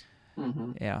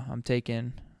 yeah, I'm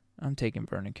taking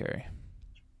Vernon Carey.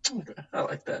 Okay, I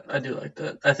like that. I do like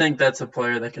that. I think that's a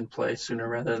player that can play sooner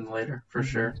rather than later, for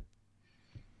sure.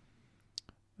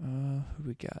 Who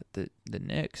we got? The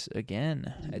Knicks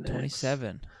again at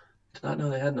 27. Did not know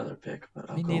they had another pick, but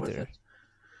I'll go with it.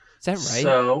 Is that right?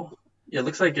 So, it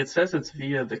looks like it says it's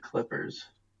via the Clippers.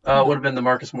 It would have been the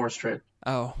Marcus Morris trade.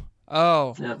 Oh.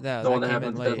 Yeah, that one that came happened in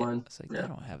at the late. deadline. It's like, they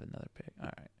don't have another pick. All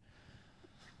right.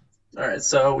 All right,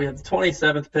 so we have the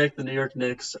 27th pick, the New York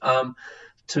Knicks.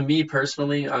 To me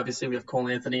personally, obviously we have Cole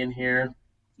Anthony in here.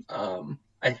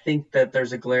 I think that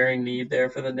there's a glaring need there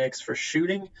for the Knicks for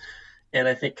shooting, and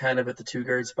I think kind of at the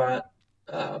two-guard spot,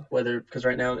 because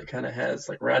right now it kind of has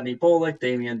like Rodney Bullock,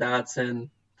 Damian Dotson,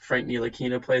 Frank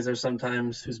Ntilikina plays there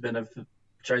sometimes, who's been a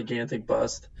gigantic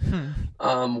bust.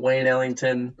 Wayne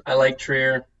Ellington, I like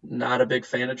Trier. Not a big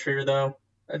fan of Trier, though.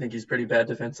 I think he's pretty bad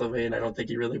defensively, and I don't think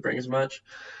he really brings much.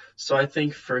 So I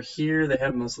think for here, they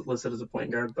have him listed as a point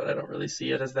guard, but I don't really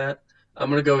see it as that. I'm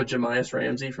going to go with Jahmias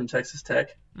Ramsey from Texas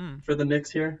Tech for the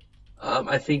Knicks here.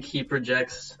 I think he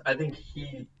projects –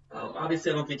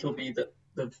 obviously I don't think he'll be the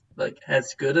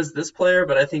as good as this player,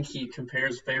 but I think he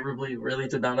compares favorably really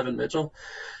to Donovan Mitchell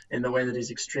in the way that he's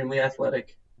extremely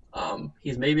athletic.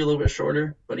 He's maybe a little bit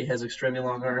shorter, but he has extremely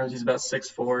long arms. He's about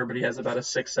 6'4", but he has about a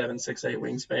 6'7", 6'8"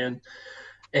 wingspan,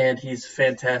 and he's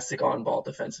fantastic on ball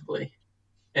defensively.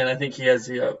 And I think he has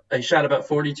he shot about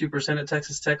 42% at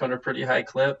Texas Tech on a pretty high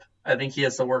clip. I think he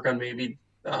has to work on maybe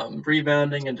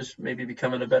rebounding and just maybe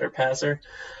becoming a better passer.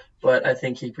 But I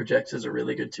think he projects as a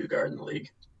really good two-guard in the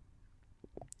league.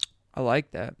 I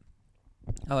like that.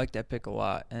 I like that pick a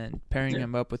lot. And pairing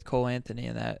him up with Cole Anthony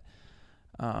in that,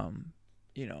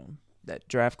 that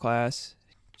draft class,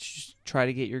 just try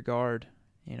to get your guard.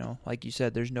 Like you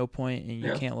said, there's no point, and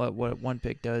you can't let what one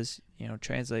pick does,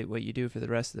 translate what you do for the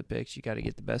rest of the picks. You got to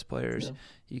get the best players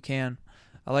you can.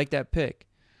 I like that pick.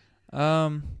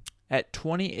 At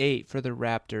 28 for the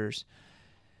Raptors,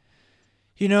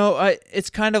 it's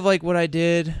kind of like what I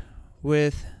did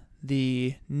with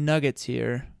the Nuggets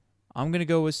here. I'm going to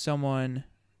go with someone.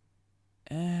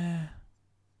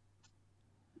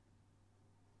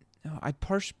 no,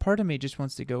 part of me just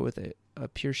wants to go with a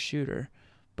pure shooter,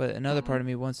 but another part of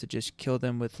me wants to just kill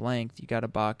them with length. You got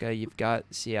Ibaka, you've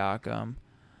got Siakam.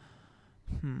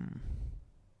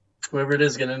 Whoever it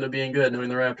is going to end up being good, knowing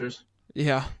the Raptors.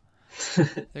 Yeah.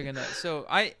 They're gonna. So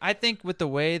I think with the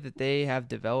way that they have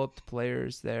developed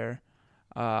players there,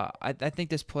 I think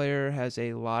this player has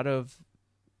a lot of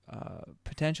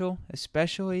potential,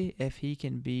 especially if he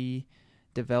can be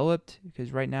developed.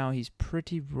 Because right now he's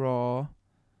pretty raw.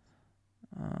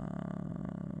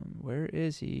 Where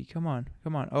is he? Come on.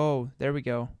 Oh, there we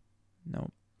go.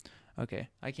 Nope. Okay,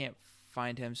 I can't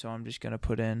find him, so I'm just gonna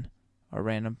put in a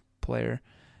random player.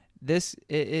 This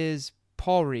is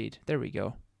Paul Reed. There we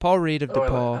go. Paul Reed of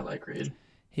DePaul. I like Reed.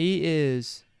 He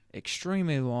is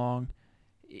extremely long.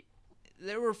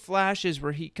 There were flashes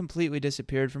where he completely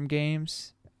disappeared from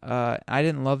games. I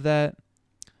didn't love that.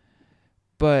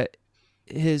 But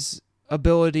his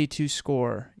ability to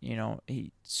score,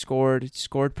 he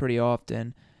scored pretty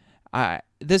often.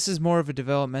 This is more of a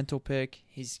developmental pick.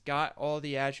 He's got all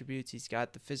the attributes. He's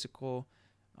got the physical,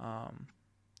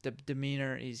 the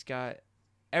demeanor. He's got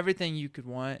everything you could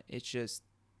want. It's just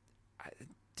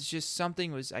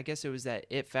something was, I guess it was that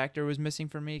it factor was missing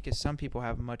for me, because some people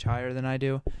have him much higher than I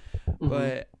do. Mm-hmm.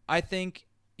 But I think,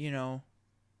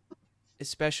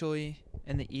 especially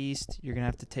in the East, you're going to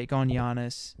have to take on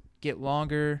Giannis, get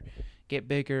longer, get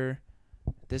bigger.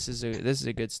 This is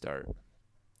a good start.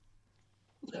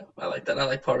 Yeah, I like that. I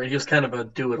like Paul Reed. He was kind of a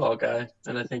do-it-all guy,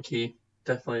 and I think he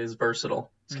definitely is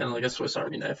versatile. It's kind of like a Swiss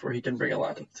Army knife where he can bring a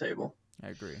lot to the table. I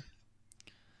agree.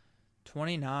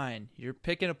 29. You're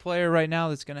picking a player right now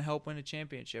that's going to help win a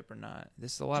championship or not.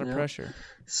 This is a lot of pressure.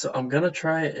 So I'm going to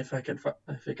try it if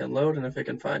it can load and if it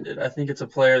can find it. I think it's a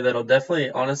player that'll definitely,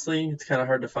 honestly, it's kind of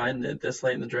hard to find it this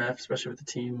late in the draft, especially with a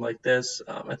team like this.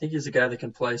 I think he's a guy that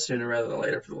can play sooner rather than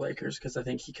later for the Lakers, because I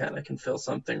think he kind of can fill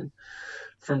something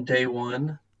from day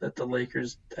one that the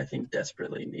Lakers, I think,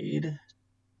 desperately need.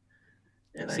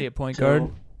 And See a point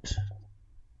guard?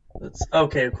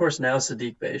 Okay, of course, now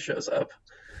Saddiq Bey shows up.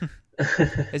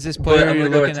 Is this player I'm you're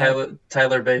gonna go looking with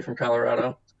Tyler Bey from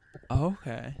Colorado? Oh,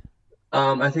 okay.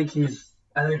 I think he's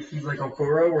like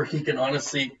Okoro, where he can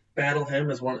honestly battle him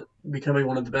as becoming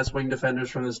one of the best wing defenders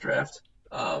from this draft.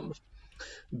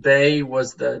 Bey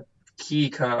was the key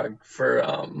cog for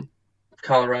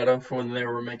Colorado for when they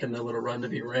were making the little run to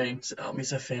be ranked.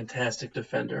 He's a fantastic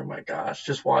defender. My gosh,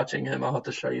 just watching him, I'll have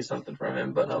to show you something from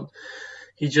him, but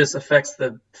he just affects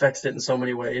it in so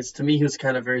many ways. To me, he was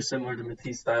kind of very similar to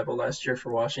Matisse Thybulle last year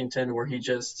for Washington, where he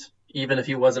just, even if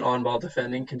he wasn't on-ball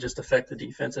defending, can just affect the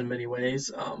defense in many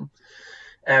ways.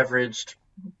 Averaged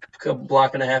a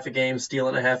block and a half a game, steal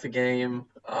and a half a game.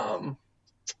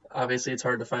 Obviously, it's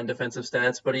hard to find defensive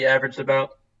stats, but he averaged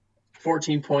about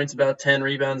 14 points, about 10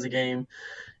 rebounds a game.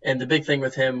 And the big thing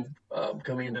with him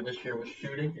coming into this year was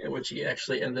shooting, in which he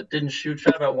actually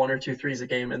shot about 1 or 2 threes a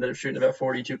game, ended up shooting about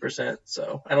 42%.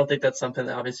 So I don't think that's something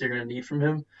that obviously you're going to need from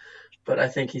him, but I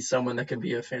think he's someone that could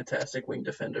be a fantastic wing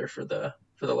defender for the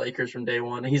Lakers from day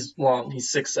one. He's long,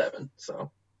 he's 6'7",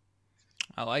 so.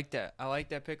 I like that. I like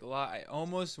that pick a lot. I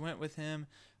almost went with him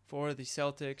for the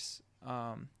Celtics,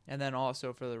 and then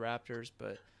also for the Raptors,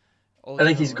 but I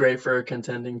think he's great for a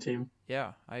contending team.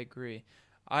 Yeah, I agree.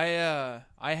 I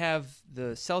have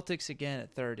the Celtics again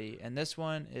at 30, and this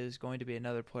one is going to be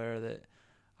another player that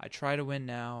I try to win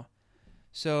now.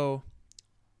 So,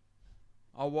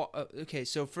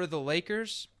 so for the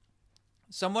Lakers,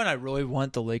 someone I really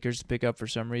want the Lakers to pick up for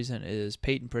some reason is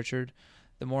Peyton Pritchard.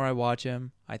 The more I watch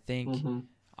him, I think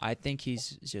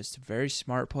he's just a very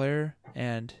smart player,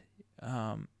 and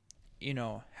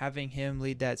having him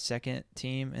lead that second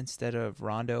team instead of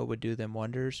Rondo would do them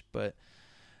wonders. But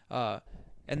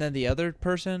and then the other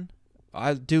person,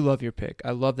 I do love your pick.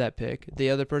 I love that pick. The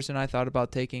other person I thought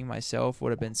about taking myself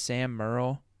would have been Sam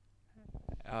Merrill.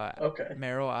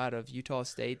 Merrill out of Utah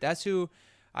State. That's who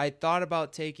I thought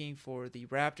about taking for the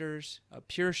Raptors. A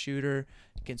pure shooter.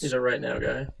 He's a right now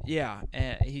guy. Yeah,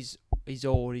 and he's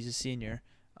old. He's a senior.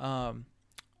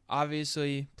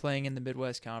 Obviously playing in the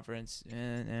Midwest Conference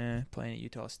and playing at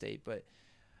Utah State, but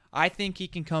I think he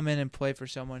can come in and play for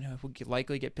someone who could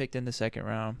likely get picked in the second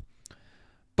round.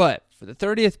 But for the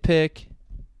 30th pick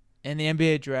in the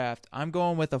NBA draft, I'm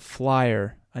going with a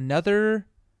flyer.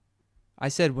 I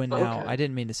said win now. Okay. I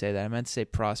didn't mean to say that. I meant to say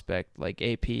prospect, like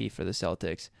AP for the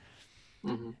Celtics.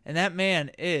 Mm-hmm. And that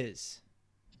man is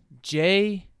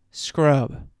Jay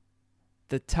Scrubb,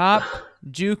 the top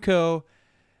JUCO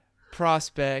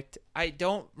prospect. I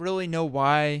don't really know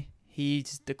why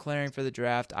he's declaring for the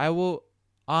draft. I will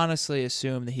honestly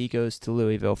assume that he goes to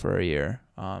Louisville for a year.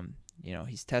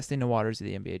 He's testing the waters of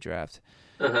the NBA draft.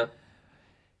 Uh-huh.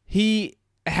 He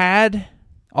had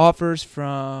offers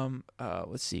from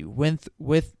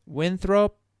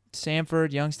Winthrop,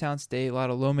 Samford, Youngstown State, a lot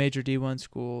of low major D1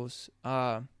 schools.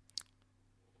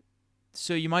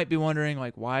 So you might be wondering,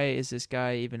 like, why is this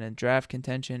guy even in draft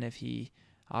contention if he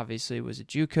obviously was a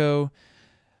JUCO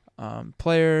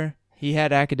player? He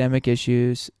had academic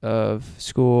issues of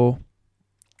school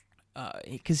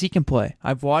because he can play.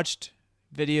 I've watched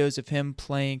videos of him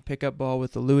playing pickup ball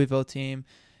with the Louisville team.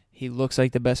 He looks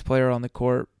like the best player on the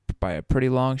court by a pretty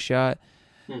long shot.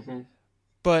 Mm-hmm.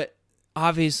 But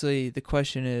obviously the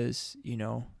question is,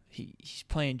 he's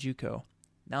playing JUCO.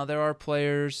 Now there are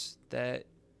players that,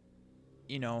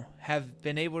 have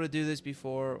been able to do this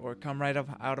before or come right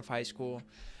out of high school.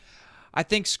 I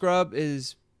think Scrub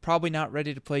is probably not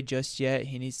ready to play just yet.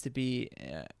 He needs to be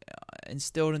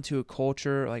instilled into a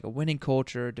culture, like a winning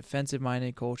culture,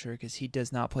 defensive-minded culture, because he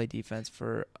does not play defense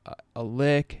for a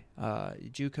lick.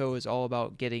 JUCO is all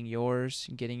about getting yours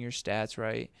and getting your stats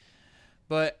right.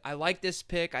 But I like this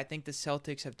pick. I think the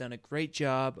Celtics have done a great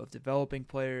job of developing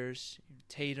players.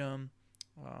 Tatum,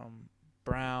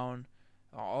 Brown,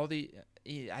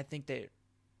 I think they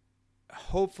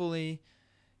hopefully,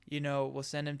 we'll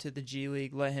send him to the G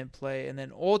League, let him play, and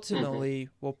then ultimately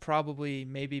will probably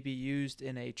maybe be used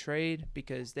in a trade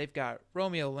because they've got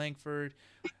Romeo Langford,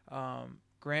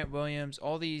 Grant Williams,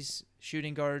 all these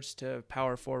shooting guards to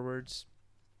power forwards,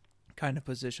 kind of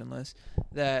positionless,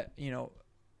 that,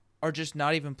 are just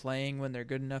not even playing when they're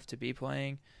good enough to be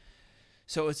playing.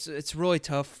 So it's really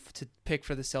tough to pick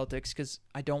for the Celtics because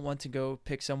I don't want to go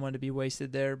pick someone to be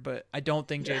wasted there, but I don't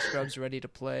think Jay Scrubb's ready to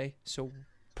play. So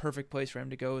perfect place for him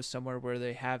to go is somewhere where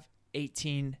they have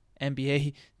 18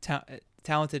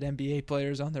 talented NBA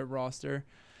players on their roster.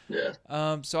 Yeah.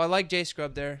 So I like Jay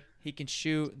Scrubb there. He can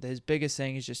shoot. His biggest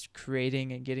thing is just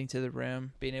creating and getting to the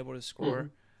rim, being able to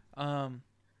score. And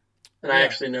I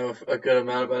actually know a good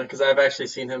amount about it because I've actually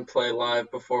seen him play live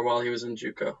before while he was in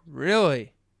JUCO.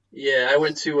 Really? Yeah, I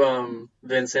went to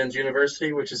Vincennes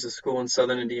University, which is a school in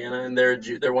southern Indiana, and they're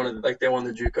one of they won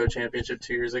the JUCO championship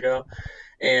 2 years ago.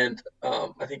 And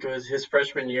I think it was his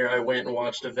freshman year. I went and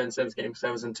watched a Vincennes game because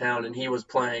I was in town, and he was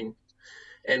playing.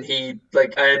 And I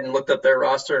hadn't looked up their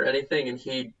roster or anything, and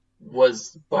he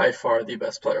was by far the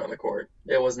best player on the court.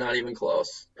 It was not even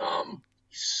close.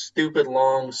 Stupid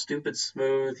long, stupid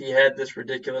smooth. He had this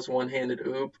ridiculous one-handed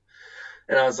oop.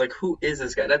 And I was like, who is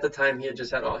this guy? And at the time, he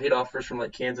had offers from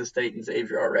like Kansas State and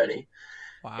Xavier already.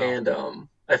 Wow. And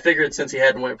I figured since he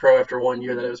hadn't went pro after 1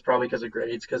 year that it was probably because of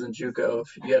grades. Because in JUCO,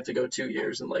 you have to go 2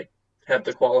 years and like have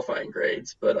the qualifying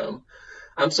grades. But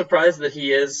I'm surprised that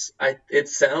he is. It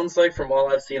sounds like from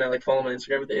all I've seen, I like follow him on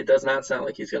Instagram. It does not sound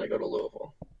like he's going to go to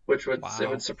Louisville, which would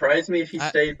surprise me if he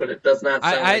stayed. But it does not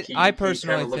sound like he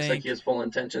kind of looks like he has full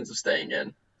intentions of staying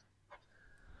in.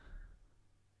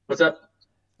 What's up?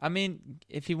 I mean,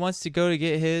 if he wants to go to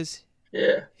get his,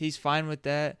 he's fine with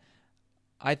that.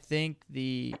 I think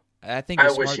the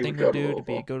smart thing to do would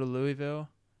be go to Louisville.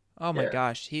 Oh my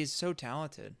gosh, he's so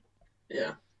talented.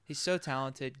 Yeah, he's so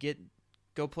talented.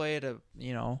 Go play at a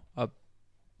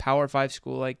Power 5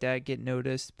 school like that. Get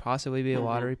noticed, possibly be a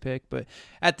lottery pick. But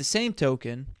at the same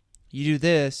token, you do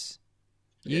this,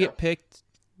 you get picked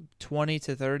 20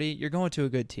 to 30. You're going to a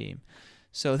good team.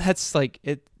 So that's like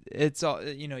it. It's all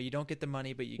you don't get the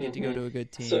money, but you get to go to a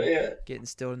good team. So, get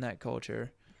instilled in that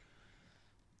culture.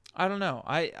 I don't know.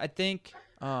 I think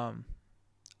on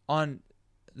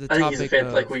the topic he's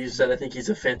like what you said. I think he's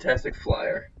a fantastic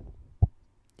flyer.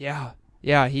 Yeah,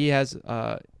 he has.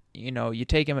 You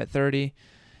take him at 30,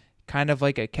 kind of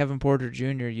like a Kevin Porter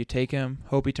Jr. You take him,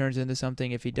 hope he turns into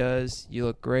something. If he does, you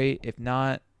look great. If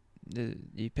not,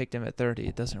 you picked him at 30.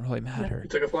 It doesn't really matter. You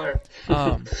took a flyer.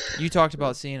 You talked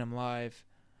about seeing him live.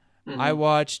 I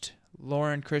watched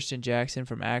Lauren Christian Jackson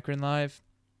from Akron live.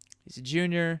 He's a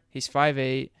junior. He's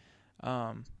 5'8".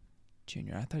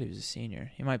 Junior. I thought he was a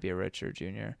senior. He might be a redshirt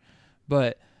junior.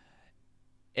 But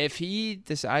if he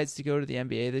decides to go to the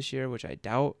NBA this year, which I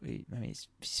doubt, he's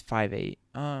 5'8".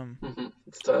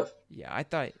 It's tough. Yeah, I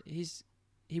thought he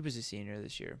was a senior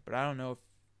this year, but I don't know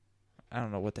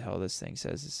what the hell this thing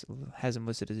says. It has him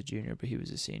listed as a junior, but he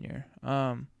was a senior.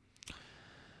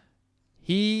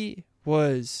 He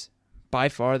was by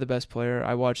far the best player.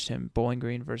 I watched him Bowling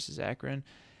Green versus Akron.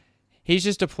 He's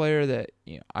just a player that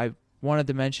I wanted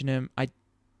to mention him.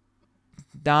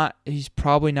 He's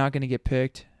probably not going to get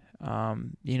picked.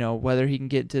 Whether he can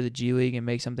get to the G League and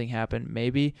make something happen,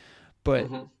 maybe. But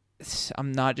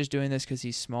I'm not just doing this because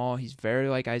he's small. He's very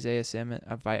like Isaiah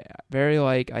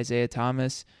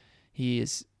Thomas. He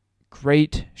is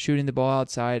great shooting the ball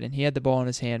outside, and he had the ball in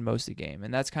his hand most of the game.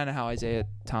 And that's kind of how Isaiah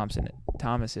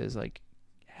Thomas is. Like,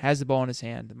 has the ball in his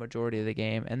hand the majority of the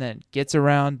game, and then gets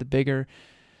around the bigger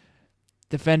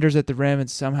defenders at the rim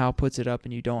and somehow puts it up,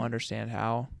 and you don't understand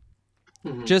how.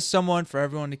 Mm-hmm. Just someone for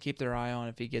everyone to keep their eye on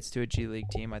if he gets to a G League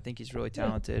team. I think he's really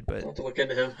talented, but I'll have to look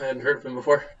into him. I hadn't heard of him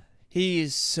before. he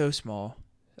is so small.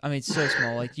 I mean, so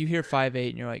small. Like, you hear 5'8",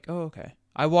 and you're like, oh, okay.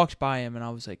 I walked by him, and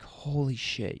I was like, holy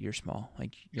shit, you're small.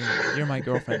 Like, you're my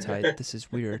girlfriend's height. This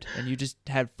is weird. And you just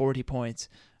had 40 points.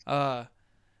 But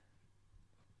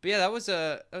yeah, that was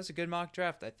a good mock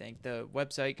draft, I think. The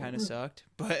website kind of sucked,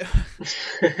 but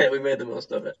we made the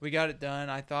most of it. we got it done.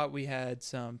 I thought we had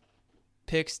some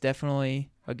picks definitely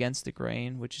against the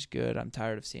grain, which is good. I'm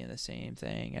tired of seeing the same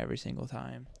thing every single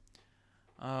time.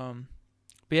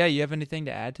 But yeah, you have anything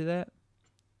to add to that?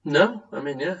 No, I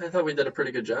mean, yeah, I thought we did a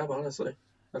pretty good job, honestly.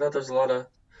 I thought there's a lot of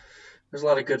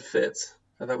good fits.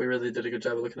 I thought we really did a good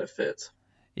job of looking at fits.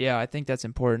 Yeah, I think that's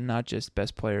important, not just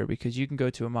best player, because you can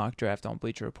go to a mock draft on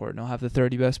Bleacher Report and they'll have the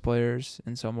 30 best players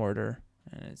in some order,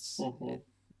 and it's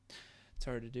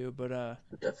hard to do. But I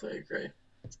definitely agree.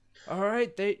 All right,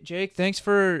 Jake, thanks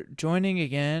for joining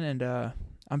again, and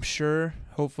I'm sure,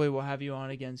 hopefully, we'll have you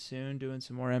on again soon, doing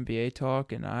some more NBA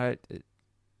talk. And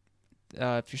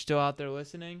if you're still out there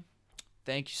listening,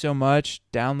 thank you so much.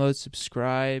 Download,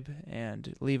 subscribe,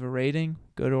 and leave a rating,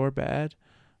 good or bad.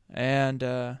 And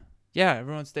yeah,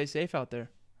 everyone stay safe out there.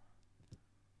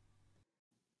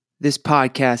 This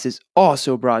podcast is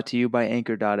also brought to you by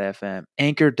Anchor.fm.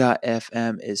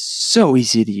 Anchor.fm is so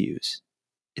easy to use.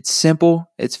 It's simple,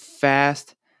 it's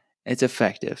fast, it's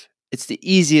effective. It's the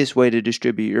easiest way to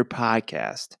distribute your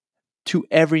podcast to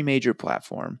every major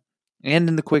platform and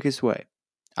in the quickest way.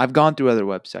 I've gone through other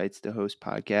websites to host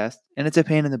podcasts, and it's a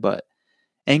pain in the butt.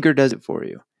 Anchor does it for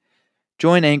you.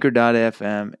 Join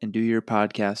Anchor.fm and do your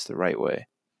podcast the right way.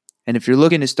 And if you're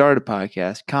looking to start a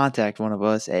podcast, contact one of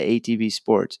us at ATB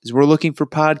Sports, as we're looking for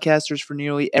podcasters for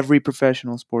nearly every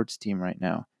professional sports team right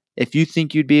now. If you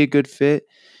think you'd be a good fit,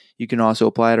 you can also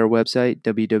apply at our website,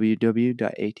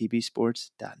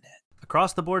 www.atbsports.net.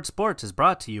 Across the Board Sports is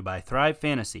brought to you by Thrive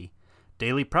Fantasy.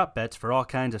 Daily prop bets for all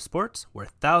kinds of sports where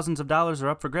thousands of dollars are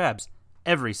up for grabs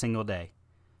every single day.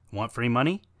 Want free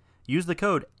money? Use the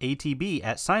code ATB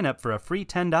at sign-up for a free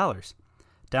 $10.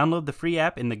 Download the free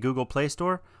app in the Google Play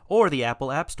Store or the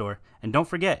Apple App Store. And don't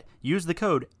forget, use the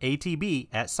code ATB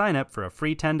at sign-up for a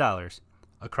free $10.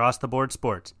 Across the Board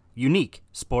Sports. Unique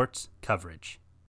sports coverage.